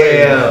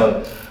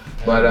 Damn.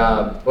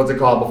 But what's it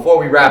called? Before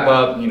we wrap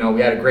up, we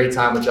had a great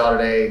time with y'all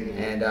today.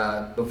 And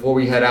before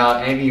we head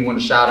out, anything you want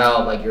to shout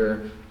out, like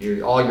your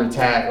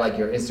tag, like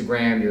your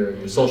Instagram, your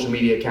social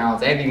media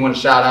accounts, anything you want to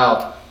shout it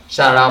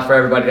out for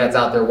everybody that's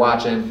out there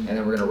watching, and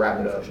then we're gonna wrap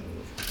it up.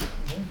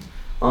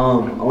 I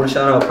want to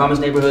shout out Promise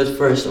Neighborhoods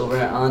first over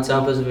at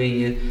Allentown,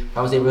 Pennsylvania.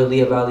 Promise Neighborhood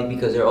Lehigh Valley,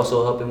 because they're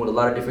also helping with a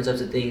lot of different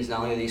types of things. Not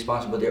only are they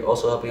sponsored, but they're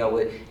also helping out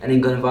with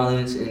ending gun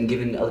violence and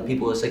giving other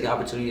people a second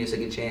opportunity, a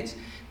second chance.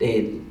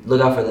 They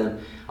look out for them.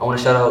 I want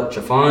to shout out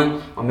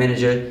Johnathan, my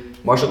manager,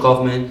 Marshall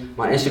Kaufman.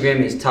 My Instagram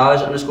is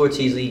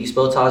Taj_Teasley. You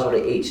spell Taj with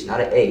an H,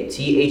 not an A.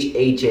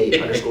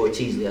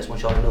 THAJ_Teasley. I just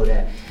want y'all to know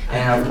that.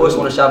 And of course, I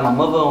want to shout out my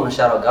mother. I want to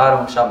shout out God. I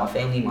want to shout out my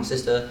family, my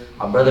sister,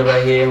 my brother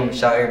right here. I want to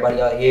shout out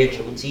everybody out here,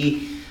 Triple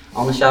T. I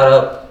want to shout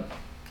out.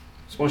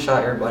 Just want to shout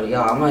out everybody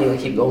out. I'm not even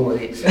gonna keep going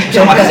with it. Shout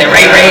out my cousin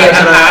Ray.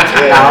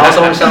 I also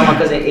want to shout out my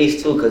cousin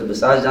Ace too, because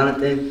besides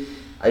Johnathan,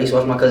 I used to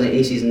watch my cousin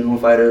Ace. He's a new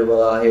fighter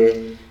out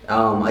here.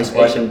 I used to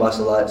watch him box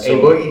a lot. So.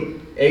 Hey, Boogie,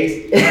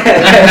 Ace.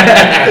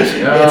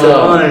 It's an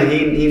honor.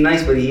 He he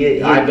nice, but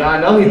he I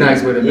know he's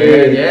nice with it,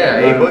 man.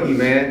 Yeah, hey Boogie,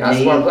 man.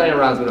 That's why I'm playing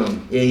around with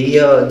him. Yeah, he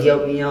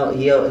helped me out.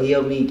 He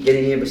helped me get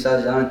in here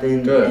besides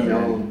Johnathan. Good, and,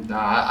 man. Nah,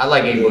 I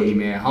like A Boogie,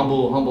 man.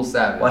 Humble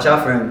savage. Watch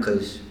out for him,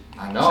 cause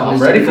I know.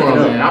 I'm ready for him,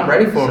 man. I'm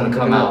ready for him to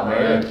come out,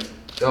 man.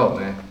 Go,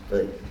 man.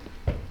 But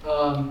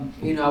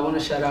you know, I want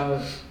to shout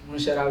out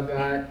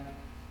God.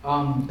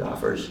 God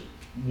first.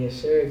 Yes,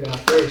 sir. God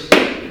first.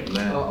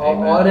 Amen.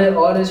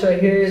 All this right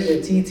here,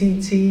 the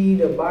TTT,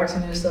 the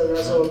boxing and stuff.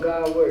 That's all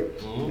God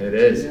work. It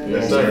is. Yeah,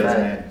 Yes, sir.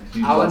 man.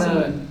 I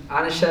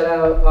wanna shout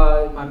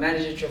out my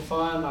manager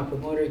Johnathan, my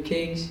promoter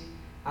Kings.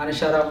 I wanna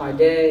shout out my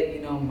dad.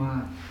 You know,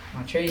 my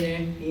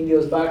trainer,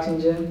 Indio's Boxing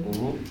Gym.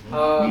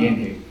 We in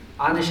here.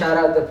 I wanna shout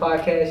out the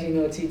podcast. You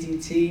know,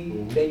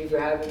 TTT. Thank you for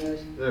having us.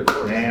 Yeah, of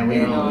course. Man, we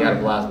got a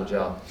blast with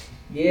y'all.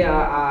 Yeah,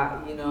 I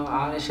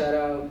wanna shout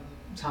out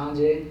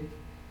Thanjhae.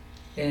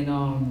 And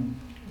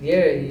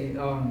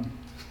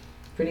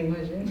pretty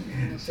much yeah.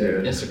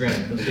 Instagram.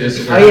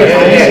 Oh yeah,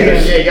 my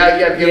Instagram. Yeah, you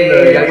gotta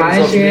give them My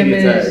the social Instagram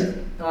media is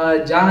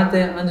tag.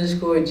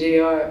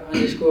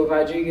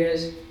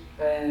 Johnathan_JR_Rodriguez,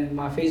 and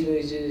my Facebook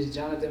is just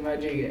Johnathan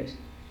Rodriguez.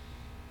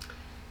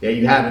 Yeah,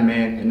 you have it,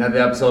 man. Another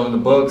episode in the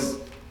books.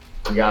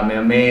 We got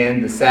my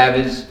man, the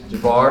Savage,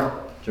 Javar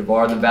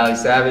the Valley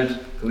Savage,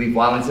 Khalif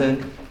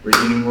Wellington,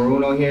 Regina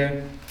Maroon on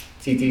here,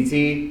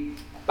 TTT,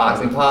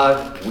 Boxing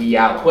Pod, we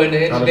out. Quinn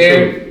the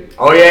engineer.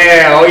 Oh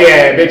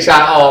yeah, big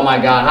shot. Oh my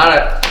God, how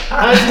did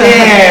I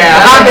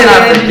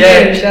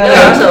forget? Shout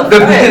out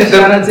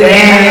to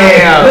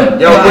Damn.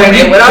 Yo, Quinn,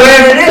 give me 3 I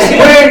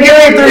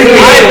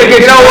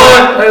you know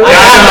what?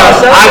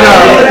 I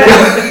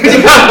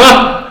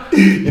know.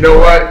 You know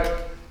what?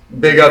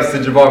 Big ups to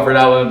Javar for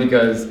that one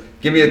because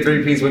give me a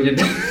 3-piece when you're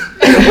done.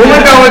 When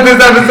we're done with this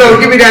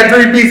episode, give me that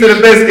 3-piece of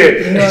the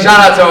biscuit. Shout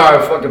out to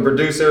our fucking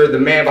producer, the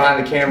man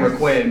behind the camera,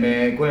 Quinn,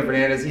 man. Quinn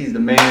Fernandez, he's the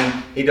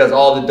man. He does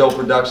all the dope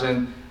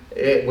production.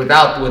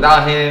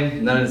 Without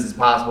him, none of this is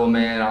possible,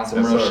 man. On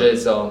some real shit.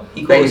 So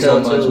thank you so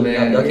much,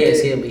 man. Y'all can't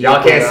see it, but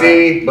y'all can't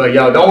see, but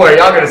yo, don't worry,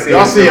 y'all gonna see.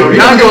 Y'all see him.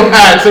 Y'all go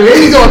pads. So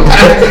he's going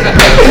pads.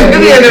 Give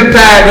me an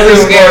impact. Really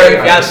scary.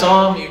 If y'all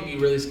saw him, you'd be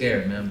really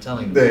scared, man. I'm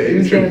telling you. He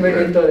was getting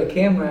ready to throw the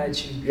camera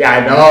at you. Yeah,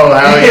 I know.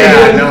 Hell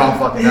yeah, I know. I'm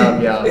fucking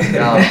up, yo.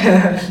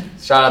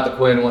 Shout out to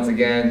Quinn once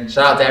again.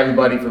 Shout out to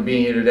everybody for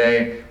being here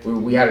today.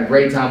 We had a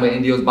great time with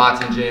Indio's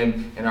Boxing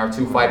Gym and our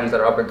 2 fighters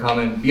that are up and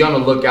coming. Be on the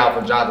lookout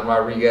for Johnathan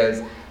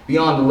Rodriguez. Be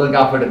on the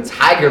lookout for the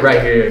Tiger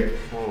right here.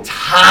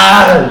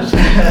 Taj.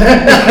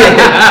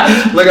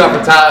 Look out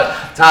for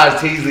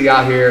Taj Teasley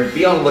out here.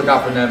 Be on the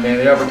lookout for them, man.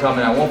 They're up and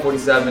coming at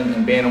 147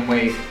 and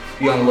bantamweight.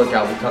 Be on the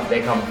lookout.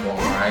 They coming for them,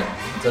 all right?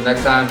 Until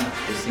next time,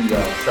 we'll see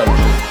y'all.